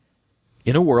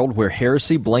In a world where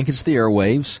heresy blankets the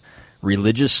airwaves,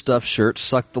 religious stuffed shirts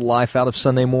suck the life out of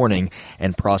Sunday morning,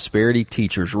 and prosperity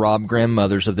teachers rob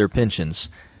grandmothers of their pensions,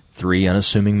 three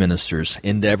unassuming ministers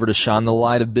endeavor to shine the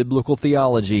light of biblical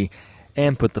theology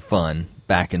and put the fun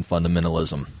back in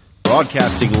fundamentalism.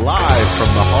 Broadcasting live from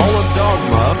the Hall of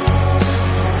Dogma.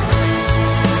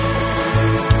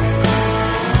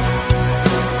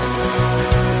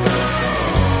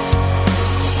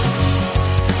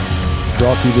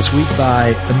 Brought to you this week by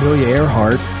Amelia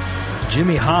Earhart,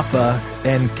 Jimmy Hoffa,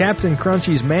 and Captain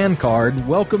Crunchy's Man Card.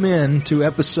 Welcome in to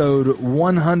episode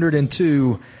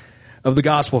 102 of The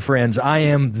Gospel Friends. I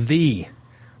am the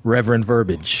Reverend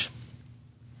Verbiage.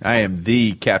 I am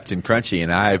the Captain Crunchy,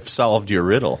 and I've solved your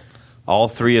riddle. All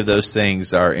three of those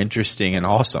things are interesting and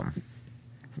awesome.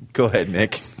 Go ahead,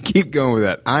 Nick. Keep going with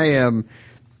that. I am,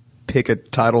 pick a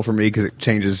title for me because it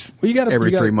changes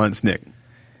every 3 months, Nick.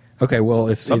 Okay, well,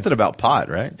 if something about pot,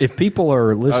 right? If people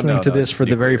are listening to this for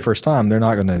the very first time, they're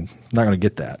not going to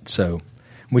get that. So, when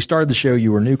we started the show,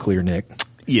 you were nuclear, Nick.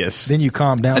 Yes. Then you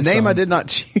calmed down. A name some. I did not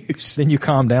choose. Then you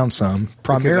calmed down some,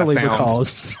 primarily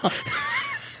because.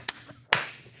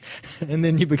 And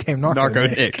then you became Narco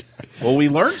Nick. Well, we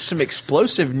learned some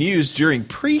explosive news during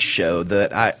pre-show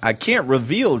that I can't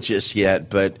reveal just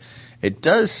yet, but it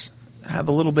does have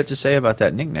a little bit to say about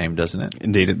that nickname, doesn't it?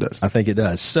 Indeed, it does. I think it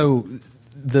does. So.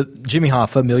 The Jimmy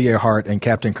Hoffa, Amelia Earhart, and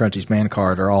Captain Crunchy's Man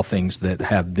Card are all things that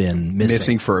have been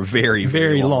missing for a very,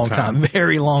 very long time.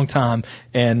 Very long time,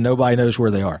 and nobody knows where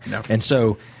they are. No. And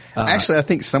so, actually, I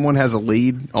think someone has a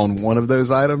lead on one of those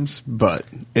items, but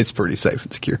it's pretty safe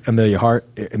and secure. Amelia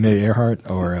Earhart,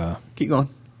 or keep going.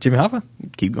 Jimmy Hoffa,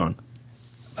 keep going.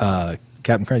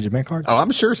 Captain Crunchy's Man Card. Oh,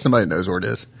 I'm sure somebody knows where it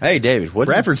is. Hey, David,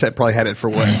 Bradford's probably had it for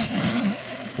what?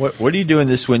 What are you doing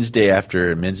this Wednesday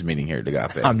after a men's meeting here at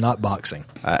Agape? I'm not boxing.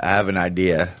 I have an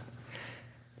idea.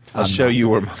 I'll show you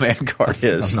where my Man Card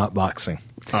is. I'm not boxing.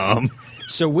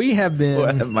 So we have been...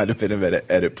 Well, that might have been an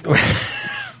edit point.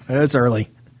 It's early.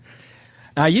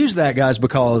 I use that, guys,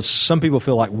 because some people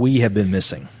feel like we have been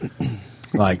missing,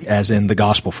 like as in the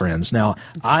Gospel Friends. Now,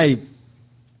 I,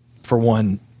 for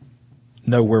one,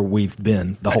 know where we've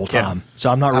been the whole time, so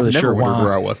I'm not really sure why.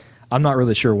 Where I was. I'm not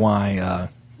really sure why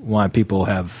people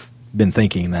have been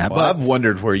thinking that. Well, but I've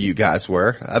wondered where you guys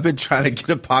were. I've been trying to get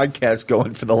a podcast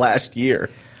going for the last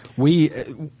year. We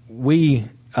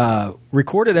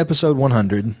recorded episode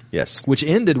 100, yes, which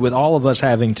ended with all of us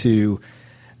having to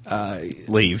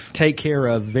leave, take care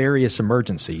of various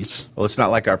emergencies. Well, it's not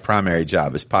like our primary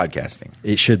job is podcasting.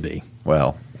 It should be.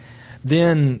 Well,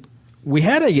 then we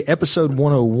had a episode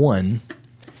 101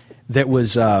 that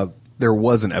was. There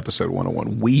was an episode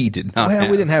 101. We did not.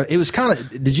 Well, we didn't have. It was kind of.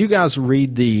 Did you guys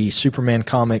read the Superman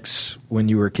comics when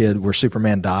you were a kid, where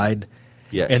Superman died?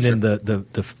 Yes. And then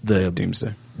the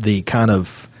Doomsday. The kind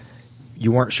of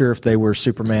you weren't sure if they were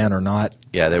Superman or not.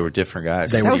 Yeah, they were different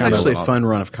guys. That was actually a fun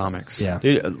run of comics. Yeah.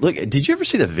 Dude, look, did you ever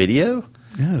see the video?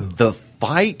 No. The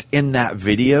fight in that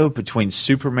video between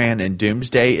Superman and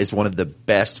Doomsday is one of the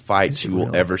best fights you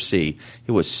will ever see.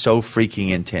 It was so freaking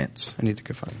intense. I need to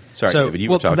go find it. Sorry, David,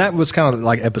 you were talking. That was kind of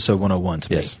like episode 101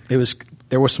 to yes. me.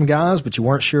 There were some guys, but you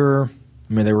weren't sure.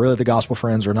 I mean, they were really the Gospel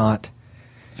Friends or not.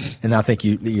 And I think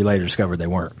you later discovered they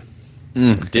weren't.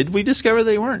 Did we discover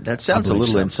they weren't? That sounds a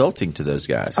little insulting to those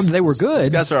guys. I mean, they were good. Those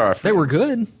guys are our friends. They were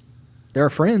good. They're our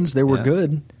friends. They were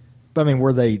good. But I mean,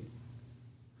 were they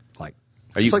like?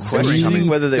 Are you questioning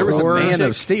whether they were a Man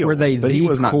of Steel? Were they? But he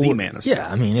was not the Man of Steel. Yeah,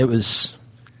 I mean, it was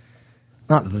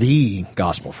not the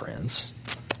Gospel Friends.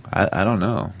 I don't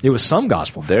know. It was some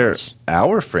Gospel Friends. They're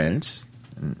our friends.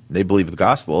 They believe the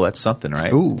gospel. That's something,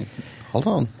 right? Ooh, hold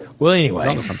on. Well,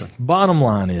 anyway, bottom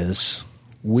line is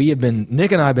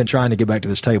Nick and I have been trying to get back to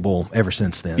this table ever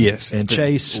since then. Yes. And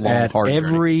Chase at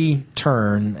every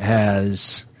turn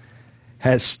has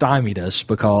stymied us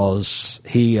because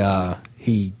he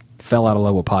fell out of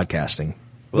love with podcasting.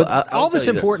 Well, but all that's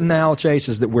important now, Chase,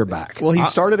 is that we're back. Well, he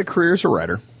started a career as a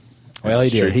writer. Well, he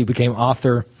did. True. He became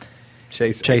author.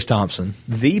 Chase Thompson.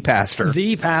 The pastor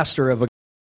of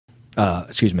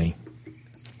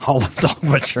Hall of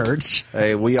Dogma Church.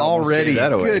 Hey, we already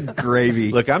that away. Good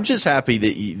gravy. Look, I'm just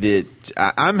happy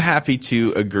I'm happy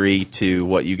to agree to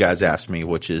what you guys asked me,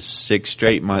 which is 6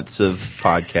 straight months of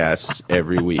podcasts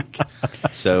every week.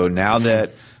 So now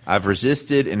that I've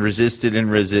resisted and resisted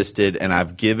and resisted, and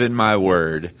I've given my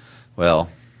word, well,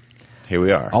 here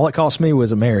we are. All it cost me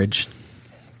was a marriage.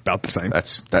 About the same.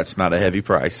 That's not a heavy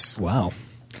price. Wow.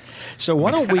 So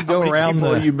why don't we go around? How many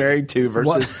people are you married to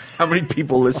versus how many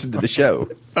people listen to the show?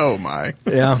 Oh my!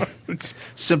 Yeah,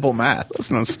 simple math. Let's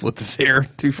not split this hair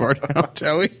too far down,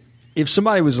 shall we? if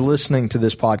somebody was listening to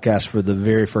this podcast for the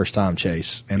very first time,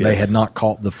 Chase, and they had not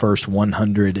caught the first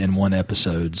 101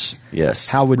 episodes,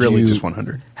 how would really you just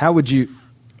 100? How would you?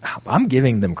 I'm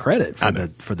giving them credit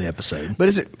for the episode, but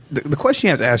is it the question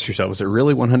you have to ask yourself? Is it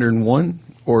really 101,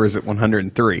 or is it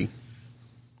 103,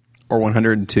 or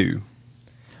 102?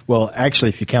 Well, actually,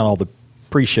 if you count all the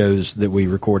pre-shows that we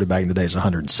recorded back in the day, it's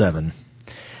 107.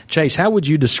 Chase, how would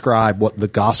you describe what the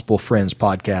Gospel Friends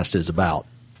podcast is about?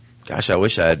 Gosh, I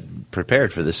wish I had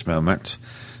prepared for this moment.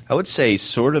 I would say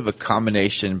sort of a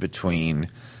combination between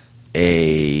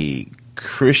a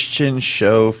Christian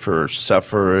show for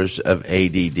sufferers of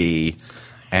ADD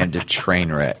and a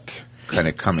train wreck kind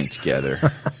of coming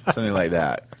together. Something like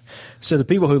that. So the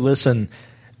people who listen,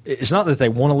 it's not that they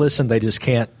want to listen, they just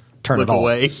can't turn Look it off.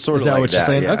 away. Sort is of that like what you're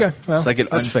saying? Yeah. Okay. Well, it's like an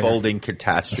that's unfolding fair.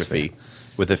 catastrophe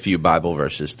with a few Bible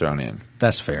verses thrown in.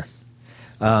 That's fair.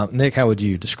 Nick, how would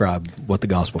you describe what the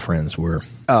Gospel Friends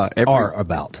are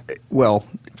about? Well,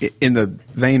 in the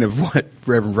vein of what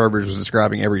Reverend Verbiage was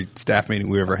describing, every staff meeting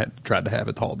we ever had tried to have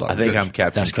at the Hall of Dog. I think Church. I'm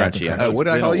Captain That's Captain Crunchy. Crunchy. It's What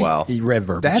did I been call a you? while. Rev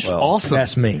Verbiage. That's awesome.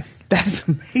 That's me. That's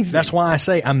amazing. That's why I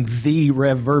say I'm the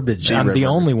Rev Verbiage. The I'm Rev the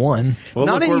Verbiage. only one. Well,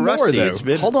 Not look, we're anymore,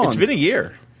 rusty. though. Hold on. It's been a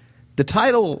year. The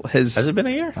title has I don't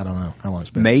know how long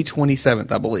it's been. May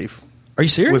 27th, I believe. Are you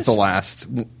serious? Was the last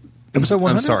Episode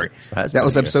 100? I'm sorry. That's That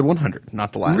was been a episode 100,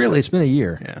 not the last. Really? It's been a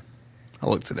year. Yeah. I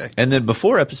looked today. And then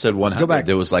before episode 100, Go back.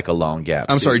 there was like a long gap.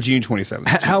 I'm too. sorry, June 27th.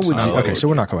 How would you? Oh, Okay, so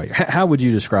we're not going to. How would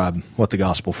you describe what the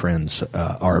Gospel Friends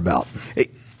are about?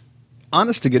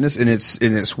 Honest to goodness, and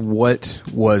it's what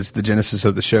was the genesis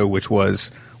of the show, which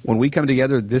was when we come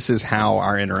together, this is how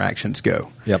our interactions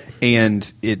go. Yep.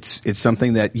 And it's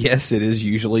something that, yes, it is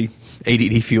usually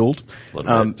ADD fueled.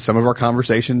 Some of our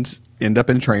conversations end up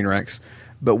in train wrecks,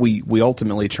 but we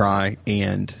ultimately try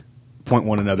and point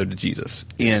one another to Jesus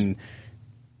in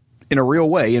a real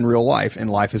way, in real life. And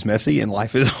life is messy, and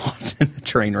life is often a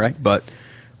train wreck, but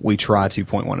we try to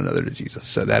point one another to Jesus.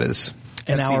 So that's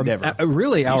And the our endeavor.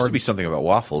 really There used our to be something about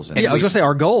waffles. And yeah, I was going to say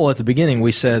our goal at the beginning.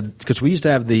 We said because we used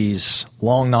to have these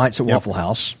long nights at Waffle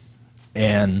House,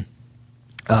 and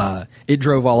it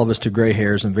drove all of us to gray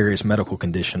hairs and various medical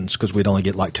conditions because we'd only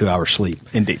get like 2 hours sleep.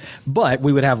 Indeed. But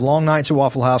we would have long nights at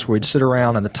Waffle House where we'd sit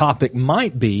around, and the topic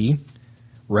might be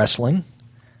wrestling.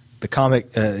 The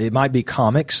comic, it might be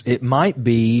comics. It might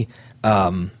be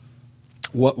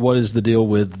what is the deal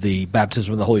with the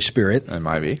baptism of the Holy Spirit. It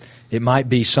might be. It might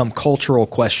be some cultural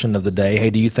question of the day. Hey,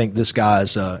 do you think this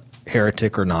guy's a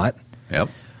heretic or not? Yep.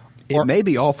 It may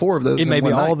be all four of those. It may in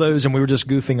be one all night. those, and we were just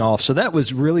goofing off. So that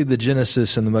was really the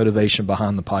genesis and the motivation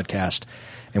behind the podcast.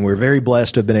 And we're very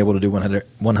blessed to have been able to do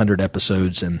 100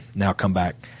 episodes and now come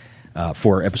back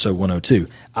for episode 102.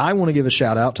 I want to give a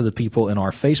shout-out to the people in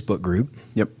our Facebook group,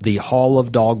 the Hall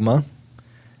of Dogma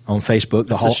on Facebook.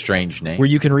 That's a strange name. Where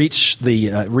you can reach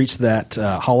that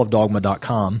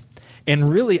hallofdogma.com. And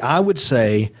really, I would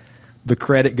say the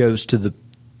credit goes to the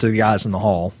guys in the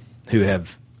hall who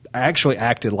have actually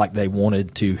acted like they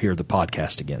wanted to hear the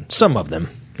podcast again. Some of them,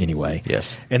 anyway.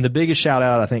 Yes. And the biggest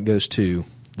shout-out, I think, goes to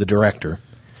the director,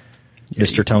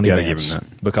 Mr. Tony gotta Vance, give him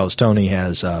that. because Tony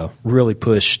has really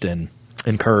pushed and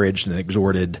encouraged and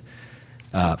exhorted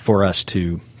for us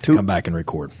to come back and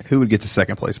record. Who would get the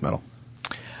second place medal?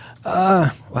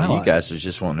 Wow. You guys are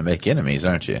just wanting to make enemies,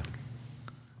 aren't you?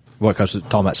 What, because we're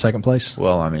talking about second place?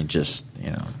 Well, I mean, just,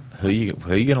 who you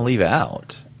going to leave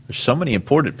out? There's so many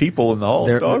important people in the hall.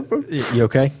 You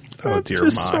okay? Oh, I'm dear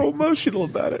just my. so emotional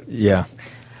about it. Yeah.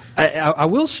 I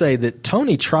will say that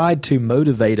Tony tried to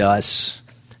motivate us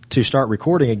to start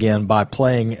recording again by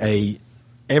playing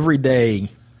every day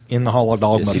in the Hall of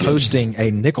Dogma, Yes, he did. posting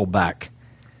a Nickelback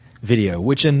video,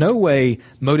 which in no way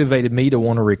motivated me to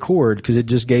want to record because it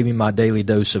just gave me my daily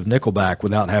dose of Nickelback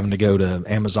without having to go to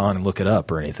Amazon and look it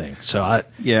up or anything. So I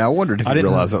wondered if you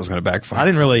realized that was going to backfire. I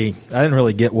didn't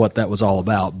really get what that was all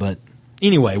about, but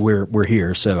anyway, we're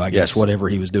here, so I guess whatever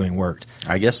he was doing worked.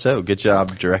 I guess so. Good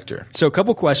job, director. So a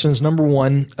couple questions. Number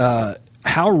one,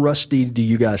 how rusty do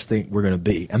you guys think we're going to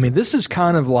be? I mean, this is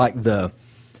kind of like the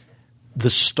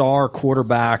star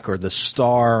quarterback or the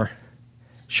star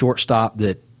shortstop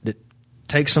that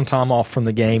takes some time off from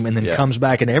the game and then comes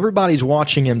back, and everybody's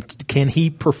watching him. Can he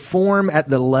perform at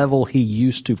the level he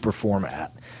used to perform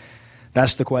at?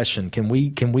 That's the question. Can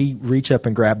we reach up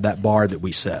and grab that bar that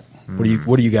we set?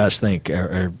 What do you guys think?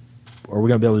 Are we going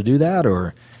to be able to do that,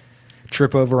 or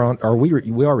trip over on?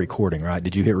 We are recording, right?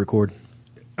 Did you hit record?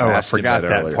 Oh, I asked him forgot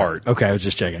that earlier. part. Okay, I was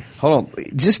just checking. Hold on.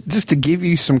 Just to give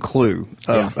you some clue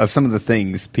of some of the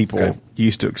things people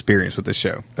used to experience with the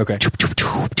show. Okay.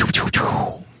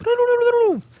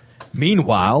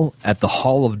 Meanwhile, at the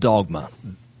Hall of Dogma.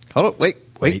 Hold on. Wait.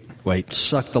 Wait.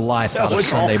 Suck the life out of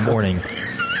Sunday morning.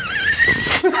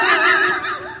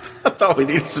 I thought we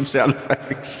needed some sound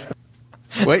effects.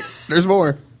 Wait, there's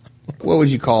more. What would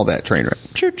you call that train wreck?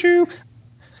 Choo choo.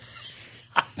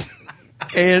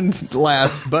 And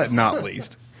last but not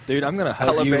least. Dude, I'm going to hug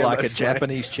you Alabama like a slang.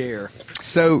 Japanese chair.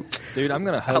 So, Dude, I'm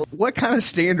going to hug. what kind of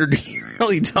standard are you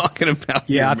really talking about?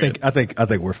 Yeah, here, I think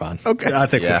we're fine. Okay. I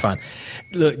think Yeah. we're fine.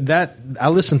 Look, I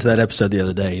listened to that episode the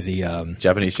other day, the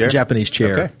Japanese chair? Japanese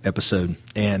chair Okay. episode,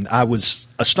 and I was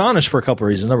astonished for a couple of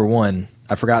reasons. Number one,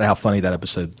 I forgot how funny that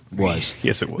episode was.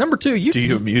 Yes, it was. Number two, Do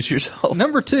you amuse yourself?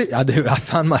 Number two, I do. I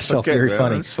find myself Okay, very man,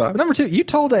 funny. that's fine. But number two, you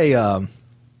told a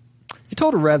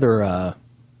rather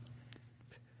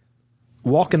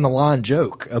walking the line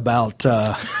joke about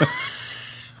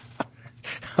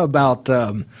about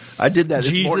I did that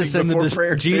this Jesus morning and before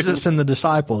prayer. Jesus too. and the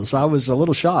disciples. I was a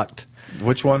little shocked.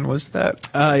 Which one was that?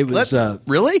 It was.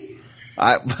 Really?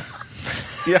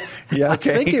 Yeah.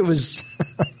 Okay. I think it was.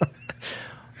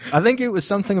 I think it was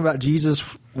something about Jesus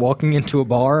walking into a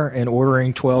bar and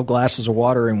ordering 12 glasses of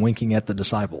water and winking at the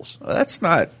disciples. Well, that's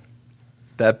not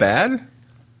that bad.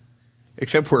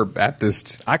 Except we're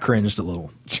Baptist. I cringed a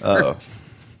little. Oh,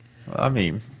 I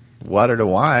mean, water to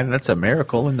wine. That's a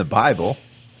miracle in the Bible.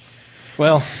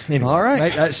 Well, anyway, All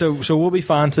right. So we'll be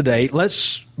fine today.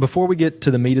 Before we get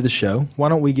to the meat of the show, why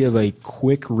don't we give a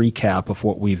quick recap of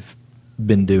what we've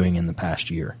been doing in the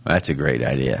past year? That's a great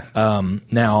idea.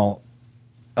 Now,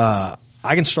 I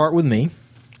can start with me.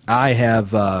 I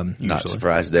have Not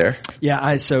surprised there.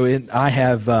 I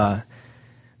have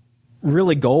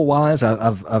really goal wise.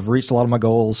 I've reached a lot of my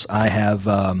goals. I have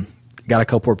got a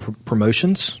couple of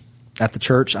promotions at the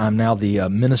church. I'm now the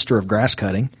minister of grass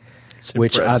cutting,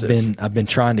 which impressive. I've been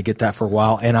trying to get that for a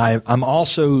while. And I'm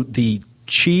also the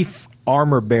chief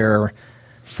armor bearer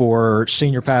for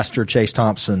senior pastor Chase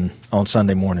Thompson on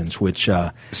Sunday mornings. Which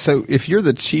So, if you're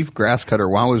the chief grass cutter,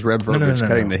 why was Rev Verbiage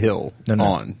cutting the hill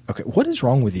on? Okay, what is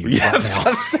wrong with you? Yeah, right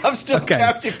now? I'm still Okay.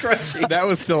 Captain Crunchy. That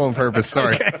was still on purpose.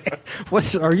 Sorry.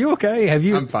 Are you okay? Have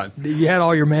you? I'm fine. You had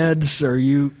all your meds? Are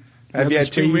you? Have you up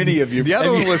had to too speed? many of your? The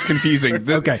other one was confusing.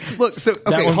 Okay. Look, so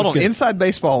That one hold was on. good. Inside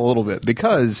baseball a little bit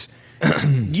because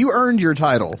you earned your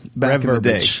title back Rev in the day,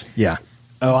 Verbiage. Yeah.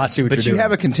 Oh, I see what but you're you doing.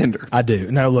 have a contender. I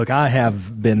do. No, look, I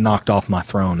have been knocked off my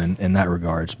throne in that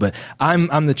regards, but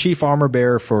I'm the chief armor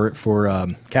bearer for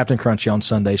Captain Crunchy on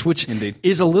Sundays, which Indeed.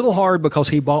 is a little hard because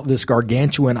he bought this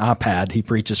gargantuan iPad he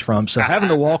preaches from. So having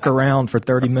to walk around for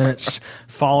 30 minutes,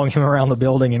 following him around the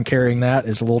building and carrying that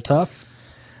is a little tough.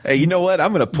 Hey, you know what? I'm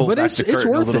going to pull But back it's- the it's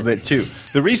curtain a worth little it. bit too.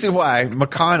 The reason why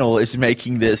McConnell is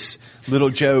making this little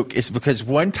joke is because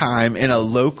one time in a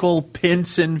local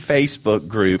Pinson Facebook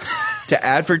group to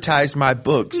advertise my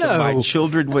book so No. my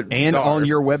children would And starve. on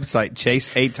your website,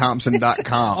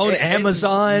 chaseathompson.com. On And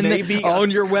Amazon, maybe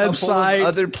on your a couple of website.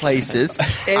 other places.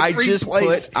 I Every just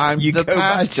place put I'm you the go by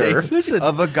pastor Chase. Listen.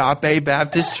 of Agape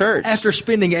Baptist Church. After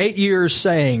spending 8 years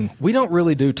saying, we don't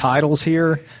really do titles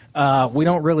here, we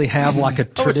don't really have like a I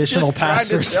was traditional just trying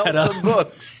pastor to sell set up. some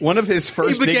books. One of his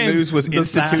first He big became moves was the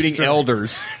instituting pastor.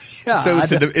 elders. Yeah, So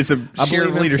it's a I share believe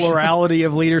of in leadership. plurality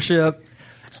of leadership.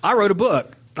 I wrote a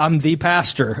book. I'm the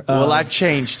pastor. Well, I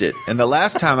changed it. And the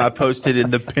last time I posted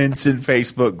in the Pinson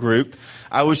Facebook group,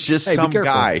 I was just Hey, be some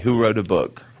careful. guy who wrote a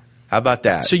book. How about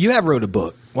that? So you have wrote a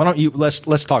book. Why don't you let's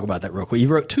talk about that real quick. You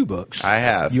wrote 2 books. I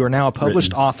have. You are now a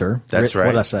published Written. author. That's right.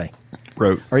 What did I say?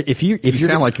 Wrote. Or if you're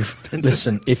sound like you're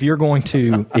listen, if you're going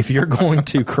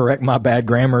to correct my bad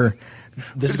grammar,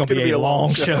 this is going to be a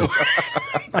long show.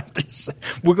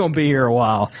 We're going to be here a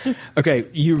while. Okay,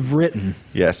 you've written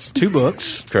Yes. 2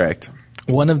 books. Correct.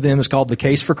 One of them is called The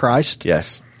Case for Christ,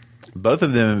 Yes. Both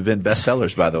of them have been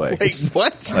bestsellers, by the way. Wait,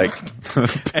 what? Like,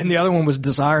 and the other one was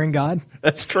Desiring God.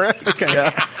 that's correct. Okay.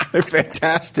 Yeah, they're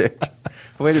fantastic.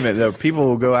 Wait a minute, though. People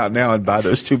will go out now and buy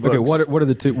those 2 books. Okay, what are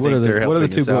the 2 what are Think they're the what are the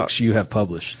helping 2 us out. books you have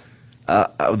published?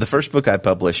 The first book I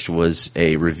published was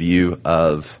a review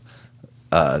of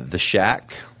The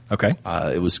Shack. Okay.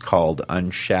 It was called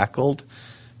Unshackled.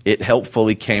 It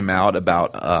helpfully came out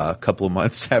about a couple of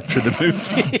months after the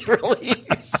movie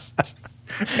released.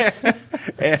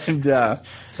 And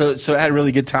so it had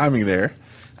really good timing there.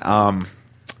 And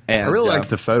I really liked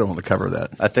the photo on the cover of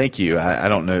that. thank you. I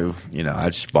don't know. I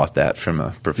just bought that from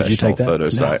a professional take that? photo No.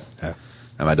 site. Oh.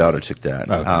 And my daughter took that.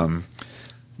 Okay.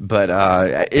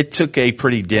 But it took a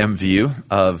pretty dim view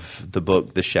of the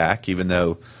book, The Shack, even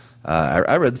though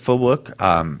I read the full book,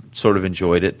 sort of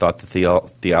enjoyed it, thought the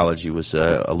theology was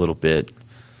a little bit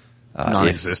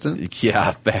Non-existent?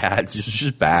 Yeah, bad.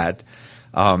 Just bad.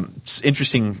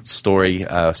 Interesting story.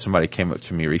 Somebody came up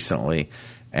to me recently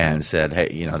and said,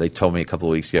 hey, they told me a couple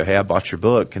of weeks ago, hey, I bought your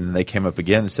book. And then they came up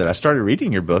again and said, I started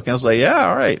reading your book. And I was like, yeah,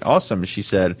 all right, awesome. And she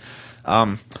said,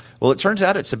 well, it turns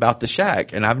out it's about The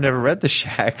Shack, and I've never read The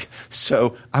Shack,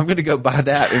 so I'm going to go buy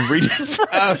that and read it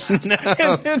first, and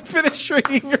then finish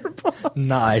reading your book.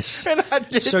 Nice. And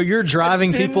So you're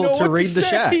driving people to read The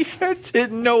Shack. I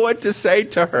didn't know what to say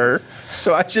to her,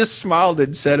 so I just smiled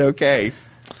and said, okay.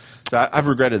 So I've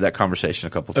regretted that conversation a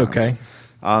couple times. Okay.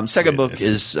 Second book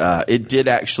is it did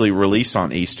actually release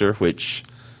on Easter, which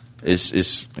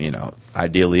is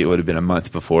ideally it would have been a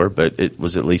month before, but it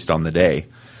was at least on the day.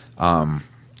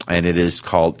 And it is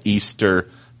called Easter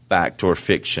Fact or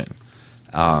Fiction.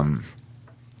 And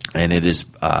it is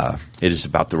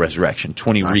about the resurrection.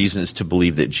 20 reasons to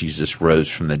believe that Jesus rose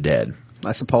from the dead.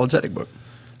 Nice apologetic book.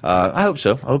 I hope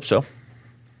so.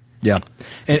 Yeah.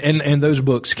 And those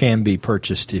books can be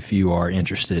purchased if you are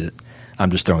interested. I'm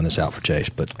just throwing this out for Chase,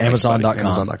 but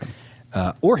Amazon.com.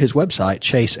 Or his website,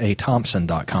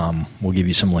 chaseathompson.com. We'll give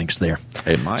you some links there.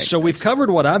 It might. So we've covered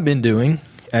what I've been doing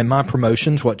and my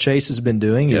promotions, what Chase has been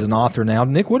doing. He's an author now.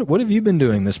 Nick, what have you been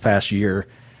doing this past year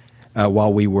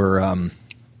while we were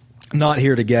not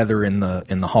here together in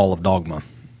the Hall of Dogma?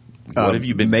 What have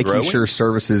you been making growing? sure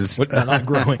services? Not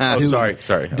growing. Sorry.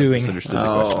 Doing. I misunderstood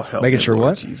the question. help Making me, sure Lord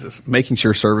what? Jesus, making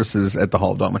sure services at the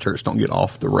Hall of Dogma Church don't get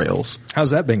off the rails.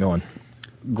 How's that been going?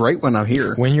 Great when I'm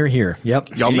here. When you're here, yep.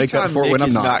 Y'all make up Anytime for it Nick when I'm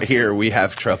is not. here, we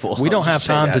have trouble. We don't I'll have just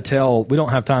say time to that. tell. We don't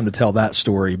have time to tell that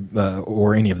story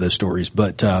or any of those stories.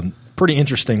 But pretty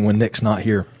interesting when Nick's not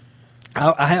here.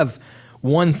 I have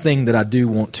one thing that I do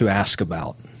want to ask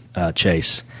about,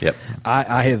 Chase. Yep.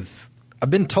 I've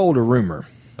been told a rumor.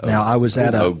 Now I was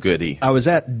at goody. I was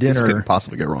at dinner. This couldn't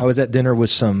possibly go wrong. I was at dinner with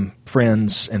some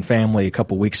friends and family a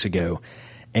couple weeks ago,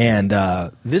 and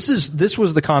this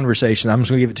was the conversation. I'm just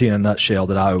going to give it to you in a nutshell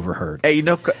that I overheard. Hey, Hey,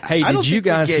 I don't did you think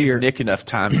we guys gave hear? Nick enough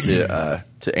time to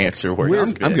answer where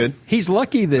he's been. I'm good. He's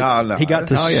lucky that No. he got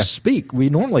to Oh, yeah. speak. We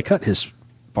normally cut his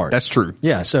part. That's true.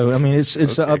 Yeah, so I mean, it's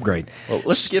an upgrade. Well,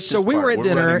 let's skip So this we part. were at We're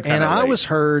dinner, running kinda and I late. was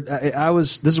heard.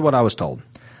 This is what I was told.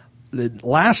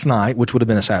 Last night, which would have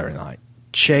been a Saturday night,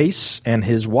 Chase and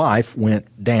his wife went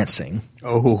dancing.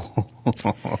 Oh,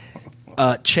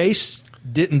 Chase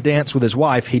didn't dance with his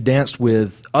wife; he danced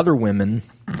with other women,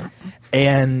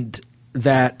 and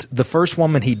that the first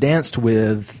woman he danced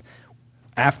with,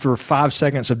 after 5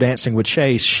 seconds of dancing with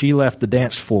Chase, she left the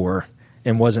dance floor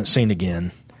and wasn't seen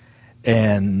again.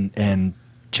 And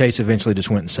Chase eventually just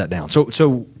went and sat down.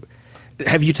 So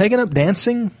have you taken up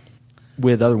dancing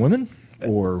with other women,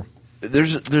 or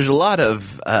There's a lot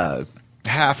of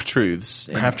half truths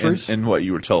in what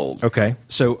you were told. okay?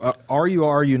 So are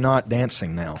you not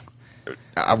dancing now?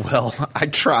 Well, I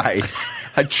tried.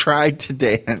 I tried to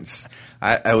dance.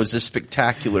 I was a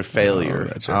spectacular failure.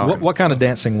 that's right. What kind of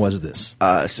dancing was this?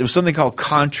 It was something called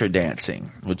contra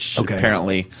dancing, which Okay.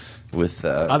 apparently with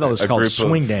I thought it was a called group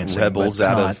swing of dancing, but rebels it's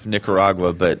out not. of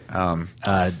Nicaragua, but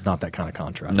Not that kind of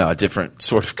contract. no, a different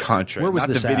sort of contra. Where was not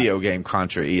this the at? video game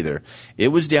contra either. It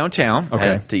was downtown Okay.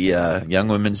 at the Young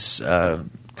Women's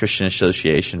Christian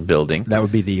Association building. That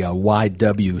would be the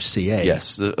YWCA.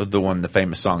 Yes, the one the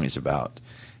famous song is about.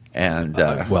 And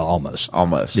Well, almost.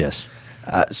 almost. Yes.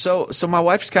 So my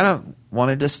wife's kind of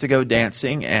wanted us to go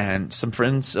dancing, and some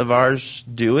friends of ours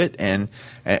do it, and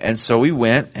so we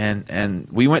went, and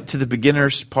we went to the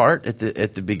beginners part at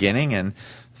the beginning, and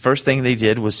first thing they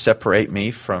did was separate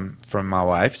me from my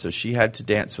wife, so she had to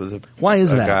dance with a Why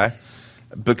is that? guy,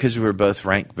 because we were both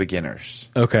ranked beginners.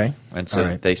 Okay. And so All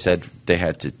right. they said they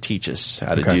had to teach us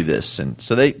how to Okay. do this. And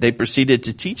so they proceeded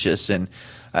to teach us. And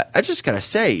I just got to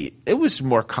say, it was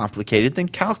more complicated than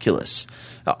calculus.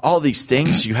 All these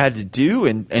things you had to do,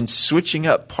 and switching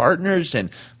up partners, and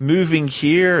moving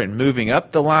here and moving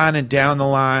up the line and down the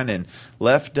line, and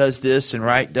left does this and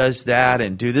right does that,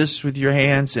 and do this with your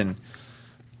hands. And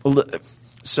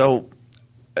so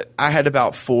I had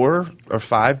about 4 or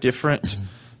 5 different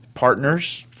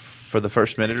partners for the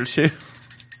first minute or two.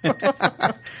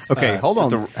 okay. Hold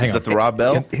on. Is that the Rob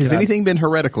Bell? Has anything been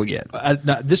heretical yet?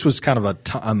 No, this was kind of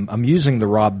I'm using the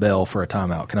Rob Bell for a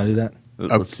timeout. Can I do that?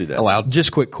 Let's do that. Allowed.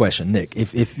 Just quick question, Nick.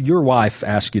 If your wife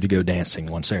asked you to go dancing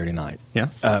one Saturday night,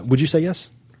 Yeah. would you say yes?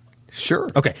 Sure.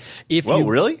 Okay.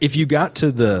 Really? If you got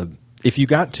to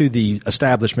the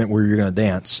establishment where you're going to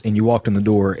dance, and you walked in the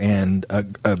door, and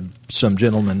some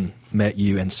gentleman met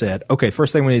you and said, "Okay,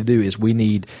 first thing we need to do is we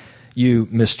need you,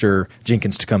 Mr.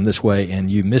 Jenkins, to come this way,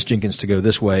 and you, Miss Jenkins, to go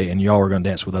this way, and y'all are going to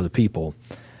dance with other people."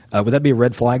 Would that be a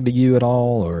red flag to you at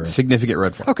all, or Significant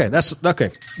red flag. okay? That's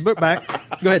okay. Book back.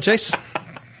 Go ahead, Chase.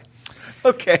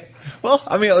 Okay. Well,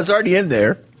 I mean, I was already in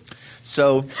there.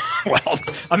 So, Well,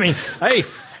 I mean, hey,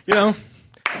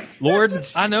 Lord,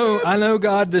 I know,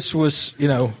 God, this was,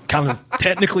 kind of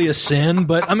technically a sin,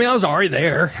 but I mean, I was already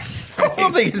there. I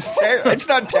don't think it's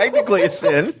not technically a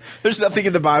sin. There's nothing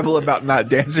in the Bible about not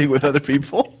dancing with other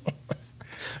people.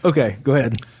 Okay, go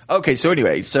ahead. Okay, so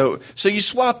anyway, so you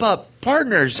swap up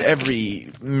partners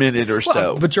every minute or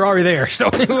so. But you're already there. So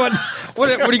what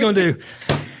are you going to do?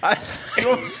 I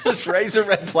don't just raise a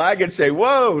red flag and say,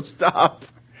 "Whoa, stop."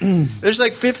 There's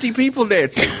like 50 people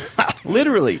dancing.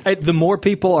 Literally. Hey, the more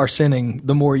people are sinning,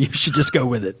 the more you should just go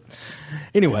with it.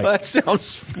 Anyway. Well, that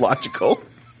sounds logical.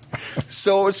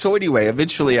 So anyway,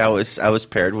 eventually I was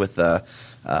paired with a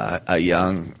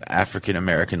young African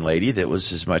American lady that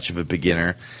was as much of a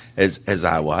beginner as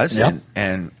I was, yep.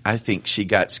 and I think she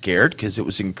got scared because it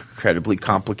was incredibly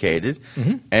complicated,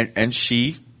 and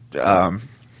she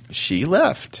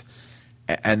left,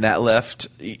 and that left.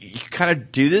 You kind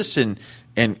of do this in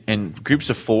groups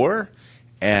of 4,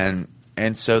 and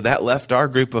so that left our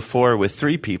group of 4 with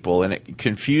 3 people, and it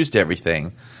confused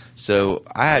everything. So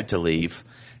I had to leave.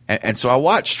 And so I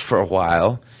watched for a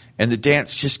while, and the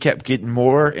dance just kept getting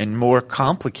more and more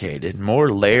complicated,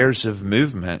 more layers of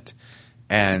movement.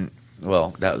 And,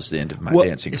 well, that was the end of my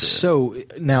dancing career. So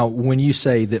now when you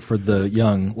say that for the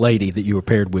young lady that you were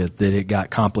paired with that it got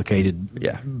complicated,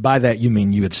 Yeah. by that you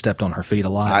mean you had stepped on her feet a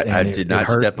lot? I did not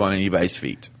step on anybody's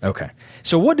feet. Okay.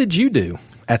 So what did you do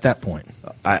at that point?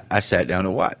 I sat down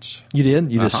and watched. You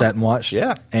did? You just sat and watched?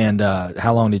 Yeah. And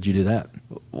how long did you do that?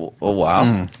 A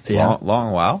while. Yeah.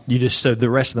 Long while. You just, so the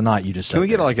rest of the night you just sat Can we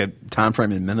get there. like a time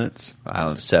frame in minutes?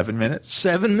 7 minutes.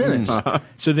 7 minutes.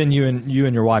 So then you and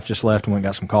your wife just left and went and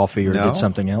got some coffee or No. did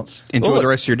something else? Enjoy Well, the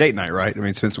rest of your date night, right? I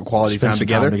mean, spend some quality Spend time some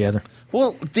together. time together.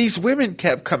 Well, these women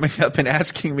kept coming up and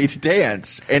asking me to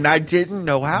dance, and I didn't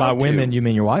know how By to. women, you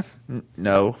mean your wife?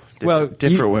 No.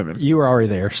 Different you, women. You were already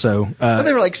there, so But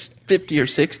they were like 50 or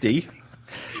 60.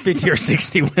 50 or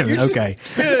 60 women. Okay.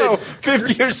 No,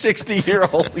 50 or 60 years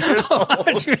old.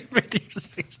 50 or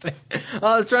 60.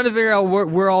 I was trying to figure out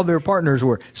where all their partners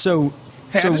were. So,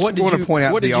 Hey, I just what did wanna you point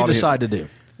out what to did the you audience. decide to do?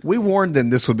 We warned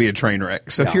them this would be a train wreck.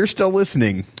 So if you're still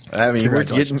listening, I mean,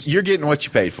 Congratulations. you're getting what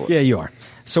you paid for. Yeah, you are.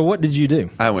 So what did you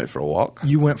do? I went for a walk.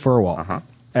 You went for a walk Uh-huh.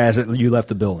 as you left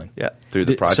the building. Yeah, through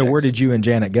the So projects. where did you and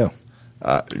Janet go?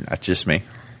 Not just me.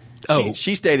 Oh.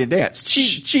 She stayed and danced.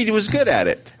 She was good at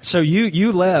it. So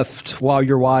you left while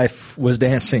your wife was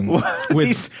dancing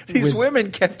with These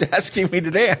women kept asking me to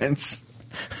dance,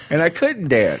 and I couldn't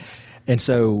dance. and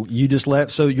so you just left.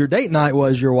 So your date night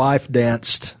was your wife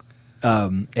danced,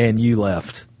 and you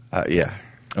left. Yeah,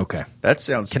 Okay. that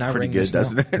sounds Can I pretty ring good, this now?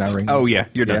 doesn't it? Can I ring oh this? yeah,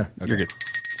 you're done. Yeah? Okay. You're good.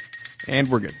 And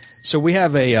we're good. So we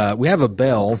have a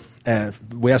bell.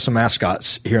 We have some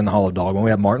mascots here in the Hall of Dogma.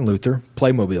 We have Martin Luther,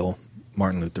 Playmobil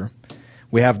Martin Luther.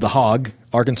 We have the Hog,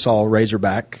 Arkansas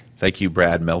Razorback, Thank you,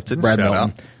 Brad Melton. Brad Shout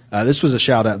Melton. This was a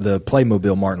shout out. The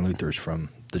Playmobil Martin Luthers from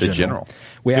the out. The General.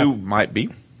 We have who might be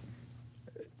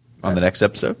on the next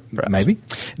episode, perhaps. maybe.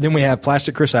 Then we have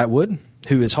Plastic Chris Atwood,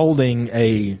 who is holding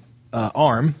a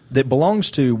arm that belongs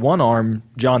to one arm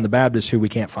John the Baptist, who we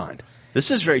can't find. This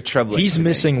is very troubling. He's to me.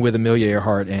 missing with Amelia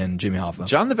Earhart and Jimmy Hoffa.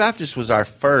 John the Baptist was our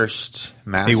first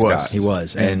mascot. He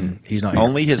was, and he's not here.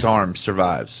 Only his arm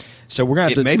survives. So we're gonna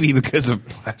have It to may be because of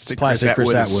Plastic Chris Chris Atwood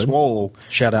is Atwood. swole.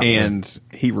 Shout out to and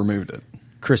he removed it.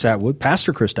 Chris Atwood,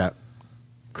 Pastor Chris Atwood.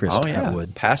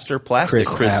 Pastor Plastic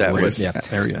Chris Atwood. Yeah.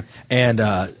 There we go.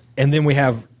 And then we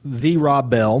have the Rob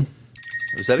Bell,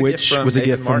 Was that a which gift from was a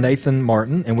Nathan gift from Martin? Nathan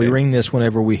Martin, and we Okay. ring this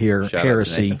whenever we hear Shout out to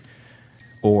heresy Nathan.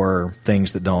 or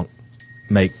things that don't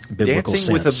make biblical Dancing sense.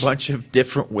 with a bunch of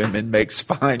different women makes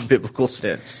fine biblical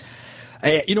sense.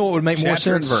 Hey, you know what would make more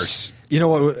Chapter and sense? verse. You know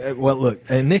what? Well, look,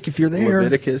 Nick, if you're there,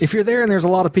 Leviticus. if you're there, and there's a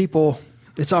lot of people,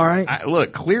 it's all right.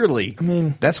 Look, clearly, I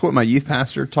mean- that's what my youth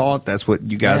pastor taught. That's what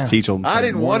you guys Yeah. teach on. I Sunday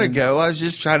didn't want to mornings. go. I was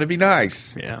just trying to be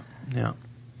nice. Yeah, yeah.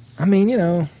 I mean, you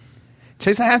know,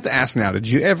 Chase, I have to ask now, did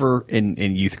you ever in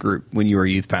youth group, when you were a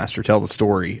youth pastor, tell the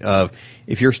story of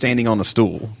if you're standing on a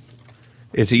stool,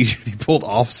 it's easier to be pulled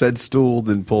off said stool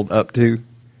than pulled up to?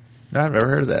 No, I've never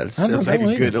heard of that. It I don't sounds like know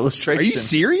a either. good illustration. Are you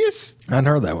serious? I hadn't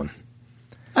heard that one.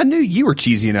 I knew you were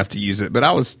cheesy enough to use it, but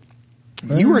I was.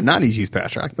 You were a 90s youth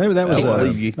pastor. Maybe that was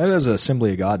believe maybe that was a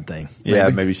Assembly of God thing. Yeah,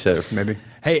 maybe so. Maybe.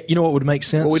 Hey, you know what would make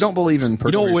sense? Well, we don't believe in You know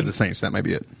perseverance what of the saints. That may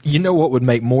be it. You know what would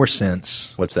make more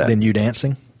sense? What's that? Than you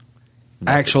dancing?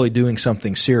 Actually doing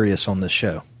something serious on this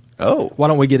show. Oh, Why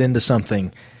don't we get into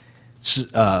something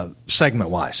segment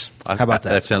wise? How about that?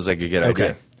 That sounds like a good okay.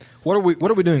 idea. What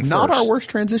are we doing Not first? our worst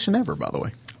transition ever, by the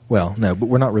way. Well, no, but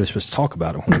we're not really supposed to talk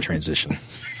about it when we transition.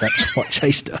 That's what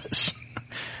Chase does.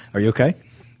 Are you okay?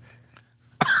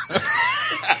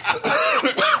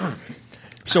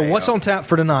 So what's on tap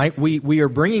for tonight? We are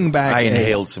bringing back. I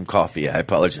inhaled some coffee. I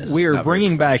apologize. We are Not very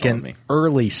bringing back professional of an me.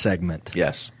 early segment.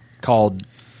 Yes. Called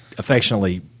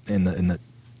affectionately in the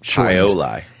shortened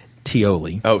Tioli.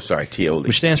 Tioli. Oh, sorry, Tioli.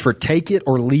 Which stands for Take It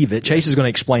or Leave It. Chase is going to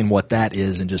explain what that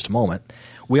is in just a moment.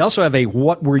 We also have a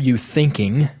What Were You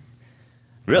Thinking?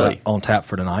 Really? On tap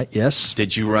for tonight, yes.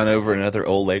 Did you run over another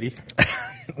old lady?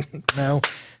 No.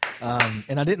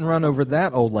 And I didn't run over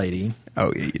that old lady,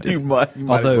 Oh yeah, you did. You might as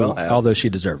well have. although she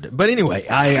deserved it. But anyway,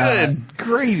 Good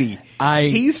gravy.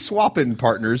 He's swapping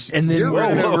partners, And then you're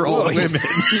running whoa, over whoa, old whoa. women.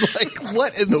 Like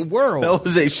what in the world? That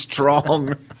was a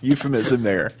strong euphemism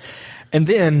there. and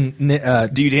then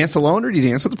Do you dance alone or do you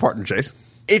dance with a partner, Chase?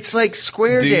 It's like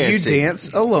square Do dancing. you dance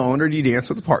alone or do you dance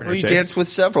with a partner, Well, you Chase? dance with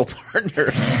several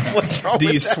partners. What's wrong Do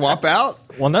with you that? swap out?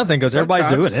 well, nothing because everybody's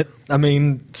Sometimes. doing it. I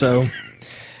mean, so.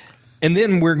 And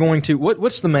then we're going to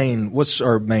what's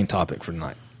our main topic for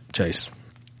tonight, Chase?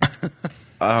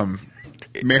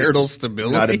 Marital It's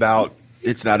stability.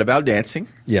 It's not about dancing.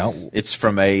 Yeah, It's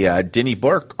from a Denny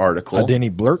Burke article. Denny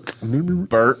Blurk.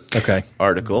 Burke Okay.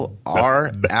 article.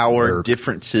 Are our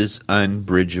differences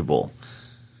unbridgeable?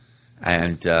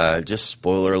 And just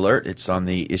spoiler alert, it's on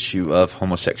the issue of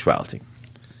homosexuality.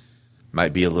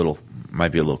 Might be a little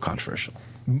controversial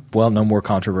Well, no more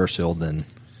controversial than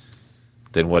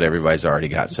than what everybody's already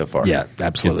got so far. yeah,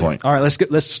 absolutely. Good point. All right,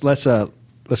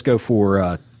 let's go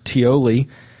for Tioli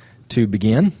to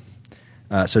begin.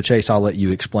 So Chase, I'll let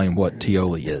you explain what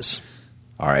Tioli is.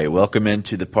 All right, welcome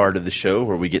into the part of the show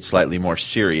where we get slightly more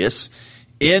serious.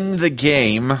 In the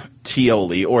game,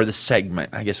 Tioli, or the segment,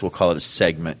 I guess we'll call it a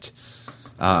segment.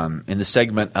 In the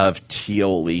segment of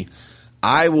Tioli,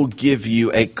 I will give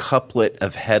you a couplet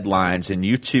of headlines, and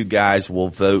you two guys will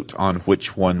vote on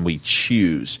which one we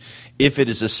choose. If it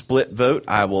is a split vote,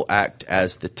 I will act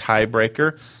as the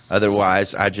tiebreaker.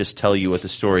 Otherwise, I just tell you what the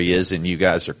story is, and you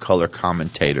guys are color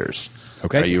commentators.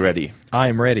 Okay. Are you ready? I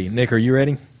am ready. Nick, are you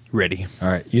ready? Ready. All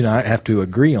right. You and I have to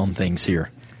agree on things here,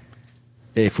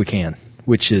 if we can,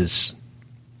 which is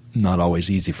not always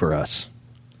easy for us.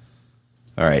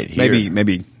 All right. Here,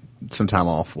 Maybe some time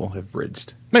off will have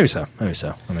bridged. Maybe so. I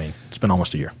mean, it's been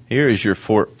almost a year. Here is your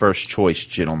first choice,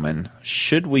 gentlemen.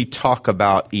 Should we talk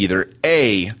about either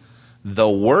A, the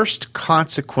worst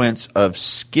consequence of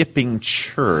skipping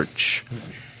church,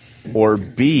 or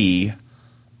B,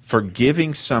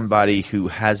 forgiving somebody who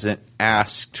hasn't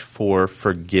asked for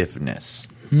forgiveness?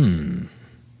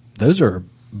 Those are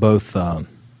both kind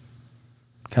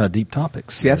of deep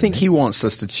topics. See, I think he wants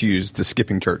us to choose the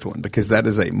skipping church one because that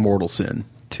is a mortal sin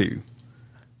to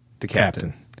the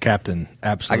captain. Captain, I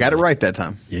absolutely. got it right that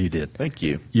time. Yeah, you did. Thank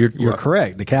you. You're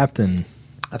correct. The captain,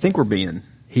 I think we're being.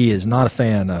 he is not a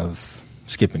fan of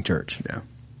skipping church. Yeah.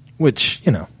 Which,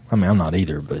 I mean, I'm not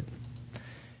either, but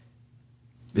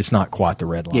it's not quite the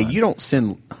red line. Yeah, you don't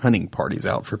send hunting parties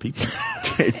out for people.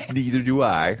 Neither do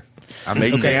I. I may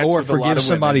Okay, dance or with a lot forgive of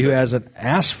somebody women, who but- hasn't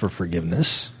asked for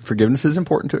forgiveness. Forgiveness is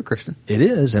important to a Christian. It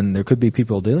is, and there could be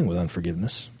people dealing with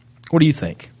unforgiveness. What do you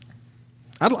think?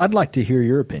 I'd like to hear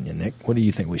your opinion, Nick. What do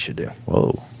you think we should do?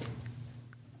 Whoa.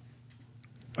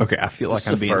 Okay, I feel This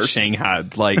like I'm is the being first.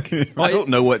 shanghaied. Like, I don't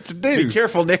know what to do. Be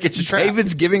careful, Nick. It's a trap.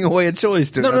 David's giving away a choice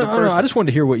to another person. I just wanted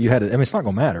to hear what you had. I mean, it's not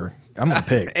going to matter. I'm going to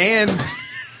pick. And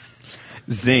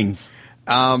zing.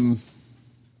 I'm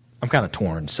kind of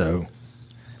torn, so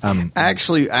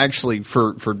Actually,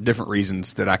 for different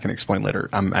reasons that I can explain later,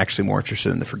 I'm actually more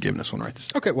interested in the forgiveness one right this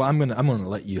time. okay. Well, I'm gonna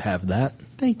let you have that,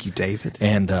 Thank you, David.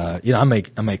 and I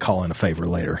may call in a favor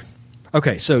later.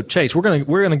 Okay, so Chase, we're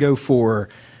gonna go for.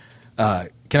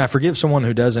 Can I forgive someone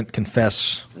who doesn't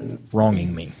confess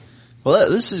wronging me? Well,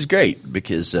 this is great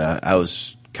because I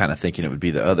was kind of thinking it would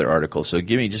be the other article. So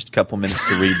give me just a couple minutes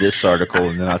to read this article,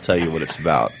 and then I'll tell you what it's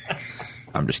about.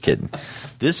 I'm just kidding.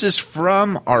 This is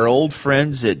from our old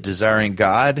friends at Desiring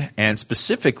God, and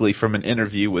specifically from an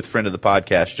interview with friend of the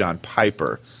podcast, John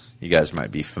Piper. You guys might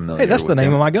be familiar Hey, that's the with name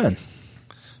him. of my gun.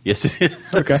 Yes, it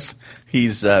is. Okay.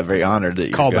 He's very honored that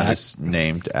your Call gun back. is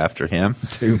named after him.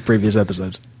 To previous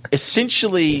episodes.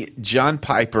 Essentially, John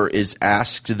Piper is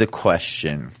asked the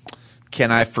question,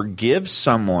 can I forgive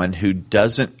someone who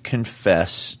doesn't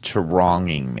confess to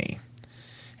wronging me?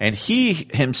 And he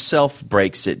himself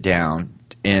breaks it down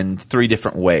in three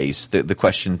different ways, the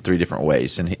question three different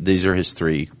ways, and these are his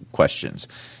three questions.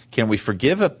 Can we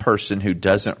forgive a person who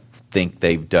doesn't think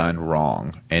they've done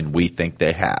wrong and we think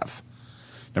they have?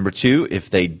 Number two, if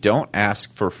they don't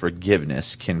ask for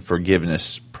forgiveness, can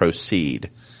forgiveness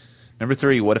proceed? Number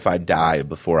three, what if I die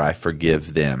before I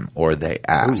forgive them or they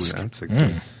ask? Ooh, that's a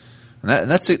good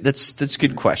That's a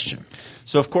good question.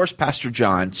 So, of course, Pastor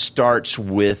John starts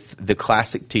with the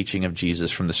classic teaching of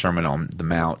Jesus from the Sermon on the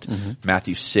Mount,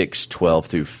 Matthew 6:12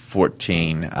 through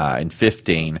 14 and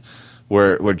 15,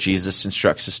 where Jesus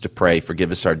instructs us to pray,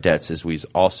 forgive us our debts as we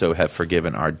also have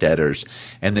forgiven our debtors,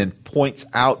 and then points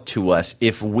out to us,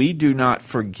 if we do not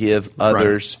forgive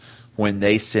others when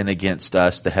they sin against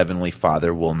us, the Heavenly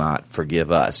Father will not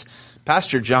forgive us.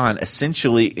 Pastor John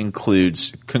essentially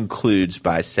concludes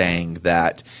by saying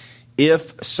that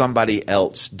if somebody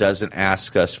else doesn't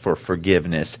ask us for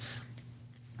forgiveness,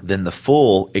 then the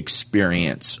full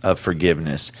experience of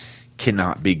forgiveness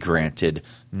cannot be granted.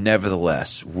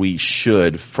 Nevertheless, we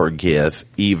should forgive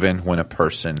even when a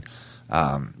person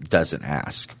doesn't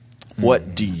ask.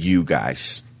 What do you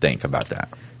guys think about that?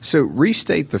 So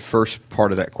restate the first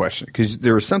part of that question, because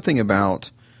there was something about...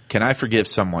 Can I forgive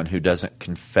someone who doesn't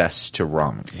confess to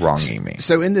wronging me?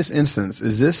 So in this instance,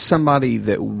 is this somebody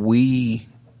that we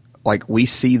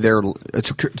see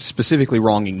specifically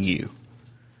wronging you?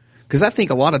 Because I think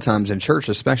a lot of times in church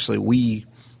especially,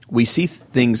 we see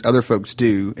things other folks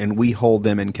do and we hold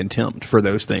them in contempt for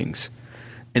those things.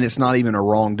 And it's not even a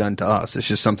wrong done to us. It's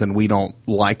just something we don't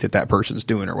like that person's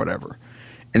doing or whatever.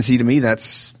 And see, to me,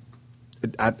 that's...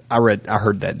 I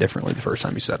heard that differently the first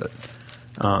time you said it.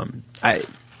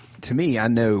 To me, I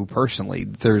know personally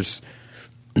there's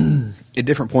at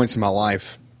different points in my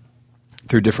life,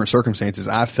 through different circumstances,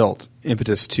 I felt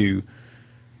impetus to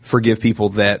forgive people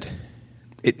that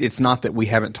it's not that we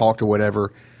haven't talked or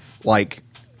whatever. Like,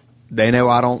 they know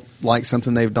I don't like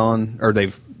something they've done, or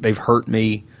they've hurt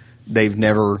me. They've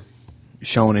never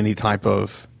shown any type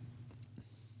of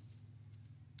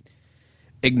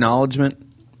acknowledgement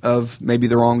of maybe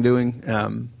the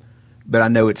wrongdoing. But I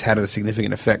know it's had a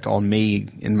significant effect on me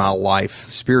in my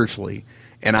life spiritually,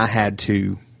 and I had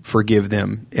to forgive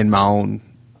them in my own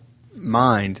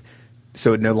mind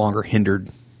so it no longer hindered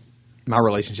my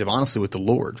relationship, honestly, with the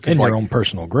Lord. And your own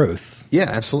personal growth. Yeah,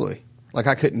 absolutely. Like,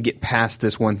 I couldn't get past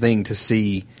this one thing to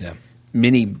see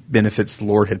many benefits the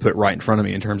Lord had put right in front of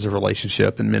me in terms of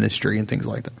relationship and ministry and things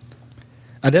like that.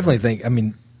 I definitely think,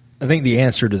 I think the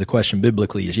answer to the question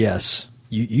biblically is yes.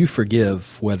 You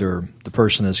forgive whether the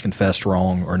person has confessed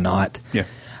wrong or not. Yeah.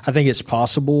 I think it's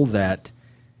possible that,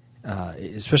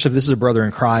 especially if this is a brother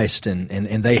in Christ and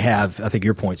they have, I think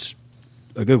your point's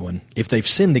a good one, if they've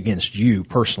sinned against you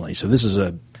personally, so this is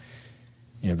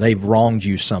they've wronged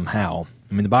you somehow.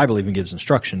 The Bible even gives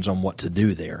instructions on what to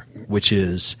do there, which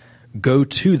is go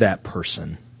to that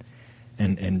person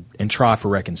and try for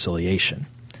reconciliation.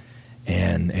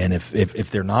 And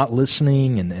if they're not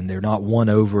listening and they're not won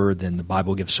over, then the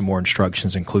Bible gives some more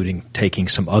instructions, including taking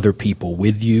some other people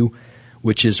with you,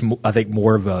 which is, I think,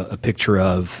 more of a picture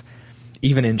of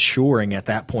even ensuring at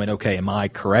that point, okay, am I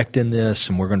correct in this?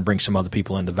 And we're going to bring some other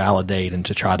people in to validate and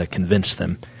to try to convince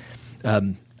them.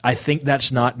 I think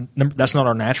that's not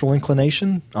our natural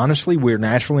inclination. Honestly, we're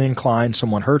naturally inclined.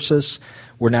 Someone hurts us,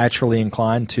 we're naturally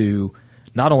inclined to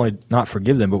not only not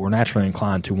forgive them, but we're naturally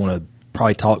inclined to want to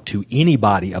probably talk to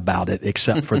anybody about it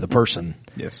except for the person.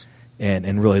 Yes.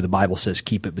 And really the Bible says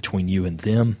keep it between you and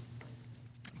them.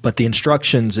 But the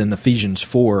instructions in Ephesians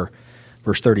 4,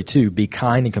 verse 32, be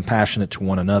kind and compassionate to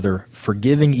one another,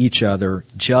 forgiving each other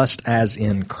just as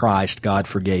in Christ God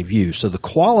forgave you. So the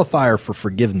qualifier for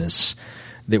forgiveness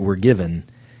that we're given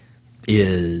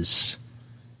is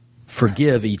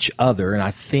forgive each other. And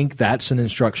I think that's an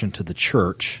instruction to the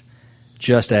church.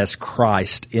 Just as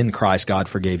in Christ, God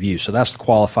forgave you. So that's the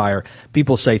qualifier.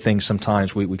 People say things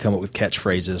sometimes, we come up with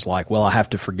catchphrases like, well, I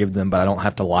have to forgive them, but I don't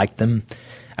have to like them.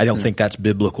 I don't think that's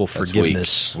biblical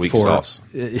forgiveness. Weak sauce.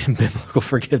 Biblical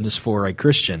forgiveness for a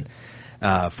Christian,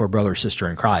 for a brother or sister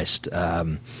in Christ.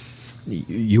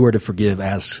 You are to forgive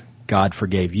as God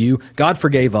forgave you. God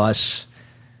forgave us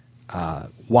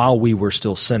while we were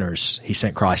still sinners. He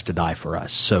sent Christ to die for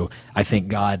us. So I think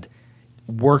God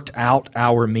worked out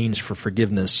our means for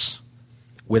forgiveness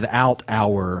without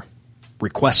our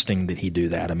requesting that he do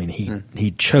that.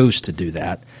 He chose to do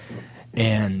that.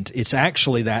 And it's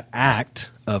actually that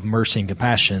act of mercy and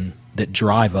compassion that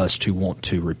drive us to want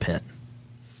to repent.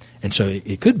 And so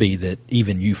it could be that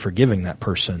even you forgiving that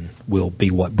person will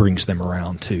be what brings them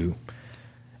around to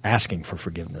asking for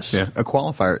forgiveness. Yeah, a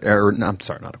qualifier, I'm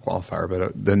sorry, not a qualifier,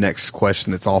 but the next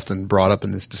question that's often brought up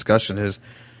in this discussion is,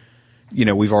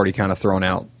 we've already kind of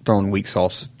thrown weak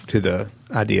sauce to the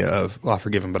idea of, well, I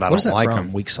forgive him, but I don't like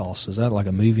him. Weak sauce? Is that like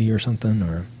a movie or something,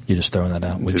 or you just throwing that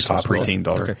out? Weak It's sauce. my preteen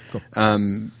daughter. Okay,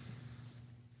 cool.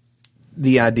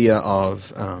 The idea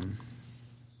of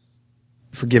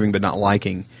forgiving but not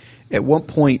liking. At what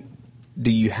point do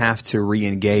you have to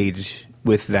re-engage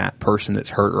with that person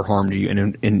that's hurt or harmed you,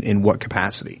 and in what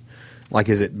capacity? Like,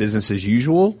 is it business as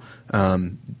usual?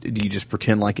 Do you just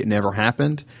pretend like it never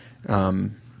happened?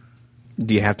 Do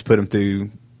you have to put them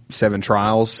through 7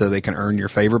 trials so they can earn your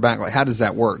favor back? Like, how does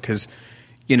that work? Because,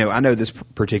 I know this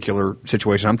particular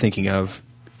situation I'm thinking of,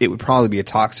 it would probably be a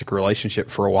toxic relationship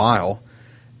for a while,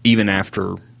 even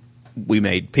after we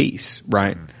made peace,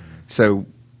 right? Mm-hmm. So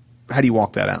how do you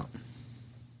walk that out?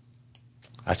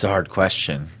 That's a hard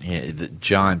question.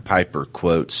 John Piper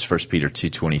quotes 1 Peter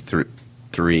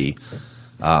 2:23,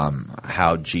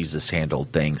 how Jesus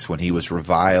handled things. When he was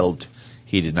reviled,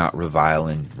 he did not revile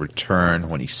in return.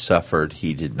 When he suffered,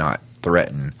 he did not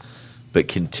threaten, but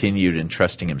continued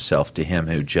entrusting himself to him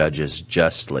who judges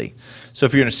justly. So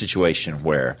if you're in a situation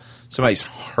where somebody's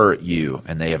hurt you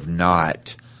and they have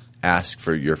not asked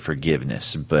for your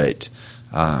forgiveness, but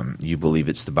you believe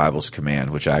it's the Bible's command,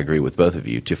 which I agree with both of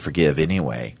you, to forgive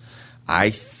anyway, I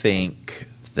think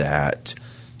that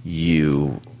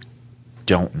you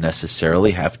don't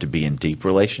necessarily have to be in deep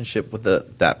relationship with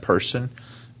that person,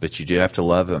 but you do have to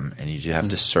love them and you do have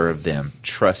to serve them,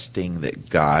 trusting that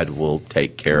God will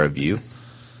take care of you,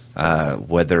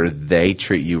 whether they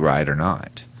treat you right or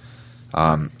not.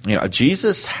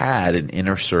 Jesus had an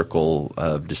inner circle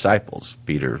of disciples,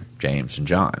 Peter, James, and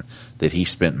John, that he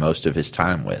spent most of his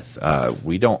time with.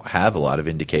 We don't have a lot of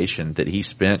indication that he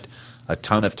spent a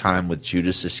ton of time with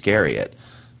Judas Iscariot.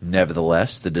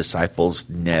 Nevertheless, the disciples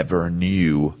never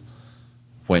knew.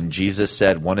 When Jesus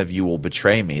said, "One of you will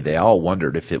betray me," they all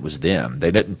wondered if it was them.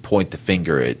 They didn't point the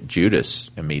finger at Judas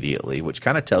immediately, which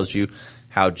kind of tells you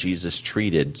how Jesus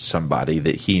treated somebody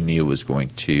that he knew was going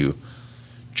to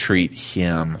treat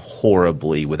him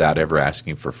horribly without ever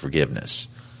asking for forgiveness.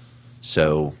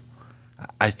 So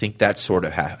I think that's sort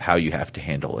of how you have to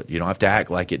handle it. You don't have to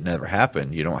act like it never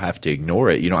happened. You don't have to ignore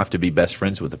it. You don't have to be best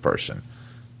friends with the person.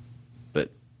 But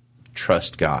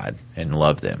trust God and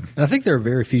love them. And I think there are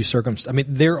very few circumstances. I mean,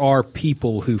 there are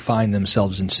people who find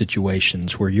themselves in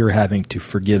situations where you're having to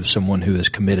forgive someone who has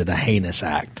committed a heinous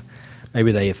act.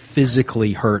 Maybe they have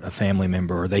physically hurt a family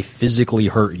member or they physically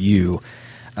hurt you.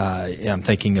 I'm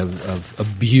thinking of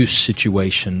abuse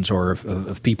situations or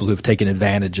of people who have taken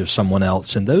advantage of someone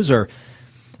else. And those are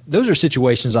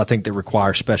situations, I think, that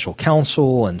require special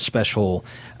counsel and special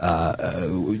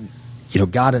guidance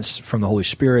from the Holy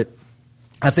Spirit.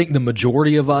 I think the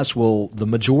majority of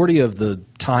the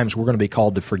times we're going to be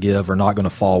called to forgive are not going to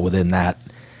fall within that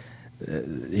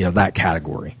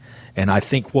category. And I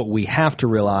think what we have to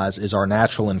realize is our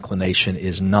natural inclination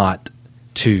is not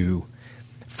to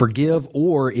forgive,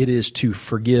 or it is to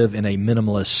forgive in a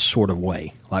minimalist sort of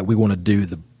way. Like, we want to do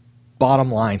the bottom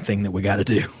line thing that we got to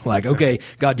do. Like, okay,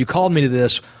 God, you called me to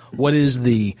this. What is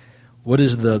the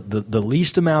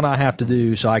least amount I have to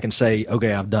do so I can say,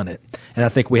 okay, I've done it? And I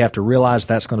think we have to realize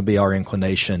that's going to be our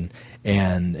inclination,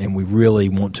 and we really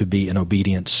want to be in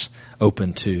obedience,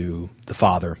 open to the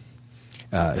Father,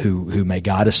 who may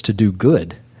guide us to do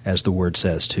good, as the Word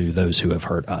says, to those who have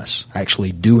hurt us,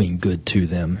 actually doing good to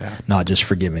them, not just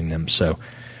forgiving them. So,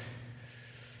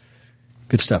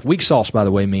 good stuff. Weak sauce, by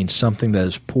the way, means something that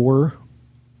is poor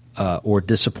or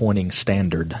disappointing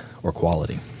standard or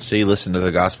quality. See, listen to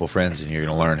the Gospel Friends, and you're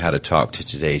going to learn how to talk to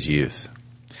today's youth.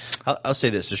 I'll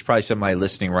say this. There's probably somebody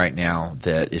listening right now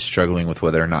that is struggling with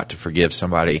whether or not to forgive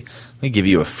somebody. Let me give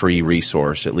you a free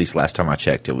resource. At least last time I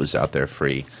checked, it was out there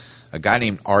free. A guy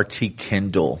named R.T.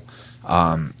 Kendall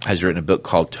has written a book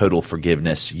called Total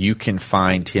Forgiveness. You can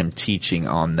find him teaching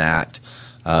on that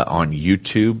on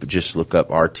YouTube. Just look up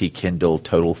R.T. Kendall,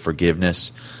 Total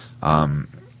Forgiveness.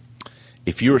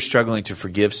 If you are struggling to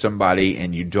forgive somebody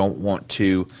and you don't want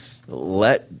to,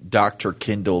 let Dr.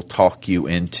 Kendall talk you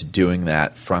into doing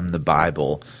that from the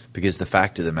Bible, because the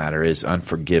fact of the matter is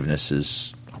unforgiveness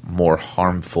is more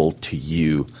harmful to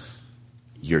you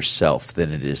yourself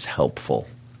than it is helpful.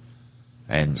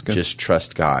 And just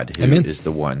trust God, who Amen. Is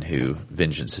the one who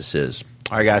vengeance is his.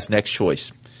 All right, guys, next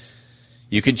choice.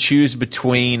 You can choose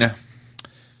between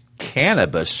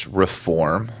cannabis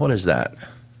reform. What is that?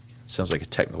 Sounds like a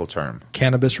technical term.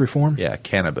 Cannabis reform? Yeah,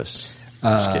 cannabis.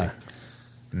 Just kidding.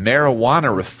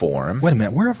 Marijuana reform. Wait a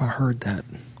minute. Where have I heard that?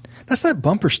 That's that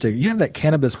bumper sticker. You have that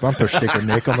cannabis bumper sticker,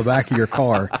 Nick, on the back of your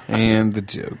car. And the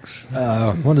jokes.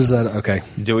 What is that? Okay.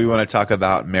 Do we want to talk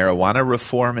about marijuana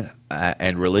reform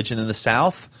and religion in the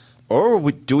South? Or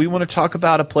do we want to talk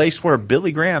about a place where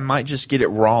Billy Graham might just get it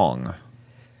wrong?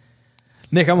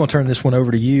 Nick, I'm going to turn this one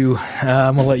over to you.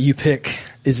 I'm going to let you pick.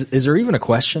 Is there even a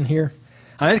question here?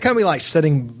 I mean, it's kind of like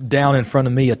sitting down in front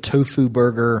of me a tofu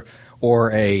burger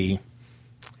or a,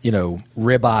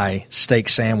 ribeye steak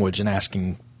sandwich and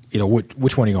asking,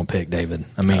 which one are you going to pick, David?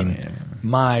 I mean,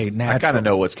 my natural. I kind of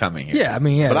know what's coming here. Yeah, I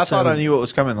mean, yeah. But I so- thought I knew what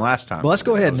was coming last time. Well, let's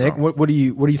go I ahead, was Nick. wrong. What are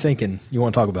you thinking? You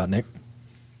want to talk about, Nick?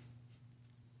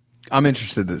 I'm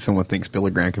interested that someone thinks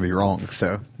Billy Graham could be wrong.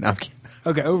 So no, I'm kidding.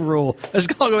 Okay, overrule. Let's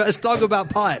talk about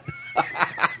pot.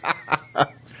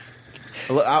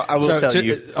 I will tell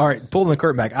you. All right, pulling the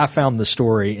curtain back, I found the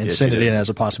story and Yes, sent you it did. in as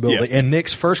a possibility. Yeah. And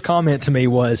Nick's first comment to me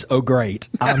was, "Oh, great,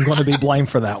 I'm going to be blamed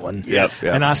for that one." Yes,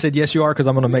 yeah. And I said, "Yes, you are," because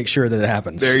I'm going to make sure that it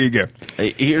happens. There you go.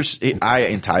 I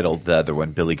entitled the other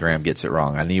one, Billy Graham Gets It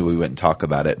Wrong. I knew we wouldn't talk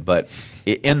about it, but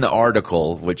in the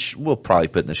article, which we'll probably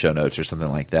put in the show notes or something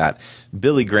like that,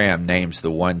 Billy Graham names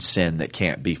the one sin that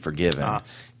can't be forgiven.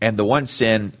 And the one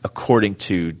sin, according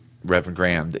to Reverend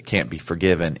Graham, that can't be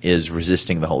forgiven is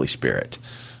resisting the Holy Spirit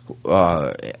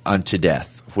unto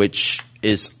death, which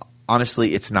is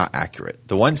honestly, it's not accurate.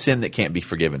 The one sin that can't be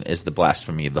forgiven is the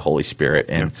blasphemy of the Holy Spirit,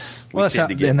 and Well, that's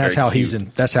how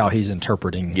he's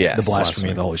interpreting Yes, the blasphemy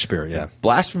of the Holy Spirit. Yeah.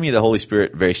 Blasphemy of the Holy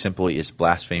Spirit, very simply, is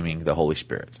blaspheming the Holy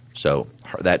Spirit. So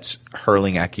that's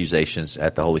hurling accusations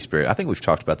at the Holy Spirit. I think we've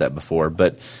talked about that before,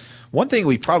 but one thing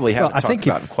we probably haven't talked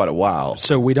about in quite a while.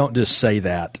 So we don't just say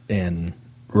that and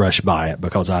rush by it,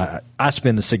 because I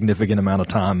spend a significant amount of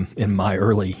time in my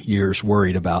early years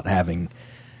worried about having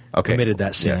committed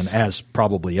that sin, Yes. as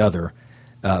probably other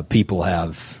people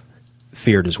have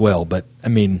feared as well. But I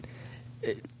mean,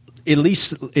 at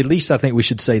least I think we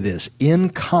should say this in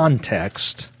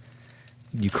context.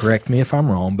 You correct me if I'm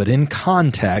wrong, but in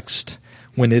context,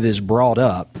 when it is brought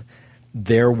up,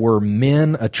 there were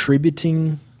men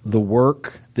attributing the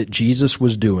work that Jesus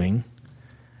was doing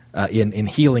in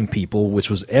healing people, which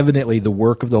was evidently the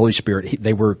work of the Holy Spirit.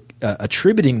 They were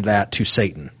attributing that to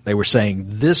Satan. They were saying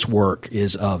this work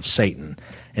is of Satan,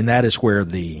 and that is where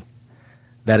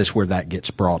that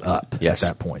gets brought up Yes. at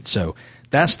that point. So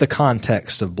that's the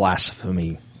context of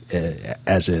blasphemy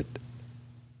as it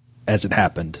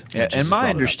happened. when And Jesus my brought it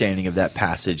up. understanding of that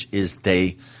passage is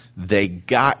they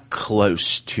got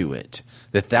close to it.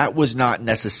 That was not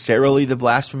necessarily the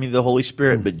blasphemy of the Holy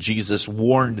Spirit, but Jesus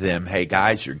warned them, "Hey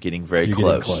guys, you're getting very You're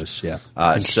close." getting close,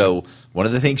 yeah. So one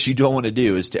of the things you don't want to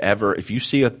do is to ever, if you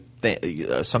see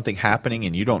something happening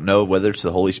and you don't know whether it's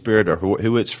the Holy Spirit or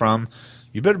who it's from,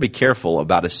 you better be careful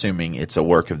about assuming it's a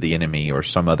work of the enemy or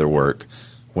some other work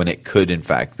when it could in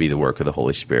fact be the work of the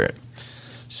Holy Spirit.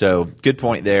 So good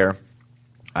point there.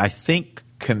 I think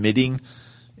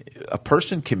a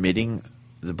person committing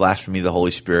the blasphemy of the Holy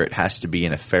Spirit has to be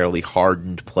in a fairly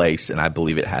hardened place, and I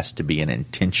believe it has to be an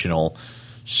intentional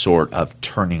sort of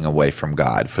turning away from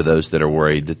God for those that are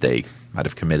worried that they might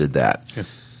have committed that.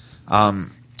 Yeah.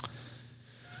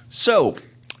 So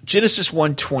Genesis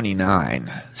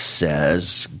 1:29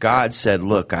 says, God said,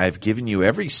 "Look, I have given you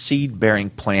every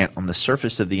seed-bearing plant on the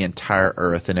surface of the entire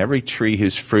earth, and every tree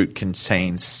whose fruit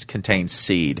contains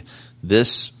seed.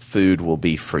 This food will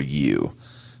be for you."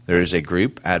 There is a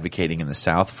group advocating in the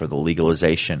South for the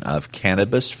legalization of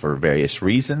cannabis for various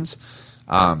reasons,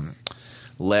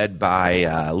 led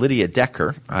by Lydia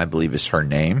Decker, I believe is her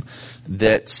name,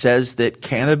 that says that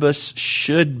cannabis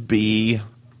should be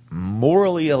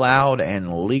morally allowed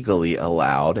and legally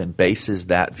allowed, and bases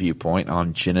that viewpoint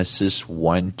on Genesis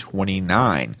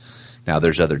 1:29. Now,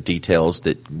 there's other details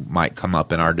that might come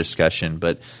up in our discussion,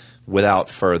 but without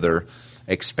further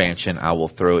expansion, I will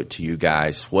throw it to you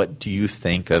guys. What do you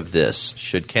think of this?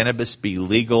 Should cannabis be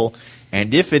legal?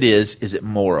 And if it is it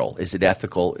moral? Is it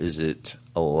ethical? Is it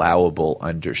allowable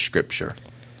under Scripture?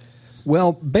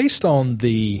 Well, based on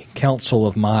the counsel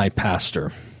of my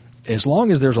pastor, as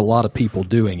long as there's a lot of people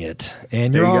doing it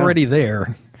and you're There you go. already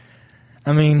there,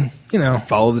 I mean,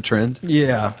 Follow the trend.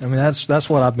 yeah, I mean that's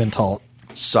what I've been taught.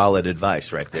 Solid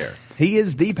advice right there. He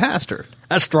is the pastor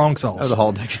That's strong sauce. of the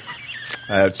Hall Dictionary.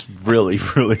 That's really,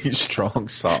 really strong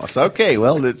sauce. Okay,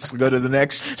 well, let's go to the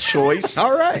next choice.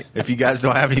 All right. If you guys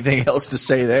don't have anything else to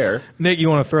say there, Nick, you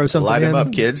want to throw something light in? them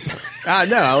up, kids.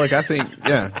 No, look, I think,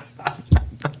 yeah.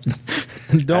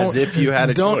 Don't, As if you had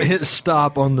a don't choice. hit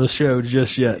stop on the show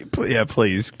just yet. Yeah,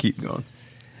 please keep going.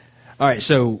 All right,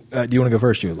 so do you want to go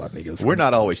first? You would let me go first. We're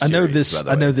not always I know serious, this. by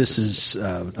the I know way. this is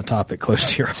a topic close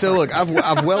to your heart. So look,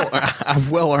 I've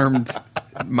well earned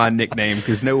my nickname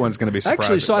because no one's going to be surprised.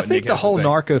 Actually, so at I what think Nick the has to whole say.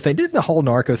 narco thing didn't the whole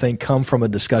narco thing come from a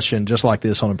discussion just like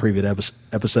this on a previous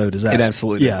episode? Is that It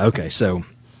absolutely Yeah. Okay. So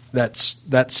that's.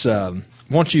 Why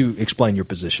don't you explain your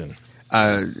position?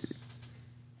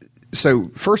 So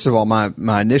first of all,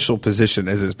 my initial position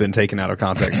as it's been taken out of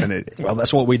context, and it Well,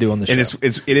 that's what we do on the show. and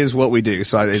it is what we do.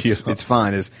 So it's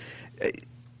fine. Is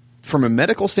from a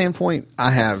medical standpoint,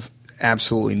 I have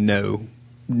absolutely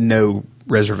no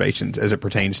reservations as it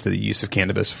pertains to the use of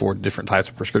cannabis for different types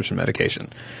of prescription medication.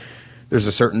 There's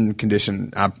a certain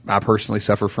condition I personally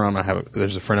suffer from.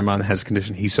 There's a friend of mine that has a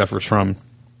condition he suffers from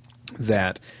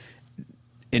that,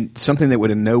 and something that would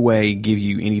in no way give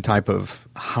you any type of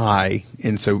high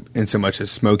in so much as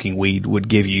smoking weed would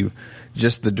give you.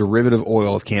 Just the derivative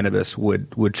oil of cannabis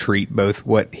would treat both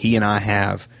what he and I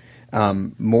have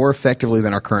more effectively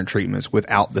than our current treatments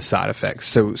without the side effects.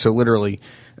 So literally,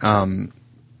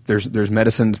 there's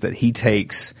medicines that he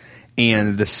takes,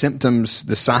 and the symptoms,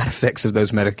 the side effects of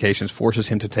those medications forces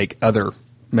him to take other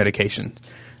medications.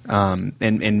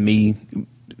 And me,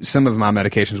 some of my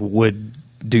medications would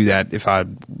do that if I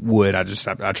would. I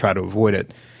try to avoid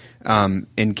it.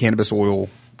 And cannabis oil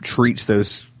treats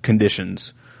those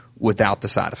conditions without the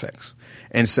side effects.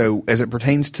 And so as it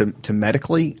pertains to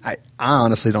medically, I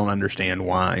honestly don't understand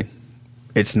why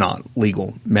it's not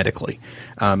legal medically.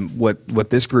 What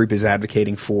this group is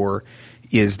advocating for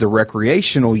is the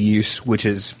recreational use, which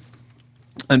is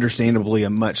understandably a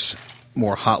much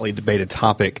more hotly debated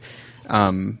topic.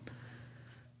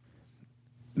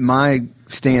 My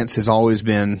stance has always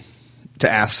been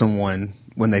to ask someone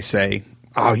when they say,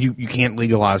 oh, you can't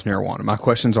legalize marijuana. My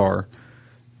questions are,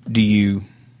 do you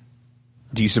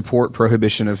support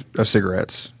prohibition of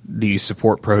cigarettes? Do you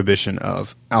support prohibition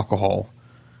of alcohol?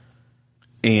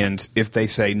 And if they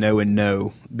say no and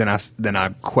no, then I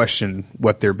question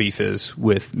what their beef is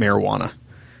with marijuana.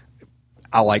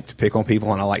 I like to pick on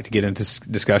people, and I like to get into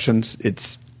discussions.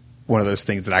 It's one of those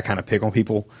things that I kind of pick on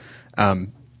people.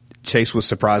 Chase was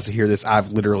surprised to hear this.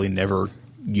 I've literally never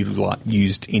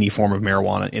used any form of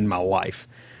marijuana in my life,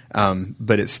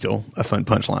 but it's still a fun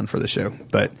punchline for the show.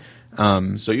 But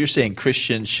so you're saying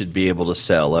Christians should be able to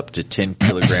sell up to 10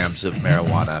 kilograms of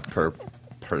marijuana per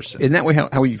person? Isn't that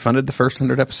how we funded the first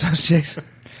 100 episodes, Chase?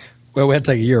 Well, we had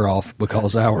to take a year off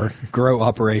because our grow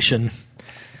operation.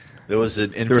 There was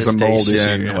an infestation. There was a mold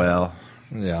issue. Yeah. Well,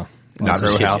 yeah, not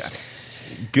grow house.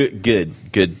 Good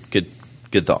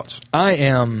thoughts. I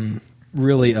am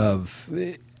really of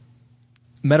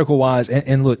medical wise,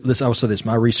 and look, I will say this: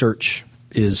 my research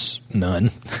is none.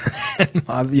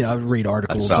 I read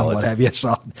articles and what have you.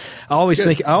 So I always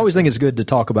think it's good to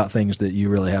talk about things that you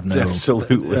really have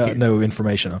no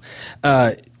information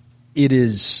on. It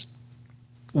is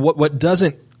what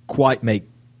doesn't quite make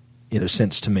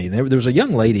sense to me. There was a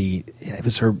young lady. It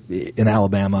was her in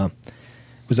Alabama.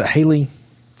 Was it Haley?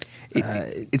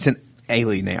 It's an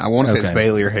Haley name. I want to say it's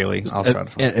Bailey or Haley. I'll try to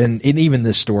find it. And even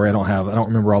this story, I don't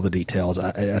remember all the details.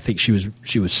 I think she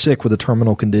was sick with a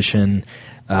terminal condition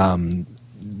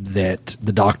that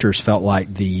the doctors felt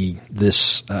like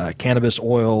this cannabis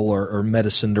oil or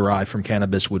medicine derived from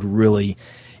cannabis would really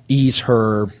ease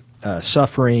her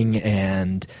suffering,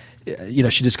 and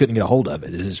she just couldn't get a hold of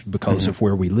it. It is because of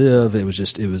where we live. It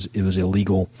was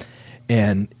illegal,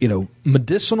 and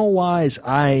medicinal wise,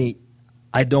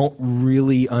 I don't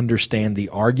really understand the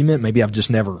argument. Maybe I've just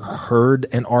never heard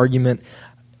an argument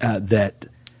that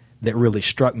really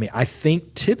struck me. I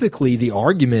think typically the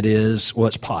argument is, well,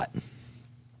 it's pot,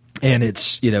 and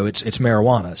it's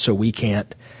marijuana, so we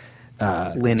can't.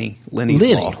 Lenny,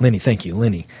 thank you,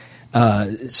 Lenny.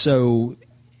 So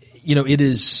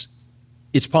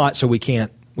it's pot, so we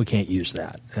can't use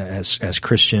that as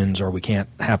Christians, or we can't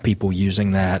have people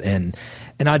using that. And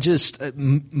I just,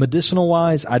 medicinal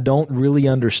wise, I don't really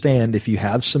understand if you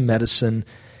have some medicine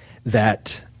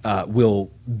that will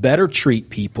better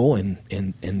treat people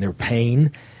in their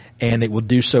pain, and it will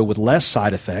do so with less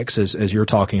side effects, as you're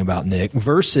talking about, Nick,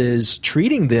 versus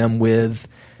treating them with,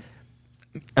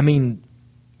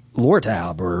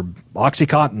 Lortab or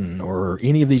Oxycontin or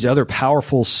any of these other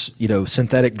powerful,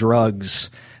 synthetic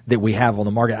drugs that we have on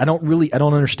the market. I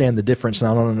don't understand the difference, and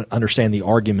I don't understand the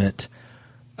argument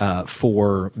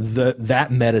for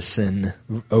that medicine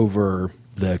over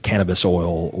the cannabis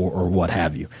oil or what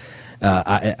have you.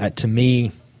 To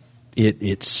me,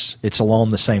 it's along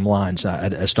the same lines. I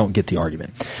just don't get the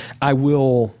argument. I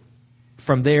will,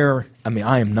 from there,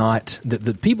 I am not –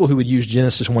 the people who would use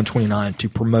Genesis 1:29 to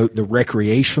promote the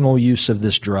recreational use of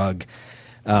this drug,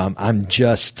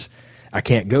 I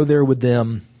can't go there with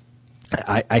them.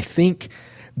 I think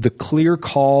the clear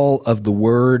call of the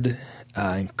word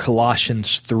in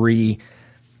Colossians 3,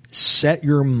 set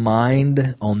your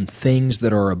mind on things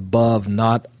that are above,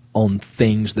 not on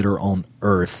things that are on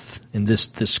earth. And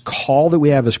this call that we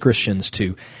have as Christians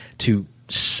to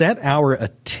set our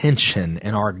attention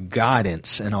and our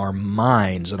guidance and our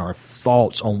minds and our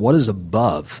thoughts on what is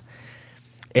above,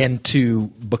 and to,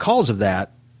 because of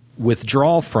that,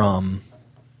 withdraw from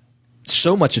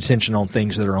so much attention on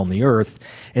things that are on the earth,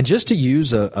 and just to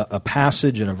use a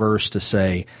passage and a verse to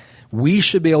say, we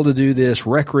should be able to do this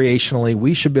recreationally.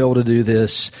 We should be able to do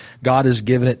this. God has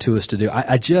given it to us to do.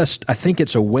 I think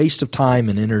it's a waste of time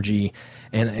and energy.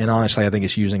 And honestly, I think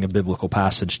it's using a biblical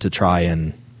passage to try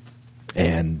and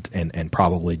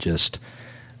probably just,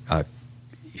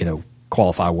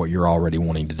 qualify what you're already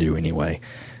wanting to do anyway.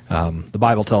 The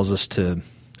Bible tells us to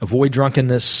avoid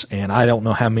drunkenness, and I don't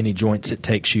know how many joints it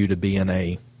takes you to be in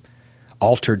a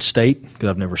altered state, because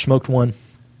I've never smoked one.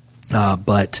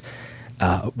 But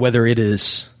whether it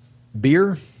is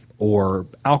beer or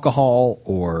alcohol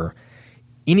or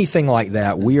anything like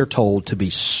that, we are told to be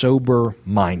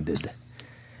sober-minded.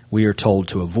 We are told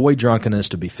to avoid drunkenness,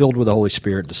 to be filled with the Holy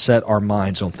Spirit, to set our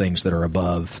minds on things that are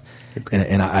above.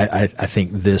 And I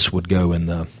think this would go in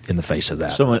the face of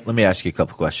that. So let me ask you a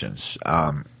couple questions.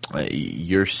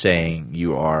 You're saying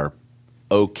you are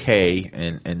okay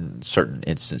in certain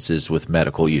instances with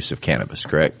medical use of cannabis,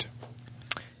 correct?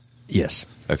 Yes.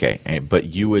 Okay, but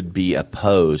you would be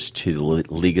opposed to the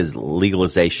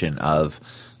legalization of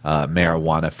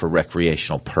marijuana for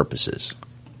recreational purposes?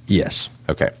 Yes.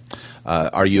 Okay.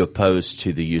 Are you opposed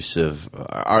to the use of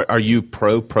are you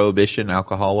pro-prohibition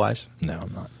alcohol-wise? No,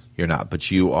 I'm not. You're not, but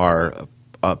you are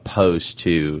opposed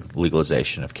to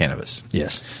legalization of cannabis.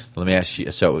 Yes. Let me ask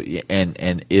you, so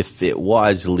and if it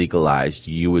was legalized,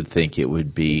 you would think it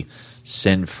would be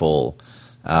sinful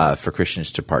for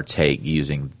Christians to partake,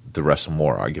 using the Russell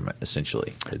Moore argument,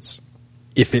 essentially.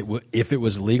 If it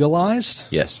was legalized,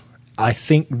 yes. I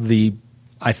think the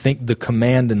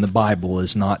command in the Bible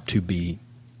is not to be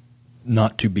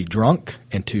drunk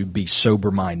and to be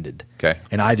sober-minded. Okay.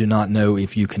 And I do not know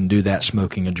if you can do that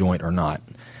smoking a joint or not.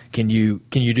 Can you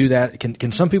do that?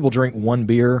 Can some people drink one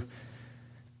beer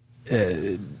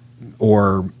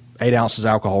or 8 ounces of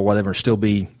alcohol, whatever, and still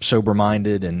be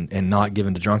sober-minded and not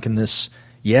given to drunkenness?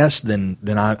 Yes, then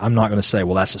I'm not going to say,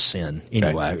 well, that's a sin.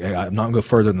 Anyway, okay. I'm not going to go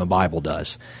further than the Bible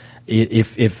does.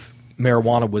 If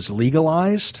marijuana was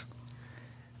legalized,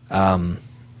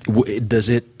 does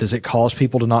it cause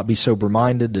people to not be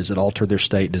sober-minded? Does it alter their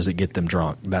state? Does it get them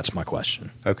drunk? That's my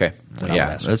question. Okay.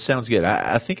 Yeah, that sounds good.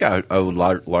 I think I would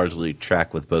largely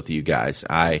track with both of you guys.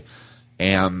 I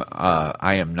am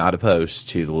not opposed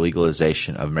to the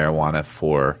legalization of marijuana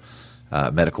for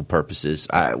medical purposes.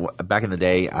 Back in the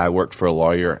day, I worked for a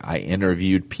lawyer. I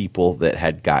interviewed people that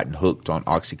had gotten hooked on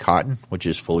OxyContin, which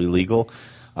is fully legal,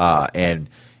 and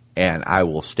I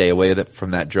will stay away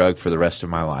from that drug for the rest of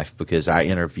my life, because I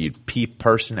interviewed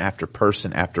person after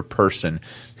person after person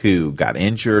who got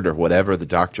injured or whatever. The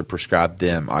doctor prescribed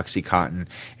them OxyContin,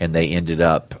 and they ended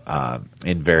up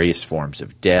in various forms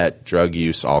of debt, drug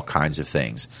use, all kinds of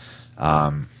things.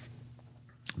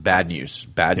 Bad news.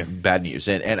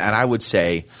 And I would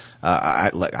say I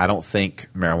don't think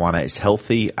marijuana is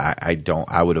healthy.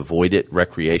 I would avoid it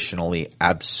recreationally.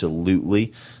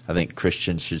 Absolutely. I think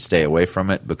Christians should stay away from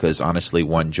it, because honestly,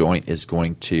 one joint is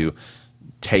going to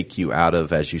take you out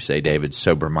of, as you say, David,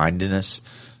 sober-mindedness.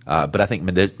 But I think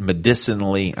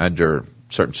medicinally, under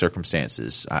certain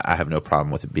circumstances, I have no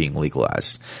problem with it being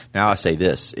legalized. Now I say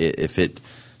this: if it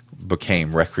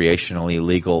became recreationally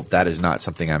legal, that is not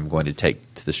something I'm going to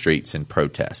take to the streets and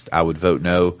protest. I would vote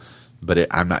no, but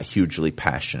I'm not hugely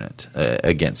passionate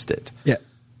against it. Yeah.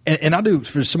 And I do,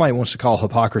 for somebody who wants to call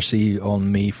hypocrisy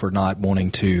on me for not wanting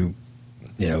to,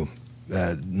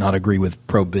 not agree with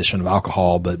prohibition of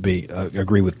alcohol, but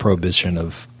agree with prohibition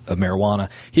of marijuana.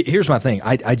 Here's my thing.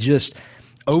 I just,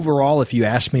 overall, if you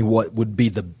ask me what would be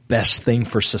the best thing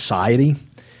for society,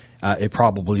 it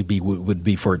probably would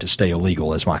be for it to stay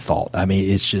illegal, is my thought. I mean,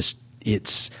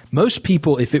 it's most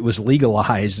people, if it was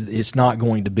legalized, it's not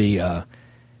going to be,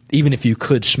 even if you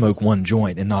could smoke one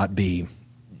joint and not be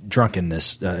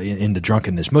into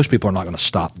drunkenness, most people are not going to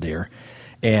stop there.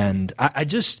 And I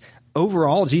just,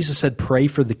 overall, Jesus said, pray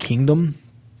for the kingdom.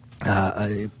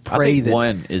 I think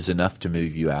one is enough to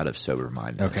move you out of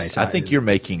sober-mindedness. Okay, so I think you're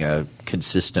making a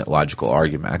consistent, logical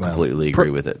argument. I completely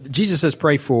agree with it. Jesus says,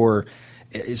 pray for,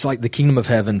 it's like the kingdom of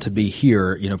heaven to be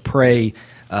here. Pray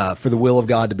for the will of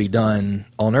God to be done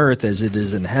on earth as it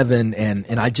is in heaven.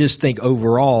 And I just think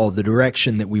overall the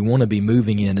direction that we want to be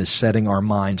moving in is setting our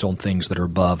minds on things that are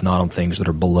above, not on things that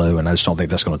are below. And I just don't think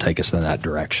that's going to take us in that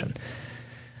direction.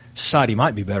 Society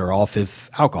might be better off if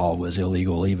alcohol was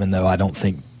illegal, even though I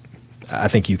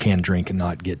think you can drink and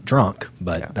not get drunk,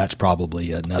 but that's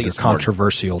probably another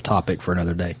controversial topic for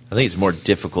another day. I think it's more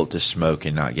difficult to smoke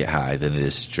and not get high than it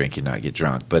is to drink and not get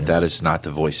drunk, but that is not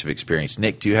the voice of experience.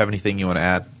 Nick, do you have anything you want to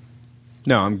add?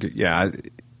 No, I'm good. Yeah,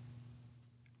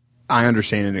 I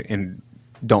understand and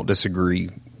don't disagree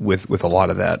with a lot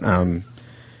of that.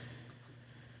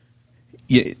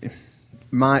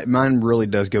 Mine really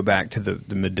does go back to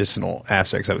the medicinal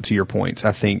aspects of it, to your points.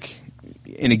 I think,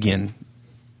 and again,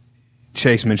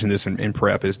 Chase mentioned this in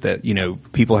prep, is that,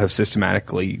 people have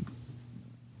systematically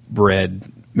bred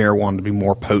marijuana to be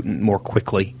more potent more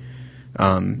quickly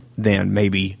than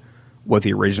maybe what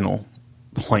the original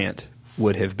plant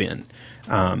would have been.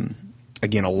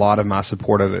 Again, a lot of my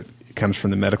support of it comes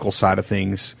from the medical side of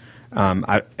things. I'm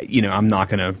not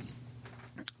going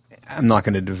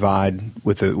to divide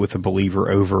with a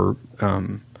believer over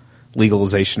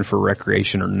legalization for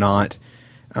recreation or not.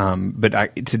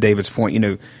 But to David's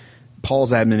point,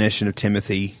 Paul's admonition of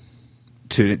Timothy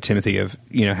of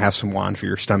have some wine for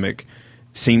your stomach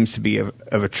seems to be of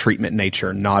a treatment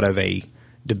nature, not of a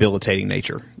debilitating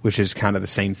nature, which is kind of the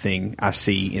same thing I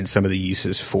see in some of the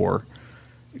uses for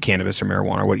cannabis or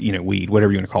marijuana or weed,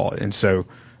 whatever you want to call it. And so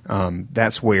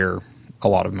that's where a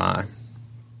lot of my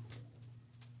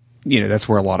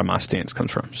stance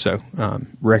comes from. So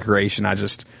recreation,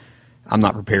 I'm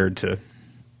not prepared to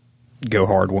go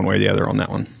hard one way or the other on that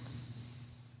one.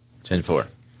 10-4.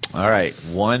 All right,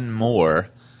 one more,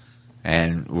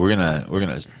 and I'm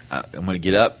gonna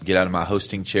get out of my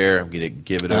hosting chair. I'm gonna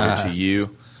give it over to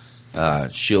you,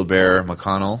 Shield Bearer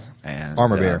McConnell and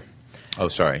Armor Bearer. Oh,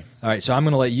 sorry. All right, so I'm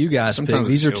going to let you guys pick.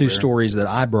 These are two stories that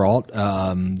I brought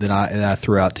that I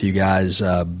threw out to you guys,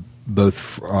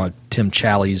 both Tim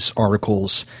Challies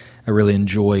articles. I really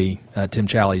enjoy Tim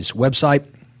Challies' website,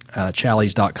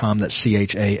 challies.com. That's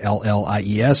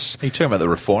Challies. Are you talking about the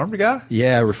Reformed guy?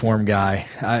 Yeah, Reformed guy.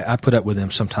 I put up with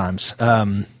him sometimes.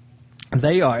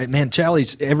 They are, man,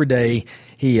 Challies, every day,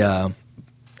 he,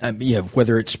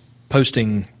 whether it's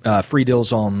posting free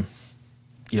deals on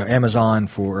Amazon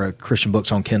for Christian books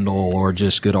on Kindle or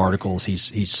just good articles,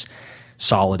 he's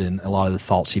solid in a lot of the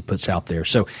thoughts he puts out there.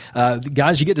 So,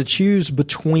 guys, you get to choose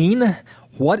between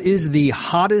what is the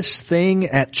hottest thing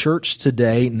at church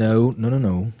today.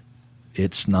 No.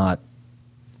 It's not.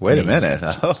 Wait me. A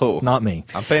minute. Oh, not me.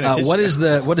 I'm paying attention. What is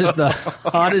the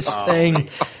hottest thing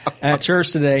at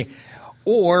church today?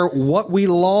 Or what we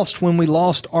lost when we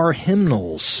lost our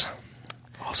hymnals?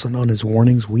 Also known as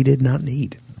warnings we did not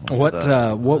need. What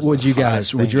would you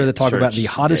guys? Would you rather talk about the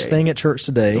hottest thing at church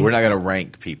today? We're not going to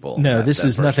rank people. No, this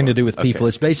has nothing to do with people. Okay.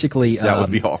 It's basically that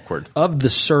would be awkward. Of the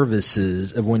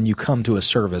services of when you come to a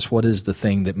service, what is the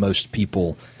thing that most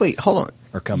people? Wait, hold on.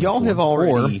 Are coming Y'all for? have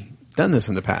already done this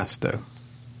in the past, though.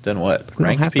 Done what? We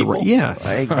ranked people? Yeah.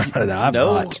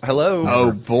 No. Hello.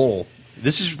 Oh, bull.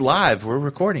 This is live. We're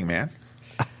recording, man.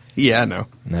 Yeah, I know.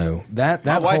 No, that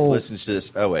my wife listens to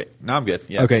this. Oh wait, no, I'm good.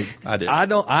 Yeah, okay, I did. I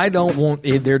don't want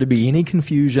there to be any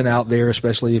confusion out there,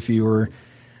 especially if you were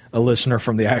a listener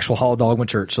from the actual Hall of Dogma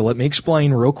Church. So let me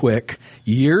explain real quick.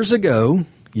 Years ago,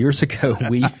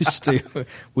 we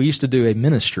used to do a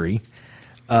ministry,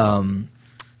 where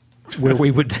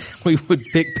we would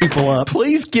pick people up.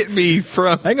 Please get me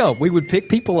from. Hang on, we would pick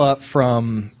people up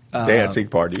from dancing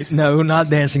parties. No, not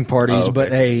dancing parties, okay.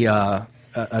 But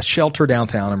a shelter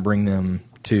downtown and bring them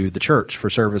to the church for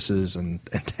services and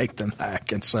take them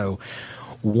back. And so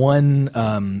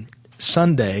one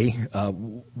Sunday,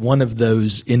 one of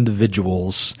those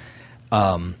individuals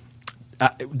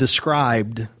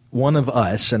described one of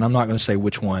us, and I'm not going to say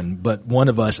which one, but one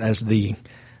of us as the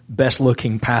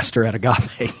best-looking pastor at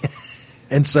Agape.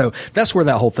 And so that's where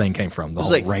that whole thing came from. The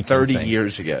whole like ranking 30 thing.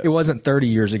 years ago. It wasn't 30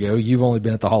 years ago. You've only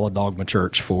been at the Hall of Dogma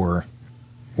Church for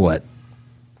what?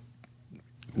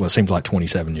 Well, it seems like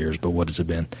 27 years, but what has it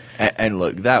been? And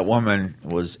look, that woman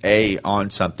was A, on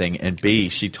something, and B,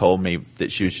 she told me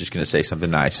that she was just going to say something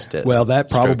nice. Well, that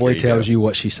probably tells you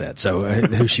what she said, so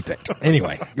who she picked.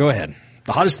 Anyway, go ahead.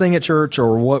 The hottest thing at church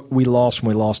or what we lost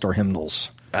when we lost our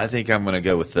hymnals? I think I'm going to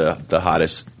go with the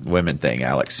hottest women thing,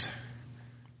 Alex.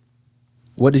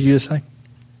 What did you just say?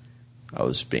 I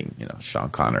was being, Sean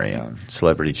Connery on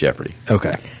Celebrity Jeopardy.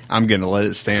 Okay. I'm going to let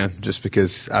it stand just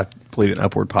because I believe in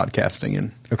upward podcasting.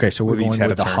 And okay, so we're going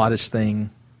with the hottest thing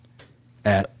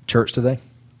at church today? Is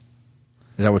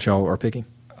that what y'all are picking?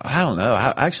 I don't know.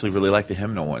 I actually really like the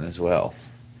hymnal one as well.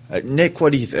 Nick,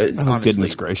 what do you honestly,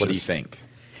 goodness gracious. What do you think?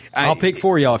 I'll pick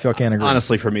for y'all if y'all can't agree.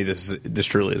 Honestly, for me, this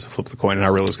truly is a flip of the coin, and I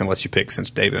really was going to let you pick since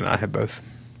David and I have both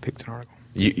picked an article.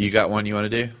 You got one you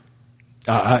want to do?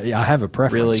 I have a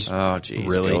preference. Really? Oh, geez.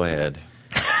 Really? Go ahead.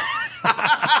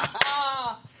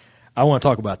 I want to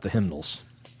talk about the hymnals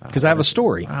because I have a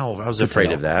story. Oh, I was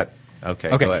afraid of that.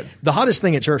 Okay, go ahead. The hottest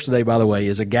thing at church today, by the way,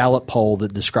 is a Gallup poll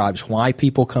that describes why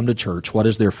people come to church, what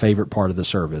is their favorite part of the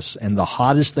service. And the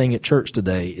hottest thing at church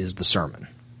today is the sermon.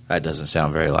 That doesn't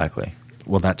sound very likely.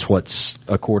 Well, that's what's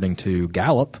according to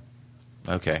Gallup.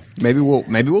 Okay. Maybe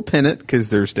we'll pin it because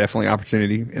there's definitely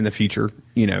opportunity in the future.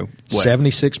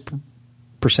 76%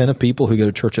 of people who go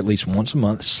to church at least once a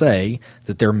month say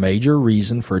that their major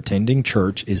reason for attending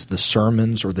church is the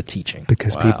sermons or the teaching.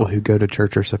 Because people who go to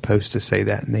church are supposed to say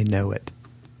that, and they know it.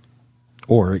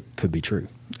 Or it could be true.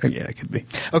 Yeah, it could be.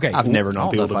 Okay. I've never I known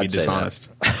don't people know to if be I'd say dishonest.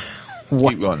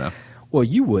 Keep going though. Well,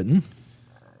 you wouldn't,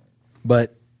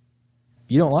 but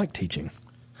you don't like teaching.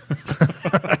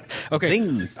 Okay.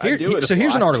 Zing. I do it So a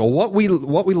here's an lot. article. What we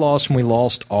lost when we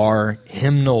lost our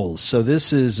hymnals. So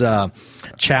this is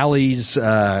Chally's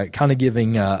kind of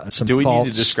giving some Do we thoughts.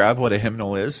 need to describe what a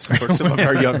hymnal is for some of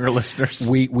our younger listeners?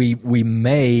 We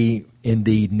may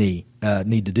indeed need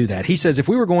to do that. He says if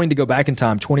we were going to go back in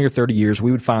time 20 or 30 years,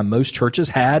 we would find most churches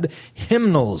had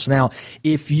hymnals. Now,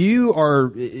 if you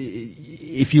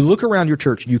look around your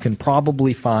church, you can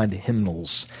probably find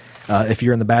hymnals. If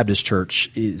you're in the Baptist church,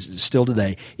 is still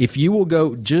today. If you will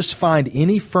go, just find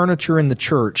any furniture in the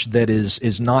church that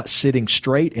is not sitting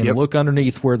straight and look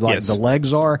underneath where the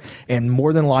legs are, and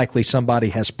more than likely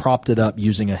somebody has propped it up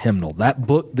using a hymnal. That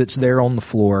book that's there on the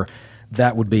floor,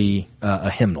 that would be a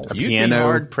hymnal. You'd be piano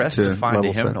hard pressed to find a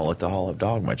level set. hymnal at the Hall of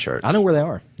Dogma Church. I know where they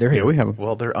are. They're here. Yeah, we have them.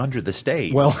 Well, they're under the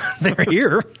stage. Well, they're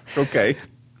here. okay.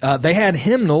 They had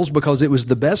hymnals because it was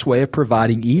the best way of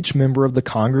providing each member of the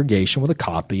congregation with a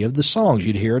copy of the songs.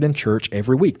 You'd hear it in church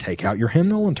every week. Take out your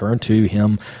hymnal and turn to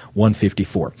hymn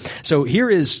 154. So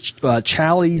here is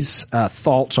Chally's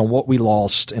thoughts on what we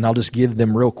lost, and I'll just give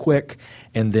them real quick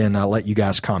and then I'll let you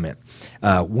guys comment.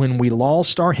 When we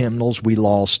lost our hymnals, we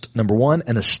lost, number one,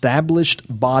 an established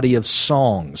body of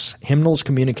songs. Hymnals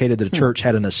communicated that a church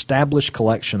had an established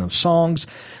collection of songs.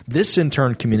 This, in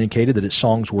turn, communicated that its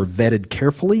songs were vetted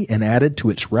carefully and added to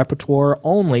its repertoire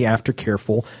only after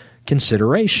careful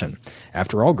consideration.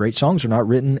 After all, great songs are not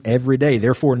written every day.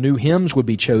 Therefore, new hymns would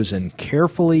be chosen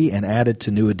carefully and added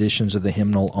to new editions of the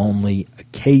hymnal only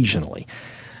occasionally.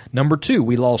 Number two,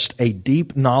 we lost a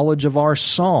deep knowledge of our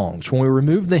songs. When we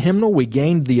removed the hymnal, we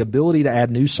gained the ability to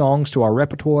add new songs to our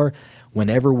repertoire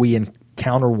whenever we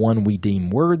encounter one we deem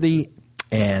worthy.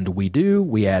 And we do.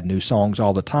 We add new songs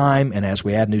all the time. And as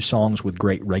we add new songs with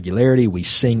great regularity, we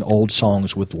sing old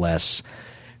songs with less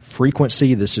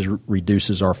frequency. This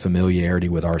reduces our familiarity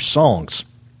with our songs.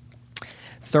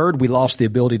 Third, we lost the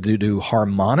ability to do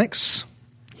harmonics.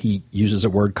 He uses a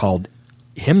word called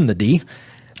hymnody.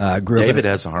 David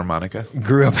has a harmonica.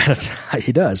 Grew up at a time,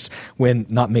 he does, when,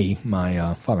 not me,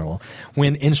 my father-in-law,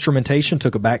 when instrumentation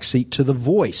took a back seat to the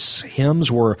voice.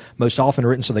 Hymns were most often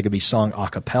written so they could be sung a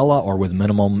cappella or with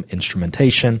minimum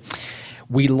instrumentation.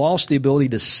 We lost the ability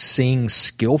to sing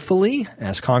skillfully.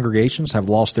 As congregations have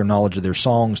lost their knowledge of their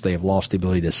songs, they have lost the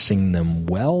ability to sing them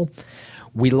well.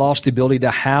 We lost the ability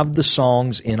to have the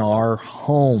songs in our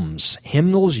homes.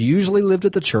 Hymnals usually lived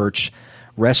at the church,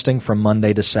 resting from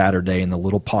Monday to Saturday in the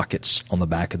little pockets on the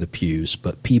back of the pews,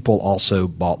 but people also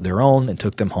bought their own and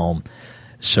took them home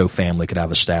so family could have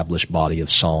an established body of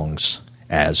songs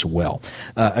as well.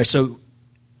 So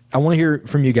I want to hear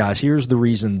from you guys. Here's the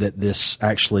reason that this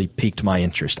actually piqued my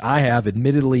interest. I have,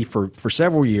 admittedly, for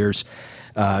several years,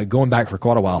 going back for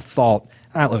quite a while, thought,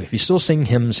 look, if you still sing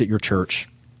hymns at your church,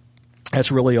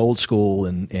 that's really old school,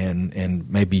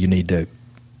 and maybe you need to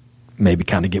maybe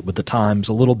kind of get with the times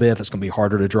a little bit. That's going to be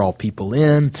harder to draw people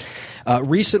in.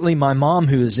 Recently, my mom,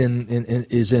 who is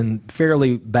in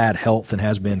fairly bad health and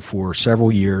has been for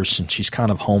several years, and she's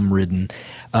kind of home-ridden,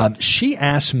 she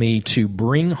asked me to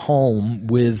bring home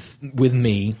with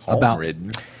me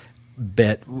Home-ridden?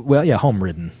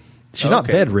 home-ridden. She's not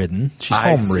bedridden. She's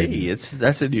home-ridden. I see.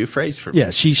 That's a new phrase for me.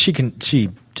 Yeah, she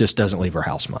just doesn't leave her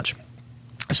house much.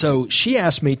 So she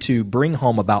asked me to bring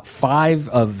home about 5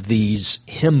 of these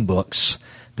hymn books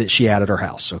that she had at her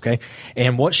house, okay?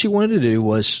 And what she wanted to do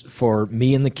was for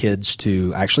me and the kids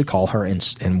to actually call her,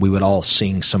 and we would all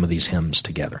sing some of these hymns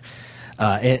together.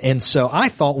 And so I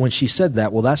thought when she said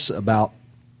that, well, that's about,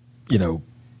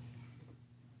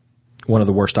 one of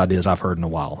the worst ideas I've heard in a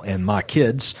while. And my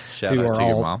kids, Shout out to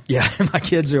your mom. Yeah, my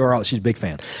kids who are all, she's a big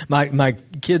fan. My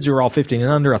kids who are all 15 and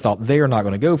under, I thought they are not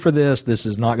going to go for this. This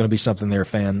is not going to be something they're a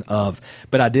fan of.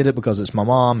 But I did it because it's my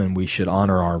mom, and we should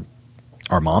honor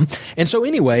our mom. And so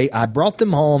anyway, I brought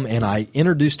them home and I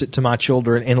introduced it to my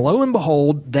children, and lo and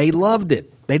behold, they loved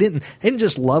it. They didn't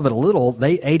just love it a little.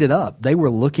 They ate it up. They were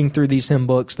looking through these hymn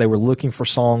books. They were looking for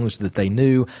songs that they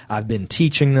knew. I've been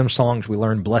teaching them songs. We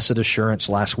learned Blessed Assurance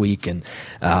last week, and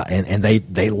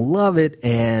they love it.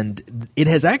 And it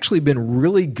has actually been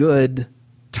really good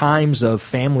times of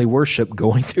family worship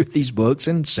going through these books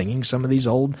and singing some of these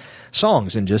old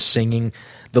songs and just singing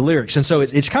the lyrics. And so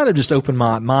it's kind of just opened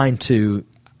my mind to,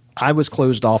 I was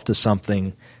closed off to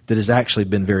something that has actually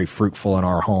been very fruitful in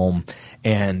our home,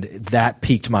 and that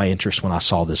piqued my interest when I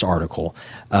saw this article.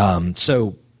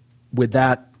 So with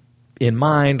that in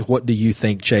mind, what do you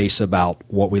think, Chase, about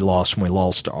what we lost when we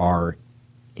lost our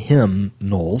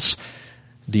hymnals?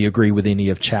 Do you agree with any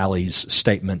of Chally's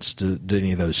statements? Do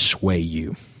any of those sway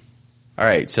you? All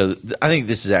right, so I think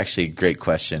this is actually a great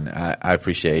question. I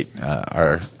appreciate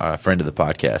our friend of the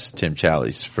podcast, Tim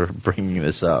Challies, for bringing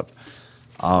this up.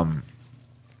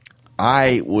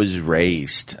 I was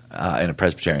raised in a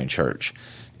Presbyterian church,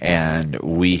 and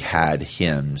we had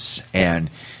hymns. And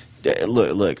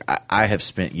look, I have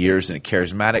spent years in a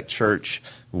charismatic church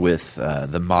with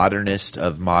the modernist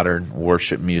of modern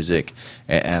worship music,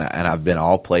 and I've been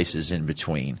all places in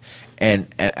between.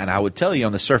 And I would tell you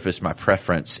on the surface, my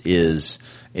preference is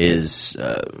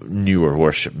newer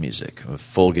worship music, a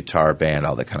full guitar band,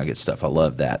 all that kind of good stuff. I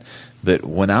love that. But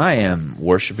when I am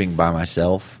worshiping by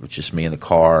myself, just me in the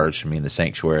car, just me in the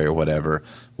sanctuary or whatever,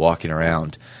 walking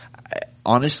around,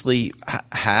 honestly,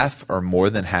 half or more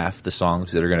than half the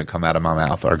songs that are going to come out of my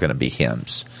mouth are going to be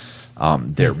hymns.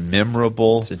 They're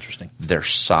memorable. That's interesting. They're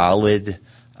solid.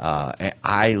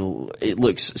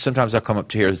 Sometimes I'll come up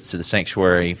to here to the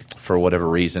sanctuary for whatever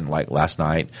reason, like last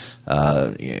night,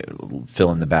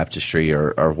 filling the baptistry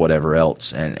or whatever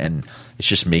else, and it's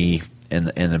just me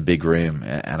in a big room,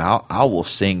 and I will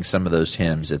sing some of those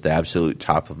hymns at the absolute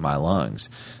top of my lungs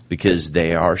because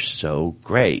they are so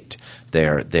great.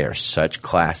 They're such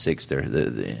classics.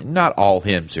 Not all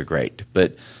hymns are great,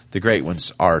 but the great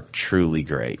ones are truly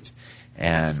great.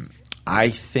 And I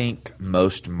think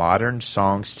most modern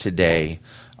songs today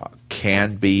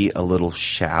can be a little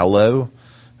shallow.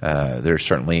 There are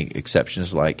certainly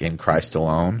exceptions, like "In Christ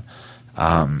Alone."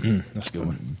 That's a good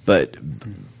one.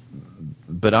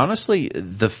 But honestly,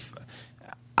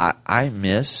 I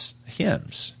miss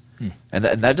hymns, and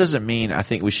that doesn't mean I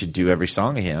think we should do every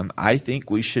song a hymn. I think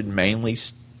we should mainly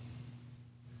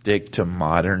stick to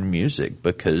modern music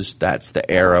because that's the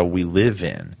era we live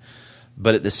in.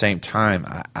 But at the same time,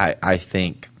 I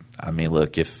think, I mean,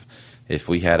 look, if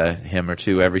we had a hymn or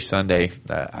two every Sunday,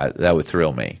 that would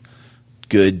thrill me.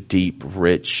 Good, deep,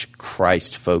 rich,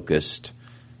 Christ-focused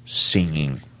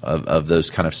singing of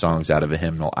those kind of songs out of a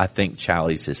hymnal. I think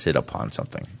Challies has hit upon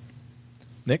something.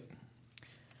 Nick?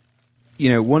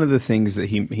 One of the things that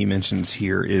he mentions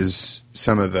here is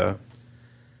some of the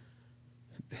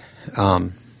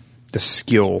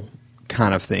skill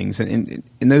kind of things, and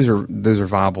those are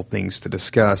viable things to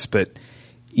discuss. But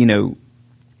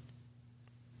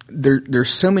there's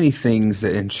so many things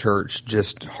that in church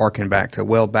just harken back to,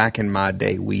 well, back in my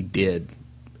day we did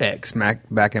X,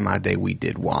 back in my day we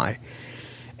did Y,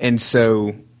 and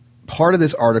so part of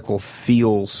this article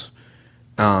feels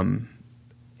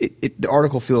the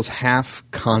article feels half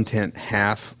content,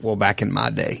 half, well, back in my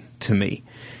day to me.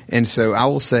 And so I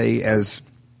will say, as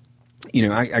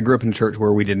I grew up in a church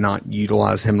where we did not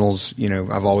utilize hymnals.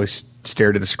 I've always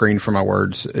stared at a screen for my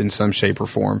words in some shape or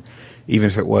form, even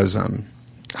if it was,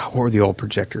 what were the old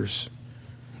projectors?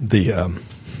 The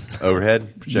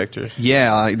overhead projectors?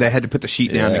 Yeah, they had to put the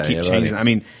sheet down to keep changing. Buddy. I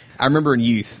mean, I remember in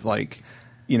youth,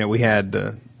 we had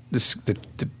the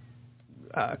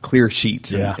clear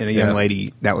sheets, and a young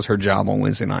lady, that was her job on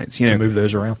Wednesday nights. To move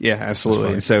those around? Yeah,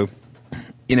 absolutely. And so,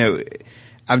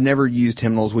 I've never used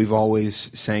hymnals. We've always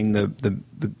sang the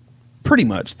pretty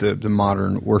much the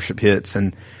modern worship hits,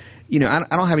 and I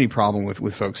don't have any problem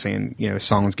with folks saying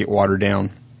songs get watered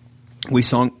down. We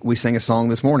sang a song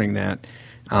this morning that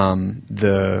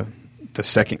the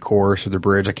second chorus or the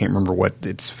bridge, I can't remember what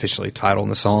it's officially titled in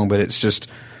the song, but it's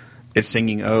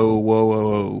singing "Oh, whoa, whoa,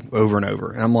 whoa" over and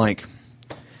over, and I'm like,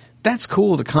 that's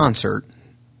cool at a concert.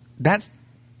 That's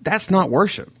not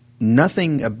worship.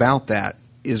 Nothing about that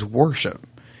is worship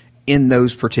in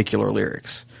those particular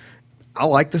lyrics. I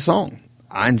like the song.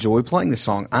 I enjoy playing the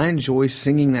song. I enjoy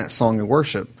singing that song in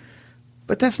worship,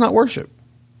 but that's not worship.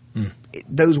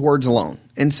 Those words alone.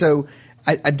 And so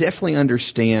I definitely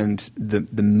understand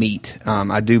the meat.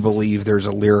 I do believe there's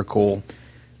a lyrical,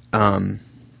 I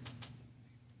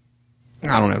don't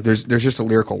know, there's just a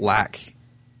lyrical lack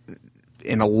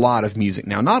in a lot of music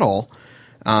now. Not all.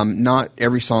 Not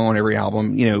every song on every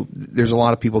album. There's a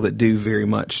lot of people that do very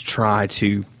much try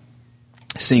to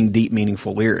sing deep,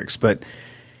 meaningful lyrics, but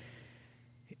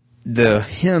the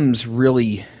hymns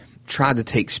really tried to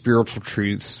take spiritual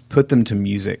truths, put them to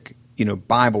music,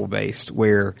 Bible-based,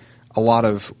 where a lot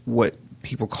of what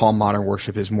people call modern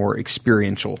worship is more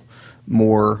experiential,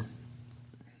 more,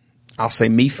 I'll say,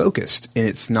 me-focused, and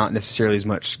it's not necessarily as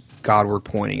much Godward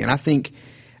pointing. And I think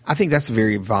that's a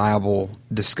very viable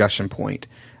discussion point.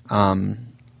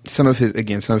 some of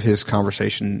his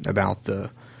conversation about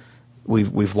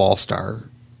we've lost our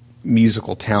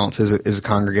musical talents as a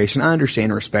congregation. I understand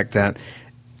and respect that.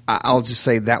 I'll just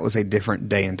say that was a different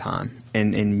day and time,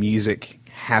 and music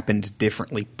happened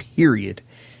differently, period,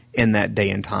 in that day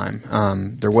and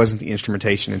time. There wasn't the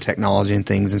instrumentation and technology and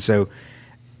things, and so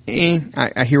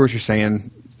I hear what you're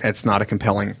saying. That's not a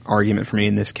compelling argument for me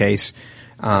in this case.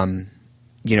 A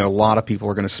lot of people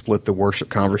are going to split the worship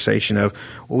conversation of,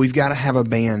 well, we've got to have a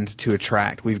band to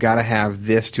attract. We've got to have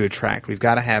this to attract. We've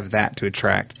got to have that to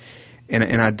attract.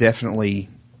 And I definitely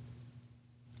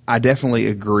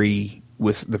agree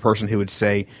with the person who would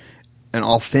say an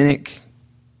authentic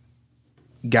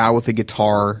guy with a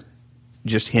guitar,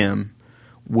 just him,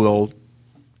 will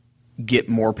get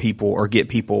more people or get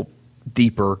people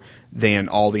deeper than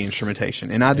all the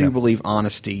instrumentation. And I do believe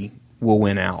honesty will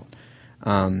win out.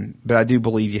 But I do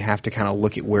believe you have to kind of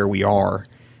look at where we are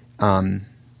and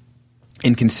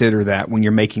consider that when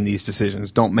you're making these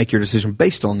decisions. Don't make your decision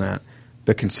based on that,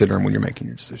 but consider them when you're making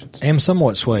your decisions. I am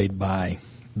somewhat swayed by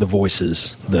the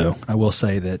voices, though. I will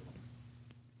say that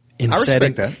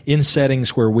in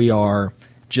settings where we are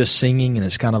just singing and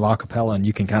it's kind of a cappella and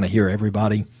you can kind of hear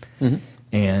everybody,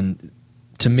 and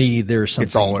to me, there's something.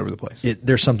 It's all over the place.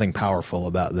 There's something powerful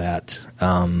about that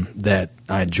that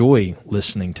I enjoy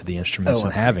listening to the instruments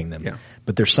and having them. Yeah.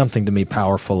 But there's something to me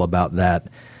powerful about that.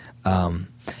 But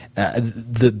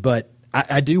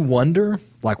I do wonder,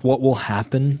 like, what will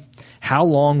happen? How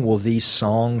long will these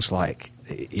songs, like,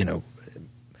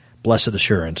 Blessed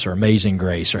Assurance or Amazing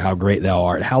Grace or How Great Thou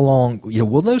Art? How long?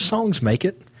 Will those songs make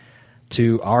it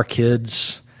to our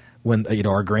kids? When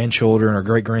our grandchildren or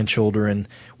great grandchildren,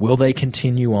 will they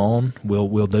continue on?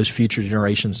 Will those future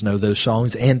generations know those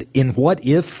songs? And in what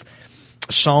if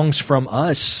songs from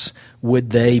us would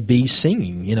they be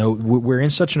singing? We're in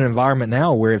such an environment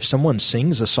now where if someone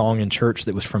sings a song in church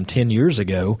that was from 10 years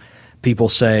ago, people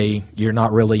say you're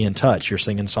not really in touch. You're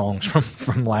singing songs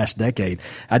from last decade.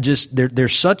 There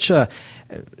is such a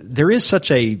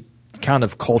kind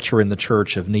of culture in the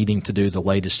church of needing to do the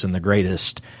latest and the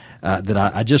greatest. That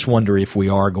I just wonder if we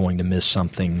are going to miss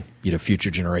something,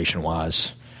 future generation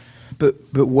wise. But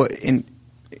what? And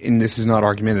this is not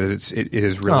argumentative. It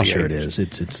is really. Oh, sure, it is.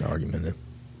 It's argumentative.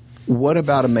 What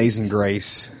about Amazing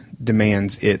Grace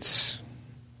demands it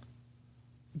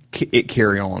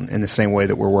carry on in the same way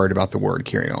that we're worried about the word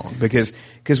carry on? Because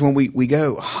when we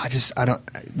go,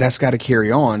 that's got to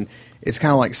carry on. It's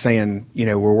kind of like saying,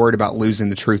 we're worried about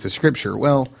losing the truth of Scripture.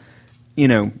 Well,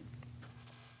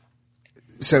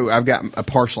 So I've got a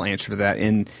partial answer to that,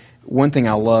 and one thing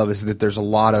I love is that there's a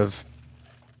lot of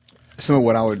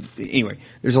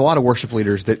there's a lot of worship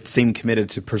leaders that seem committed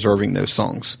to preserving those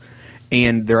songs,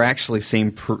 and they actually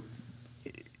seem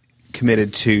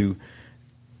committed to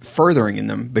furthering in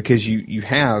them because you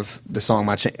have the song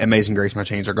Amazing Grace, My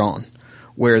Chains Are Gone,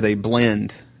 where they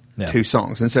blend two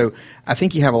songs, and so I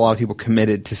think you have a lot of people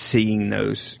committed to seeing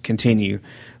those continue,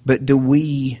 but do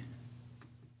we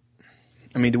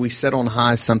set on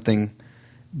high something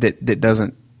that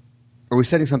doesn't – are we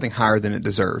setting something higher than it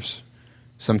deserves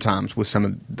sometimes with some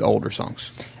of the older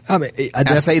songs?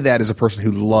 I say that as a person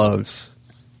who loves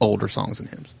older songs and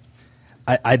hymns.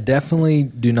 I definitely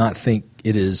do not think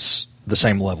it is the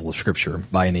same level of Scripture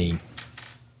by any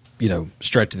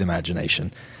stretch of the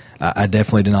imagination. I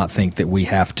definitely do not think that we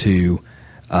have to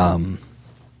that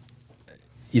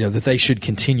they should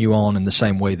continue on in the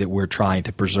same way that we're trying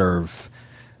to preserve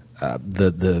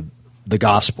the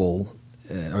gospel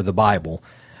or the Bible,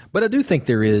 but I do think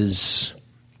there is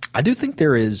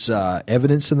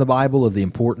evidence in the Bible of the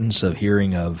importance of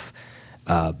hearing of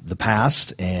the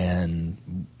past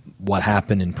and what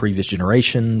happened in previous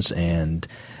generations and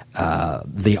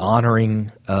the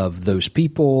honoring of those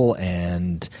people,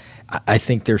 and I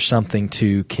think there's something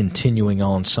to continuing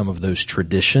on some of those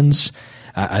traditions.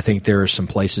 I think there are some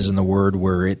places in the Word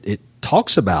where it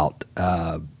talks about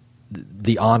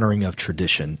the honoring of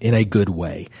tradition in a good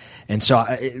way. And so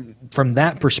from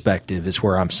that perspective is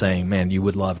where I'm saying, man, you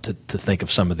would love to think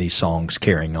of some of these songs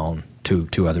carrying on to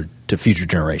future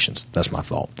generations. That's my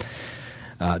thought.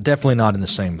 Definitely not in the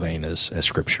same vein as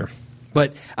Scripture.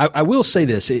 But I will say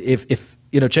this, if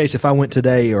Chase, if I went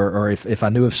today or if I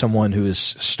knew of someone who is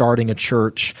starting a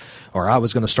church or I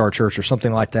was going to start a church or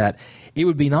something like that, it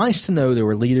would be nice to know there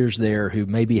were leaders there who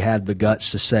maybe had the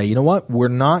guts to say, you know what, we're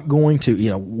not going to,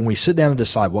 when we sit down and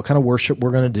decide what kind of worship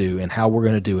we're going to do and how we're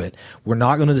going to do it, we're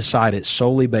not going to decide it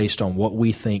solely based on what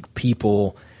we think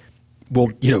people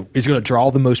will, is going to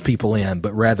draw the most people in,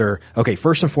 but rather, okay,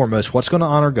 first and foremost, what's going to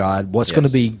honor God, what's going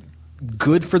to be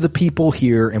good for the people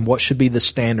here, and what should be the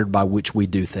standard by which we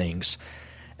do things.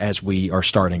 as we are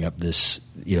starting up this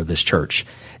church.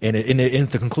 And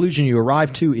if the conclusion you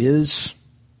arrive to is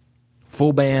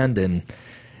full band and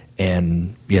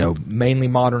mainly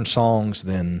modern songs,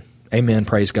 then amen,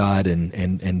 praise God,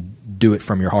 and do it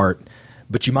from your heart.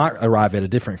 But you might arrive at a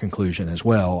different conclusion as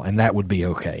well, and that would be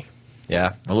okay.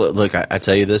 Yeah. Look, I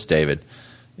tell you this, David,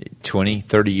 20,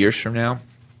 30 years from now,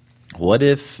 what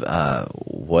if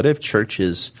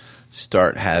churches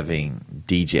start having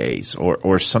DJs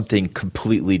or something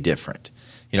completely different?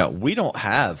 We don't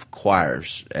have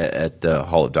choirs at the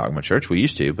Hall of Dogma Church. We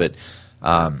used to, but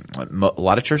a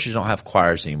lot of churches don't have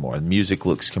choirs anymore. The music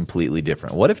looks completely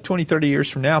different. What if 20, 30 years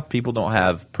from now, people don't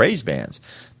have praise bands?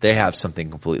 They have something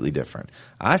completely different.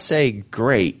 I say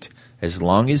great, as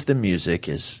long as the music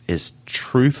is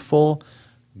truthful,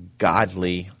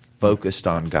 godly, focused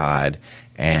on God,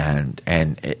 and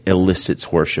it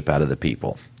elicits worship out of the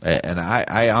people. And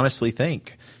I honestly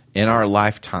think in our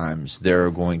lifetimes there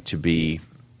are going to be,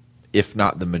 if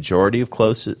not the majority of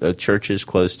churches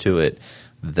close to it,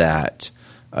 that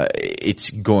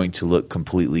it's going to look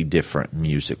completely different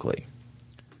musically.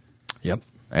 Yep.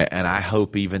 And I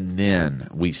hope even then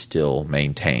we still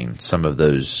maintain some of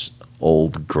those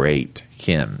old great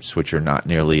hymns, which are not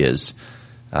nearly as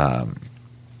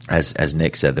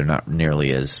Nick said, they're not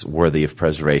nearly as worthy of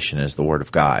preservation as the Word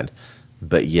of God.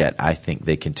 But yet I think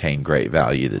they contain great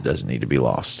value that doesn't need to be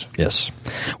lost. Yes.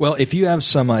 Well, if you have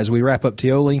some, as we wrap up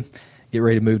Tioli, get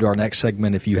ready to move to our next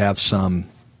segment. If you have some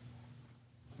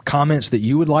comments that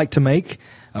you would like to make,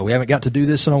 we haven't got to do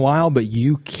this in a while, but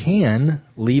you can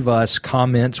leave us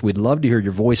comments. We'd love to hear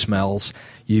your voicemails.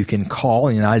 You can call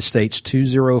in the United States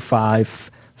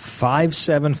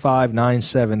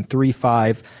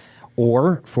 205-575-9735,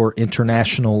 or for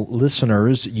international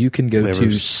listeners, you can go to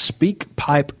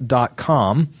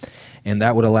speakpipe.com, and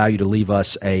that would allow you to leave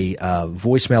us a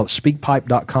voicemail at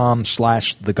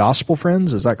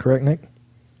speakpipe.com/thegospelfriends. Is that correct, Nick?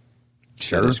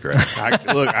 Sure. That is correct.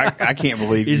 I can't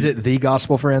believe Is it The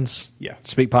Gospel Friends? Yeah.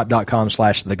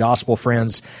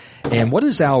 Speakpipe.com/thegospelfriends. And what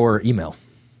is our email?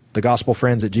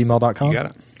 thegospelfriends@gmail.com? You got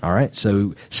it. All right.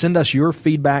 So send us your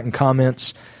feedback and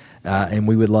comments, and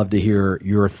we would love to hear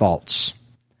your thoughts.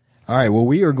 All right. Well,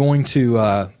 we are going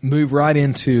to move right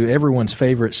into everyone's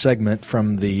favorite segment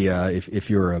from the, if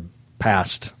you're a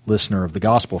past listener of The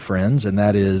Gospel Friends, and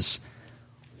that is,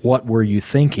 What Were You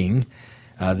Thinking?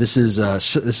 This is a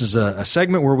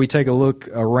segment where we take a look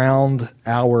around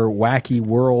our wacky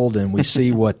world and we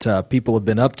see what people have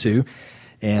been up to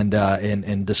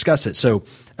and discuss it. So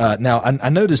now I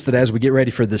noticed that as we get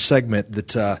ready for this segment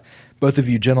that both of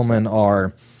you gentlemen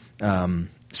are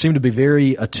seem to be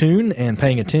very attuned and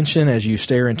paying attention as you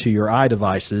stare into your eye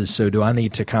devices. So do I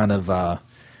need to kind of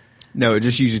no? It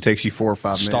just usually takes you 4 or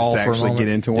 5 minutes to actually get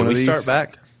into one of these. Did we start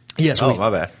back? Yes. Oh, my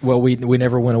bad. Well, we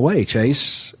never went away,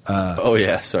 Chase. Oh,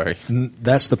 yeah, sorry.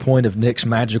 That's the point of Nick's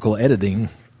magical editing,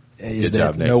 is Good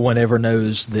that job, Nick. no one ever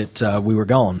knows that we were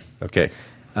gone. Okay.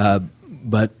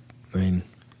 But, I mean,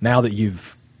 now that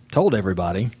you've told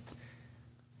everybody,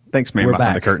 Thanks, man, we're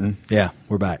behind back. the curtain. Yeah,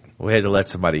 we're back. We had to let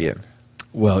somebody in.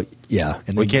 Well, yeah.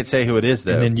 And We then, can't say who it is,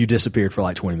 though. and then you disappeared for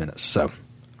like 20 minutes. So,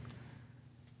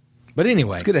 but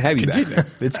anyway. It's good to have you back there.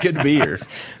 It's good to be here.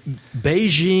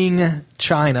 Beijing,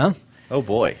 China. Oh,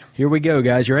 boy. Here we go,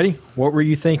 guys. You ready? What were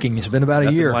you thinking? It's been about a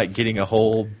Nothing year. like getting a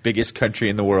whole biggest country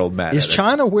in the world mad Is at us.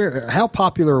 China how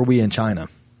popular are we in China?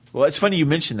 Well, it's funny you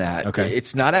mentioned that. Okay.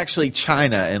 It's not actually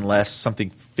China unless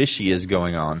something fishy is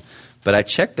going on. But I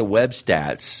checked the web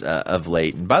stats of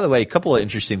late. And by the way, a couple of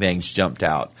interesting things jumped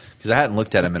out because I hadn't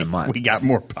looked at them in a month. We got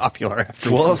more popular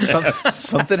after. Well,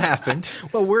 something happened.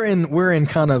 Well, we're in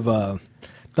kind of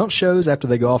don't shows after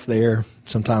they go off the air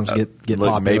sometimes get Look,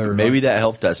 popular. maybe that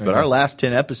helped us. But Okay. our last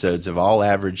 10 episodes have all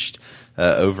averaged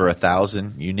over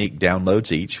 1,000 unique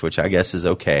downloads each, which I guess is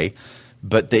okay.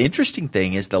 But the interesting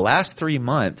thing is the last 3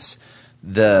 months,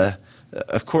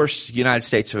 of course, United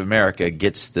States of America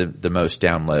gets the most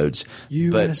downloads.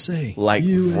 USA. But like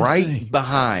USA. right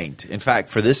behind, in fact,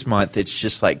 for this month, it's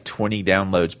just like 20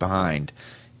 downloads behind,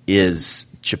 is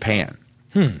Japan.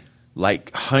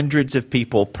 Like hundreds of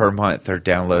people per month are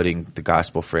downloading The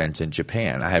Gospel Friends in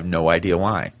Japan. I have no idea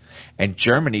why. And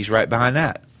Germany's right behind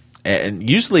that. And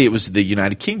usually it was the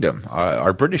United Kingdom,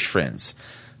 our British friends,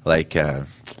 like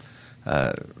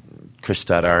Chris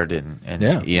Studdard and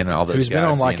Ian and all those Who's guys. been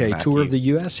on like Ian a and tour Matthew. of the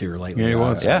U.S. here lately. Yeah, he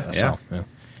was. I saw.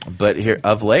 But here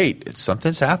of late,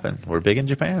 something's happened. We're big in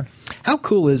Japan. How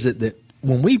cool is it that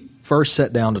when we first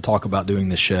sat down to talk about doing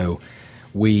this show,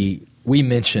 we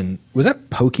mentioned, was that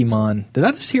Pokemon? Did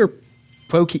I just hear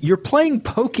You're playing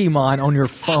Pokemon on your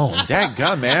phone.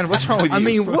 Dadgum, man. What's wrong with you? I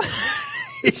mean, what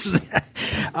is that?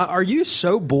 Are you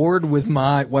so bored with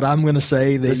what I'm going to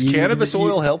say that Does cannabis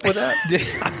oil help with that?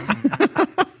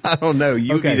 I don't know.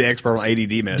 You Okay. be the expert on ADD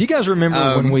meds. Do you guys remember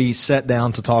when we sat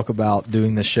down to talk about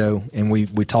doing this show, and we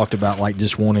talked about like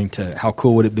just wanting to, how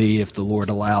cool would it be if the Lord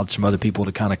allowed some other people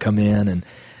to kind of come in and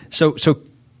so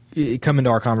come into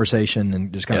our conversation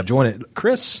and just kind of join it.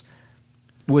 Chris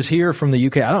was here from the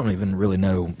UK. I don't even really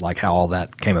know like how all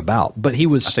that came about, but he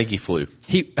was. I think he flew.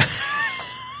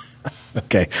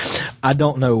 Okay, I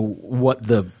don't know what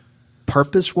the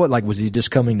purpose was. Like, was he just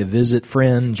coming to visit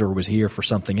friends, or was he here for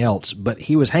something else? But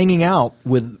he was hanging out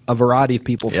with a variety of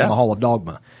people from the Hall of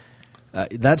Dogma.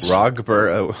 That's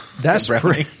Rogborough.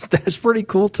 that's pretty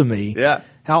cool to me. Yeah.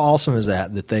 How awesome is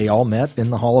that they all met in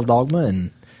the Hall of Dogma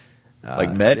and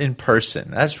Like met in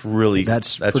person. That's really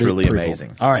pretty really cool.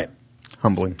 amazing. All right.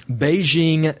 Humbling.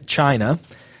 Beijing, China.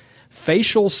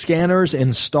 Facial scanners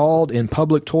installed in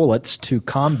public toilets to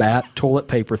combat toilet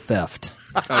paper theft.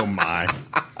 Oh, my.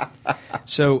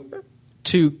 So,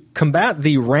 to combat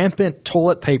the rampant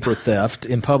toilet paper theft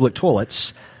in public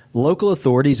toilets, local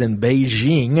authorities in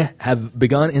Beijing have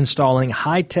begun installing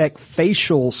high-tech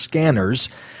facial scanners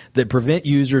that prevent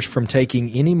users from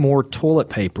taking any more toilet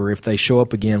paper if they show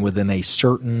up again within a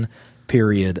certain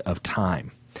period of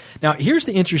time. Now, here's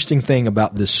the interesting thing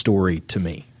about this story to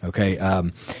me, okay?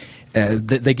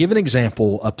 They give an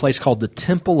example, a place called the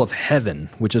Temple of Heaven,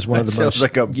 which is one of the sounds most...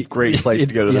 like a great place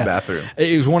to go to the bathroom.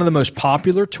 It was one of the most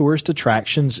popular tourist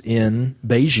attractions in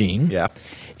Beijing. Yeah.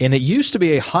 And it used to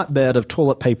be a hotbed of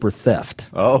toilet paper theft.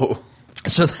 Oh.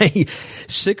 So they,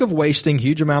 sick of wasting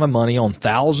huge amount of money on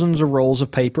thousands of rolls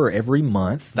of paper every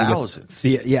month. Thousands.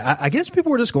 Yeah, I guess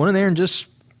people were just going in there and just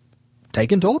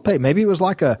taking toilet paper. Maybe it was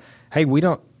like hey, we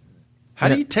don't... How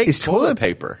do you take toilet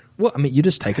paper? Well, I mean, you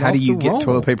just take it How off do you the get roll.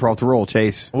 toilet paper off the roll,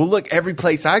 Chase? Well, look, every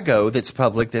place I go that's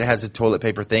public that has a toilet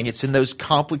paper thing, it's in those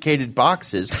complicated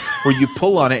boxes where you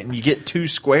pull on it and you get 2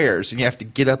 squares and you have to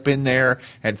get up in there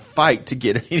and fight to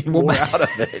get any more out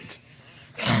of it.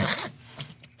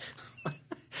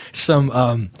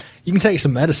 You can take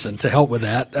some medicine to help with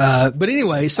that. But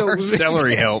anyway, so Our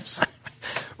celery helps.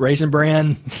 Raisin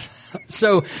Bran.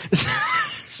 So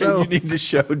You need to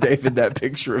show David that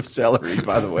picture of celery,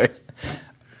 by the way.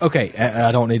 okay,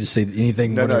 I don't need to see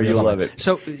anything. No, whatever you'll you love it.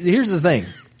 So here's the thing.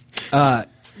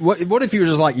 What if you were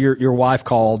just like your wife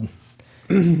called,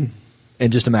 and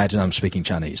just imagine I'm speaking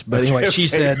Chinese. But anyway,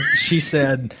 Okay. she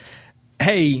said,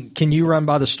 hey, can you run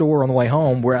by the store on the way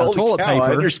home? We're out of Holy toilet cow, paper.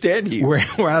 I understand you.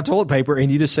 We're out of toilet paper,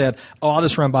 and you just said, oh, I'll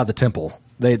just run by the temple.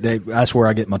 That's where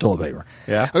I get my toilet paper.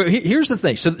 Yeah. Okay, here's the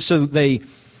thing. So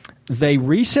they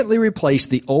recently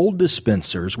replaced the old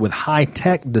dispensers with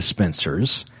high-tech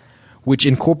dispensers, which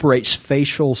incorporates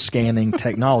facial scanning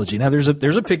technology. Now, there's a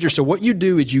picture. So what you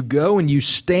do is you go and you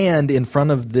stand in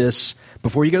front of this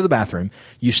before you go to the bathroom.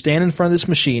 You stand in front of this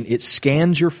machine. It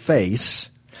scans your face.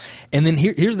 And then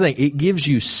here's the thing. It gives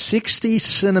you 60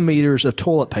 centimeters of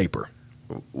toilet paper.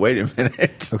 Wait a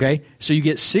minute. Okay? So you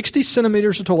get 60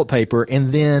 centimeters of toilet paper,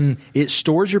 and then it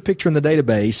stores your picture in the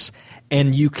database,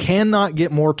 and you cannot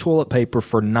get more toilet paper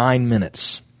for 9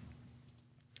 minutes.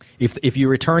 If you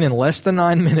return in less than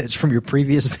 9 minutes from your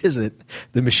previous visit,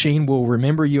 the machine will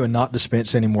remember you and not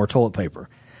dispense any more toilet paper.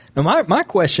 Now, my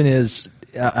question is,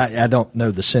 I don't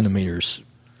know the centimeters.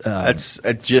 That's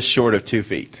just short of 2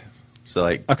 feet. So,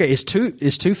 like, Okay, is 2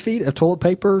 feet of toilet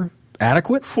paper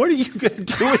adequate? what are you going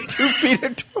to do with 2 feet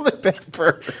of toilet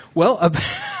paper? Well,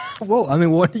 I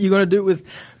mean, what are you going to do with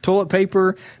toilet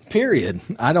paper, period?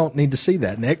 I don't need to see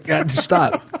that, Nick.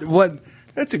 Stop. What?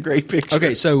 That's a great picture.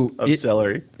 Okay, so of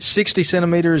celery. 60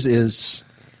 centimeters is...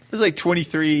 It's like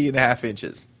 23 and a half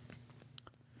inches.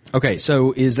 Okay,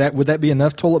 so would that be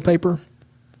enough toilet paper?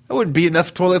 That wouldn't be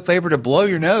enough toilet paper to blow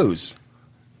your nose.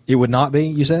 It would not be,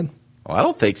 you said? Well, I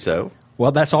don't think so.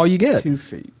 Well, that's all you get. 2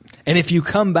 feet. And if you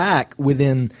come back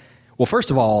within... Well,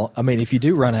 first of all, I mean, if you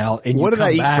do run out and What you did come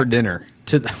I eat back for dinner?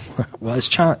 Well, it's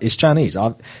Chinese.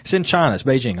 It's in China. It's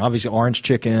Beijing. Obviously, orange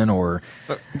chicken or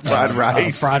Fried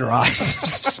rice. fried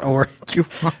rice, or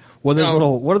what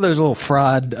are those little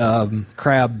fried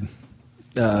crab,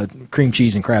 cream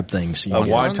cheese and crab things? You know?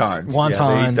 Wontons. Wontons.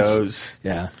 Yeah, they eat those.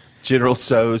 Yeah. General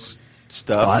Tso's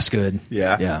stuff. Oh, that's good.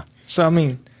 Yeah. Yeah. So I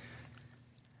mean,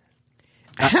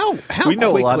 How We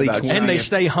know a lot quickly about can China. and they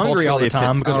stay hungry all the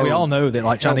time because we all know that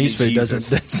like Help me, Chinese food Jesus.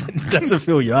 doesn't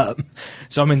fill you up.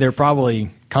 So I mean, they're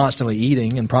probably constantly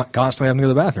eating and constantly having to go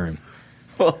to the bathroom.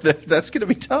 Well, that's going to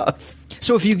be tough.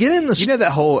 So if you get in the You know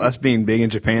that whole us being big in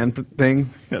Japan thing?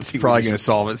 That's people probably just- going to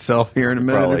solve itself here in a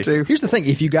minute Probably. or two. Here's the thing: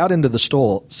 if you got into the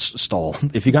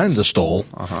if you got into the stall,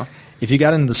 if you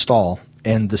got into the stall,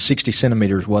 and the 60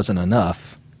 centimeters wasn't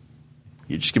enough,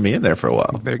 you're just going to be in there for a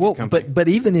while. Better get Well, company. but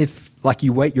even if like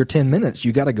you wait your 10 minutes,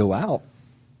 you got to go out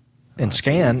and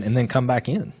scan geez. and then come back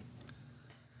in.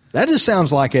 That just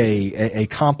sounds like a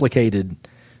complicated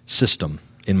system,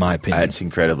 in my opinion. It's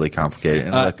incredibly complicated.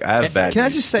 And look, I have bad Can I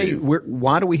news, just say, too.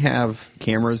 why do we have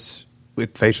cameras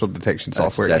with facial detection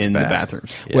software that's in the bad.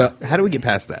 bathrooms? Yeah. Well, how do we get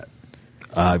past that?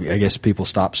 I guess people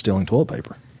stop stealing toilet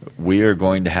paper. We are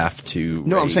going to have to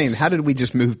No, I'm raise- saying, how did we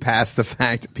just move past the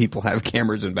fact that people have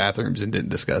cameras in bathrooms and didn't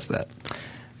discuss that?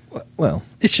 Well,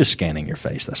 it's just scanning your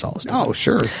face. That's all it's doing. Oh,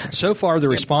 sure. So far, the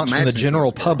response from the imagine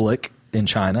general things tomorrow. public in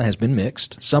China has been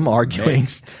mixed. Some arguing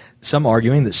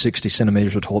that 60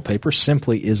 centimeters of toilet paper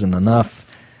simply isn't enough,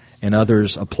 and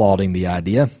others applauding the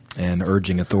idea and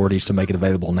urging authorities to make it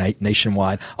available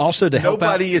nationwide. Also, to help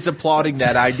Nobody is applauding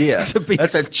that idea. To be-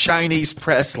 That's a Chinese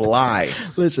press lie.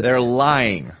 Listen. They're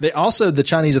lying. the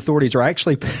Chinese authorities are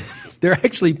actually they're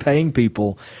actually paying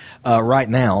people right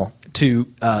now to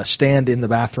stand in the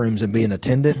bathrooms and be an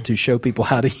attendant to show people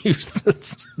how to use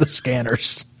the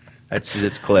scanners.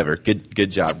 That's clever.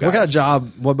 Good job, guys. What kind of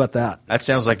job? What about that? That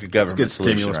sounds like a government Good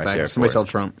solution stimulus right package. there. Somebody for tell it.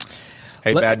 Trump.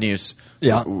 Hey, Let- bad news.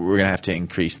 Yeah. We're going to have to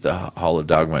increase the Hall of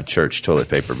Dogma Church toilet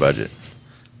paper budget.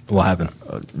 What happened?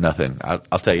 Nothing.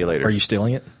 I'll tell you later. Are you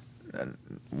stealing it?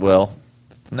 Well,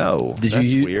 no. That's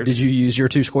weird. Did you use your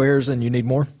 2 squares and you need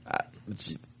more?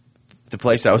 The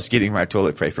place I was getting my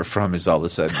toilet paper from is all of a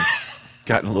sudden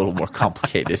gotten a little more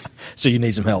complicated. So you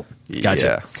need some help.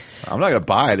 Gotcha. Yeah. I'm not going to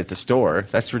buy it at the store.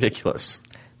 That's ridiculous.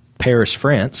 Paris,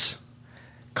 France.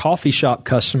 Coffee shop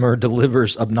customer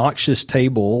delivers obnoxious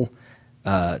table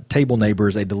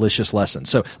neighbors a delicious lesson.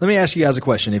 So let me ask you guys a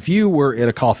question. If you were at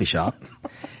a coffee shop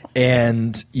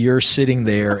and you're sitting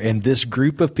there and this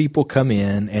group of people come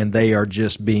in and they are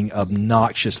just being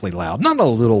obnoxiously loud, not a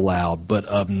little loud, but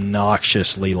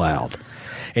obnoxiously loud,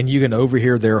 and you can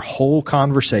overhear their whole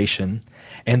conversation,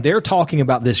 and they're talking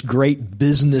about this great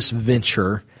business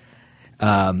venture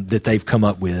that they've come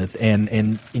up with,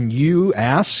 and you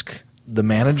ask the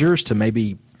managers to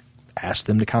maybe ask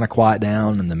them to kind of quiet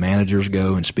down, and the managers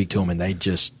go and speak to them, and they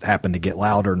just happen to get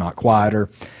louder, not quieter.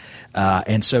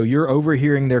 And so you're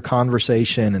overhearing their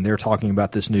conversation, and they're talking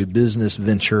about this new business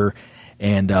venture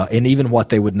and even what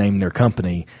they would name their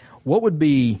company. What would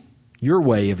be your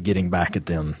way of getting back at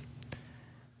them?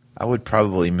 I would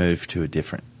probably move to a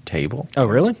different table. Oh,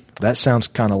 really? That sounds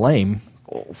kind of lame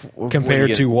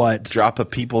compared to what Drop a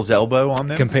people's elbow on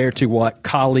them? compared to what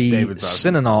Kali David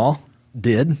Boston. Sinanal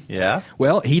did. Yeah.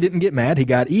 Well, he didn't get mad. He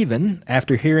got even.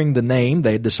 After hearing the name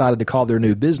they had decided to call their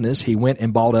new business, he went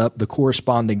and bought up the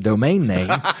corresponding domain name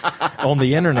on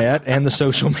the internet and the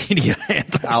social media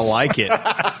handles. I like it.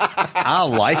 I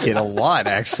like it a lot,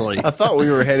 actually. I thought we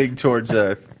were heading towards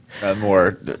a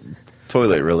more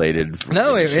toilet-related.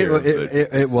 No, venture, but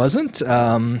it wasn't.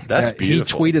 That's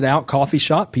beautiful. He tweeted out, "Coffee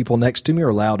shop. People next to me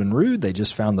are loud and rude. They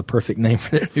just found the perfect name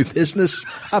for their new business.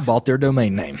 I bought their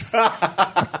domain name."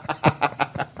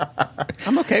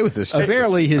 I'm okay with this.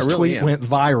 Apparently, his I really tweet am. went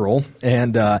viral,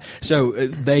 and so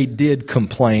they did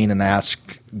complain and ask,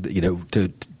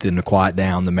 to them to quiet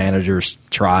down. The managers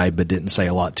tried, but didn't say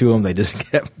a lot to them. They just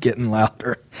kept getting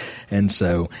louder, and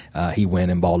so he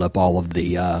went and bought up all of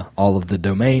the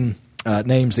domain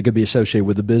names that could be associated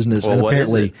with the business. Well, and what is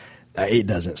apparently, it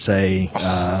doesn't say.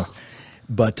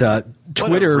 But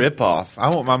Twitter What a ripoff. I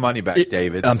want my money back,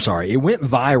 David. I'm sorry. It went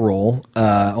viral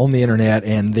on the internet,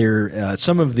 and there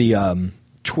some of the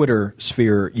Twitter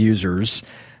sphere users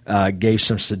gave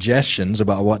some suggestions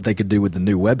about what they could do with the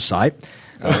new website.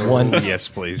 One, yes,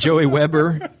 please. Joey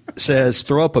Weber says,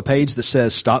 throw up a page that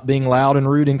says, "Stop being loud and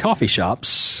rude in coffee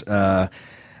shops."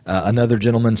 Another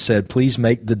gentleman said, "Please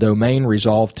make the domain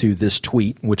resolve to this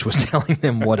tweet," which was telling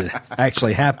them what had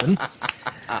actually happened.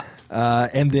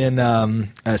 And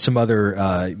then some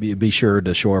other, be sure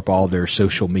to shore up all their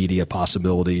social media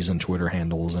possibilities and Twitter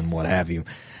handles and what have you.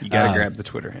 You got to grab the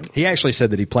Twitter handle. He actually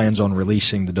said that he plans on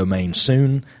releasing the domain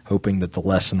soon, hoping that the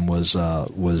lesson was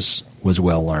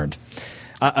well learned.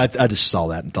 I just saw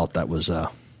that and thought that was I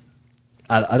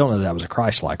don't know that was a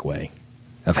Christ-like way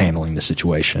of handling the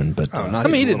situation, but not I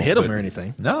mean, he even didn't a hit little him bit. or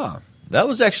anything. No. That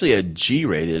was actually a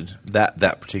G-rated.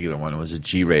 That particular one was a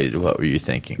G-rated. What were you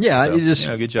thinking? Yeah, So, it just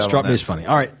good job struck on me that. as funny.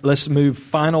 All right, let's move.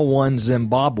 Final one,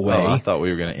 Zimbabwe. Oh, I thought we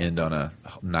were going to end on a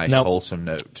nice, Nope. wholesome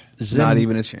note. Not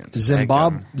even a chance.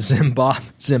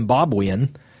 Zimbabwean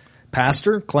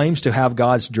pastor claims to have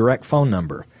God's direct phone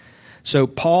number. So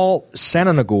Paul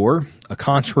Sananagor, a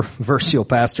controversial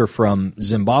pastor from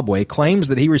Zimbabwe, claims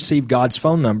that he received God's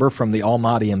phone number from the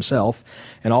Almighty himself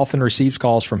and often receives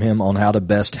calls from him on how to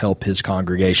best help his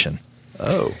congregation.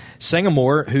 Oh.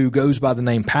 Sangamore, who goes by the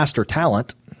name Pastor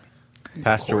Talent,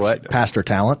 Pastor what? Pastor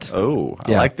Talent. Oh,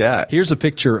 I Yeah. like that. Here's a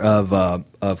picture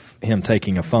of him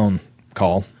taking a phone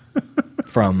call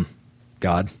from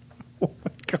God. Oh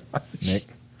my gosh. Nick.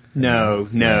 No.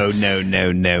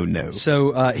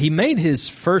 So he made his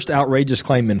first outrageous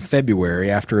claim in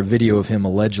February after a video of him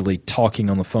allegedly talking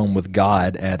on the phone with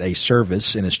God at a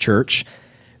service in his church,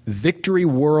 Victory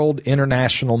World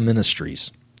International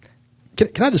Ministries. Can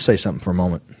I just say something for a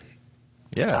moment?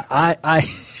 Yeah. I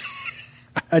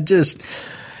just,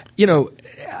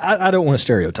 I don't want to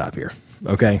stereotype here,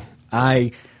 okay?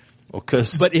 But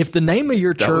if the name of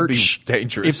your That would be church,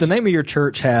 dangerous. if the name of your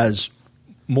church has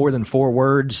more than 4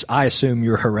 words, I assume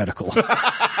you're heretical.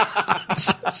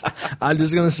 I'm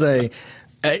just going to say,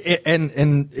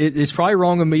 and it's probably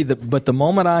wrong of me, but the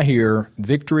moment I hear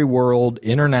Victory World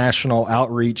International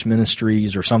Outreach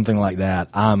Ministries or something like that,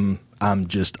 I'm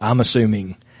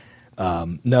assuming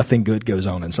nothing good goes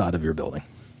on inside of your building.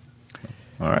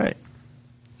 All right.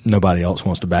 Nobody else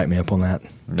wants to back me up on that?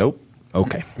 Nope.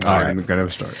 Okay. All All right, right. I'm going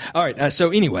to start. All right.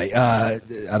 So anyway, I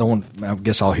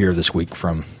guess I'll hear this week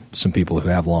from some people who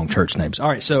have long church names. All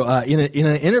right. So in an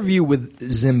interview with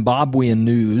Zimbabwean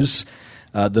News,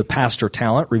 the Pastor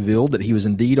Talent revealed that he was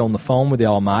indeed on the phone with the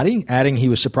Almighty, adding he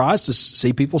was surprised to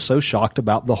see people so shocked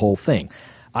about the whole thing.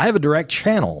 I have a direct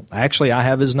channel. Actually, I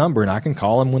have his number, and I can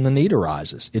call him when the need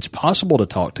arises. It's possible to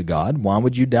talk to God. Why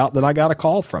would you doubt that I got a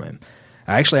call from him?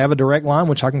 I actually have a direct line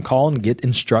which I can call and get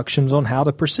instructions on how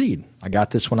to proceed. I got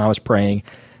this when I was praying,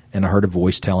 and I heard a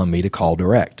voice telling me to call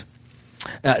direct.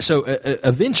 So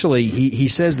eventually, he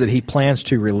says that he plans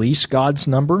to release God's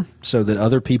number so that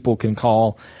other people can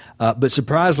call. But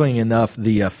surprisingly enough,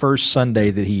 the first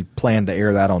Sunday that he planned to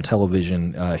air that on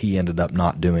television, he ended up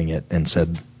not doing it and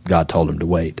said God told him to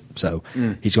wait. So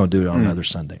he's going to do it on another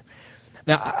Sunday.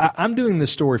 Now, I'm doing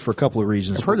this story for a couple of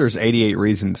reasons. I've heard there's 88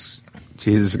 reasons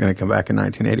Jesus is going to come back in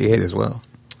 1988 as well.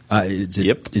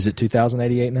 Yep. Is it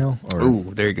 2088 now? Or?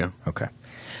 Ooh, there you go. Okay.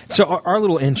 So our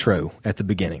little intro at the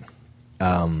beginning,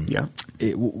 Yeah.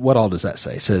 what all does that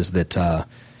say? It says that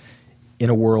in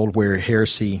a world where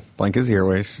heresy Blank as the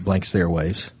airways. blanks the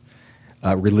airwaves,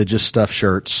 religious stuff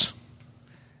shirts,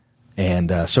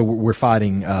 and so we're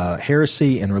fighting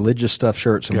heresy and religious stuff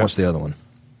shirts, and Yeah. what's the other one?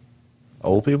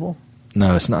 Old people?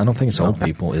 No, it's not. I don't think it's old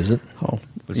people, is it? Oh,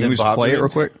 Was can you it just play it real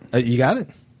Zimbabweans? quick? You got it?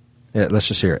 Yeah, let's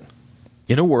just hear it.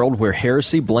 In a world where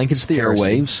heresy blankets the Heresy.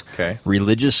 airwaves, Okay.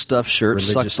 religious stuff shirts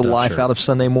suck Religious the stuff life shirt. out of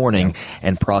Sunday morning,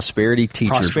 and prosperity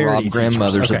teachers Prosperity rob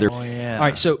grandmothers teachers. of their. Okay. Oh, yeah. All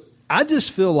right, so I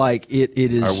just feel like it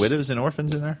is. Are widows and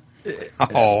orphans in there?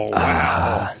 Oh,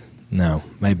 wow. No,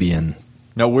 maybe in.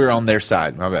 No, we're on their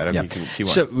side. My bad. Yeah. Okay, keep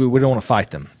So on. we don't want to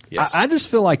fight them. Yes. I just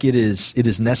feel like it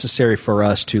is necessary for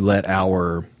us to let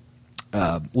our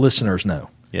listeners know.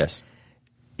 Yes.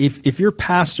 If your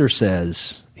pastor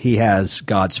says he has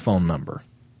God's phone number,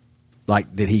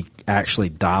 like that he actually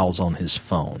dials on his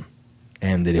phone,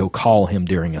 and that he'll call him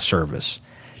during a service,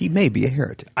 He may be a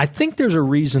heretic. I think there's a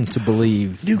reason to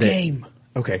believe that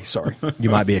Okay, sorry.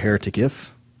 you might be a heretic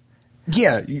if.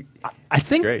 Yeah. I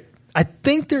think Great. I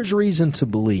think there's reason to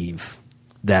believe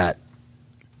that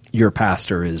your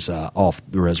pastor is off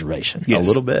the reservation. Yes. A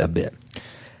little bit. A bit.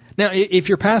 Now, if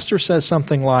your pastor says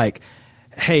something like,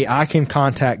 "Hey, I can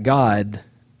contact God.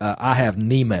 I have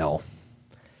an email,"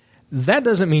 that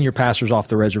doesn't mean your pastor's off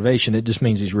the reservation. It just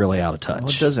means he's really out of touch. Well,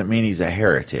 it doesn't mean he's a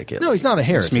heretic. No, he's not a This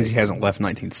heretic. means he hasn't left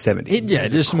 1970. It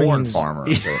just corn means farmer.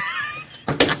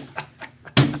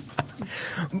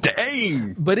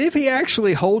 Dang! But if he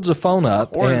actually holds a phone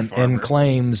up Corn farmer. and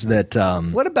claims that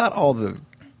What about all the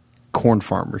corn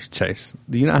farmers, Chase?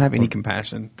 Do you not have any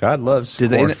compassion? God loves Do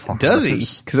corn they? farmers. Does he?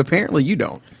 Because apparently you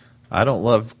don't. I don't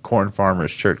love corn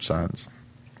farmers' church signs.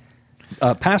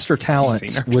 Pastor Talent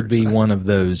You've seen our would be church. one of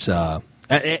those.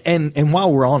 And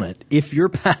while we're on it, if your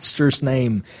pastor's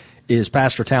name is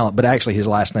Pastor Talent, but actually his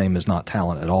last name is not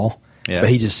Talent at all, Yeah. but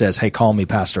he just says, "Hey, call me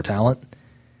Pastor Talent,"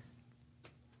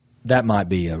 that might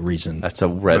be a reason That's a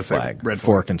red Let's say flag. red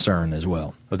for concern as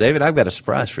well. Well, David, I've got a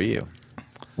surprise for you.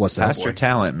 What's that? Pastor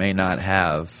Talent may not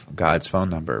have God's phone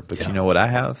number, but Yeah. you know what I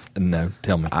have? No,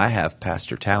 tell me. I have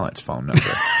Pastor Talent's phone number.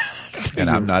 And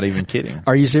I'm not even kidding.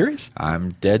 Are you serious?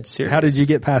 I'm dead serious. How did you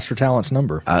get Pastor Talent's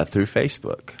number? Through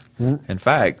Facebook. In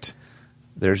fact,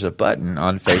 there's a button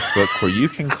on Facebook where you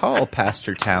can call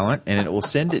Pastor Talent and it will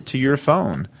send it to your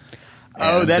phone.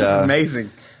 Oh, And, that is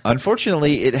amazing.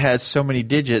 Unfortunately, it has so many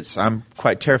digits, I'm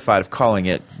quite terrified of calling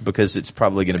it because it's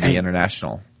probably going to be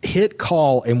international. Hit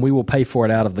call and we will pay for it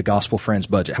out of the Gospel Friends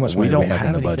budget. How much We money don't do we have in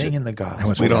have the budget? anything in the How much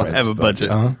Gospel We don't Friends have a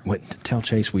budget. Wait, tell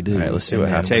Chase we do. All right, let's see what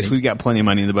And then happens. Chase, we've got plenty of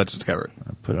money in the budget to cover it.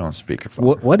 Put it on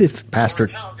speakerphone. What if Pastor?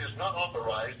 Your account is not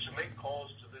authorized to make calls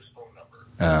to this phone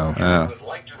number. Oh. would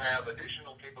like to have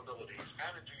additional capabilities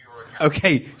added to your account.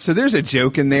 Okay, so there's a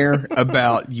joke in there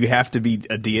about you have to be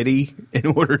a deity in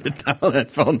order to dial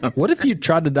that phone number. What if you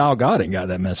tried to dial God and got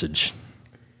that message?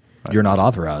 You're not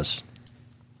authorized.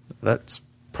 That's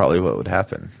probably what would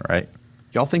happen, right?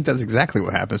 Y'all think that's exactly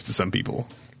what happens to some people?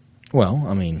 Well,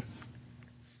 I mean,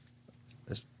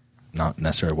 that's not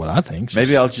necessarily what I think. It's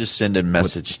Maybe just- I'll just send a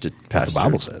message to Pastor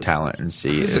Bible says. Talent and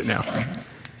see Is if it now?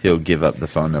 he'll give up the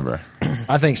phone number.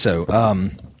 I think so.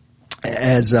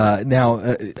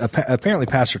 Apparently,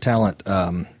 Pastor Talent,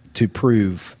 to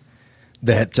prove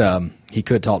that he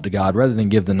could talk to God, rather than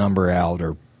give the number out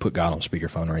or put God on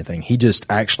speakerphone or anything, he just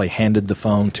actually handed the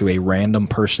phone to a random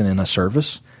person in a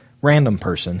service. Random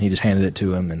person. He just handed it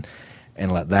to him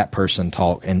and let that person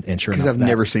talk. And sure Because enough, I've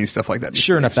never seen stuff like that.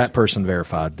 Sure enough, that person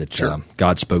verified that Sure.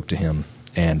 God spoke to him,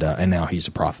 and now he's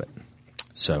a prophet.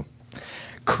 So,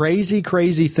 crazy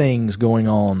things going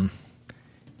on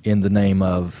in the name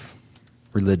of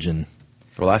religion.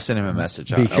 Well, I sent him a message.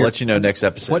 Be I'll careful. let you know next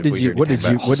episode. What if did we you hear What did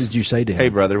anything you back. What did you say to him? Hey,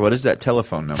 brother, what is that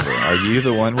telephone number? Are you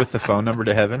the one with the phone number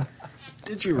to heaven?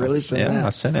 Did you really say Yeah, I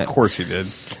that? sent it. Of course he did.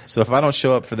 So if I don't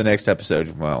show up for the next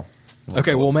episode, well.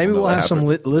 Okay, well, maybe know we'll what have some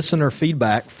happened. listener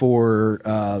feedback for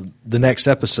the next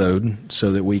episode,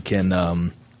 so that we can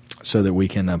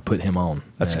put him on.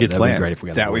 That's a good that'd plan. Be great if we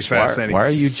got That a was voice. fascinating. Why are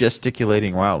you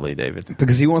gesticulating wildly, David?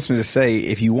 Because he wants me to say,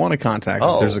 if you want to contact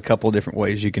us, Oh. there's a couple of different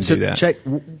ways you can So, do that.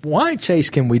 why, Chase,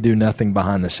 can we do nothing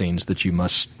behind the scenes that you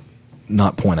must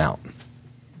not point out?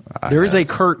 There is a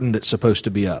curtain that's supposed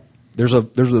to be up. There's a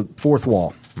fourth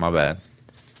wall. My bad.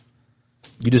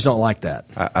 You just don't like that.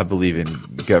 I believe in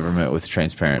government with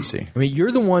transparency. I mean,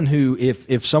 you're the one who,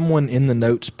 if someone in the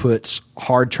notes puts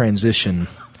hard transition,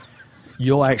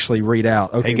 you'll actually read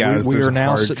out. Okay, Hey, guys, we there's are a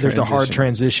now. hard There's a hard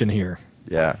transition. transition here.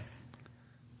 Yeah.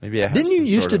 Maybe I have Didn't you some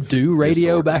used to sort of do radio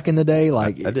disorder. back in the day?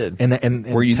 Like I did. And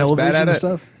Were you this television bad at and it?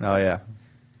 stuff? Oh, yeah.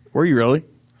 Were you really?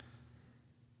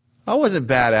 I wasn't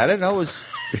bad at it. I was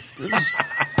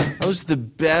the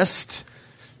best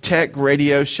tech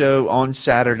radio show on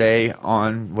Saturday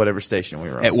on whatever station we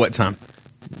were on. At what time?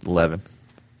 11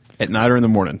 At night or in the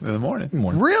morning? in the morning.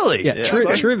 Really? Yeah,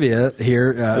 trivia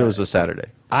here. It was a Saturday.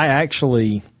 I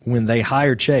actually, when they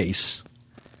hired Chase,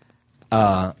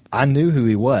 I knew who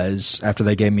he was after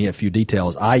they gave me a few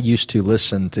details. I used to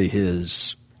listen to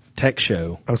his tech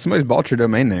show. Oh, somebody's bought your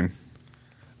domain name.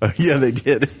 Yeah, they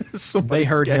did. They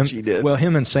heard him. Did. Well,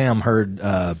 him and Sam heard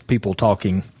people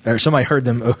talking, or somebody heard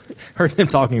them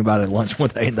talking about it at lunch one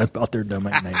day, and they bought their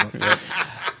domain name.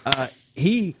 I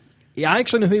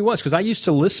actually knew who he was because I used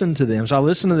to listen to them. So I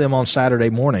listened to them on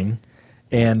Saturday morning,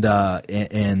 and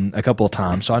a couple of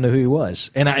times, so I knew who he was.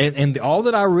 And all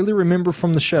that I really remember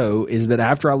from the show is that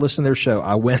after I listened to their show,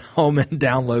 I went home and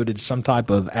downloaded some type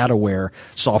of adware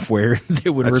software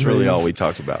that would That's remove. really all we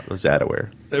talked about was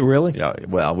adware. Really? Yeah.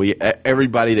 Well,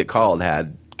 everybody that called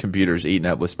had computers eaten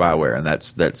up with spyware, and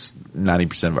that's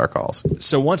 90% of our calls.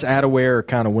 So once adware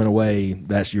kind of went away,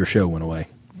 that's your show went away.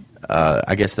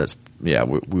 I guess we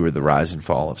were the rise and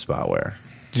fall of spyware.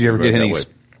 Did you ever get That any way.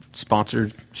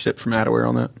 sponsorship from Adaware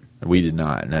on that? We did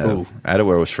not. No, Oh.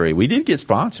 Adaware was free. We did get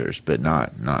sponsors, but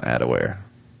not Adaware.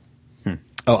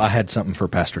 Oh, I had something for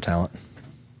Pastor Talent.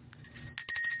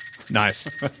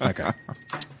 Nice. Okay.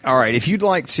 All right. If you'd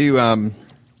like to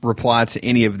reply to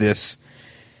any of this,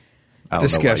 I don't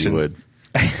Discussion. know why you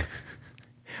would.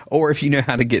 or if you know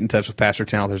how to get in touch with Pastor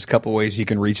Talent, there's a couple ways you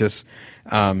can reach us.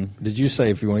 Did you say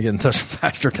if you want to get in touch with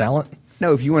Pastor Talent?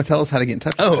 No, if you want to tell us how to get in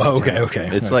touch with Pastor okay, Talent.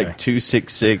 okay. It's like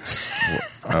 266.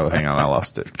 Oh, hang on, I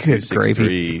lost it. Good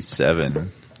gravy.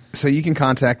 2637. So you can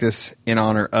contact us in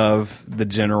honor of the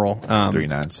general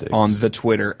 396. on the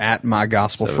Twitter at My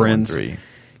Gospel Friends. 713.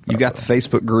 You've got the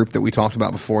Facebook group that we talked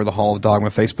about before, the Hall of Dogma,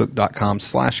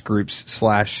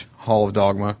 facebook.com/groups/Hall of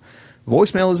Dogma.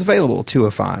 Voicemail is available,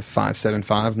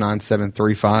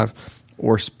 205-575-9735,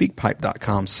 or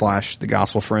speakpipe.com/The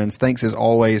Gospel Friends. Thanks as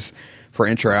always for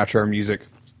intro-outro music.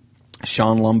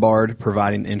 Sean Lombard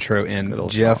providing the intro, and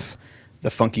old Jeff, the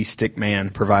Funky Stick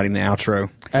Man, providing the outro.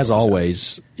 As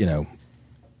always,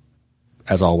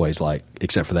 like,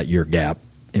 except for that year gap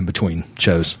in between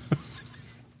shows.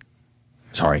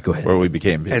 Sorry, go ahead. Where we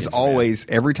became As Pigeons, always,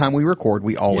 every time we record,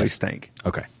 we always Yes. think.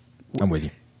 Okay. I'm with you.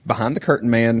 Behind the curtain,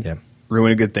 man. Yeah.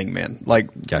 Ruin a good thing, man. Like,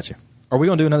 Gotcha. Are we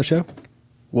going to do another show?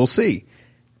 we'll see.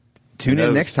 Tune Who in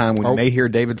knows? next time when you Oh. may hear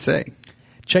David say.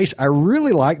 Chase, I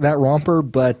really like that romper,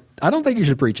 but I don't think you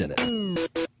should preach in it.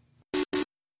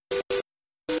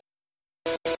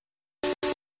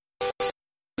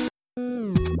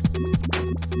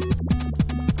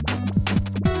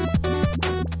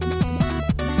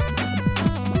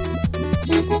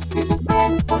 You Jesus is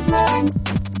bread for life.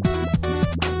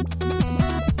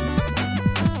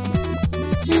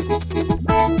 Jesus is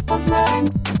bread for life.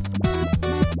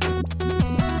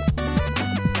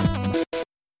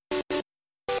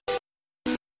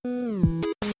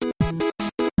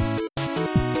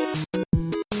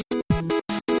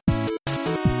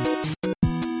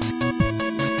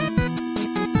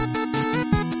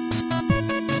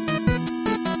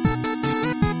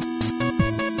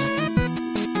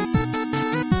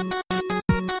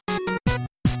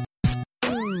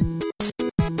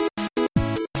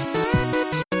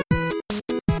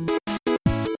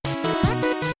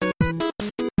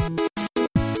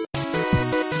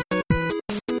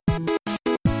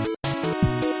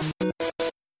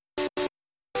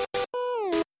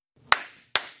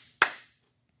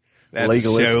 That's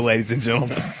Legalist. a show, ladies and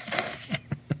gentlemen.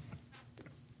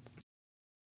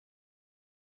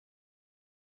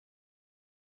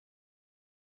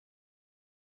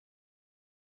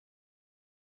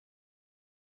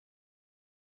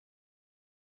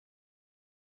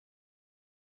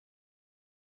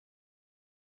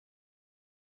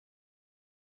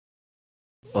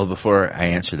 Well, before I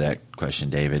answer that question,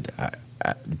 David,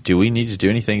 do we need to do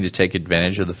anything to take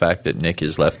advantage of the fact that Nick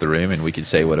has left the room and we can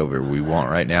say whatever we want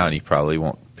right now and he probably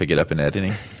won't pick it up in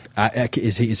editing?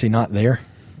 Is he not there?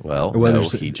 Well, Well, no,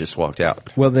 there's- he just walked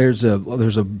out. Well, there's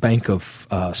a bank of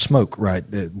smoke right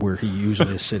where he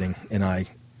usually is sitting, and I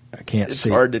can't It's see.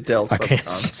 hard to tell I can't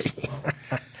sometimes. see.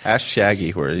 Ask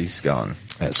Shaggy where he's gone.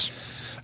 Yes.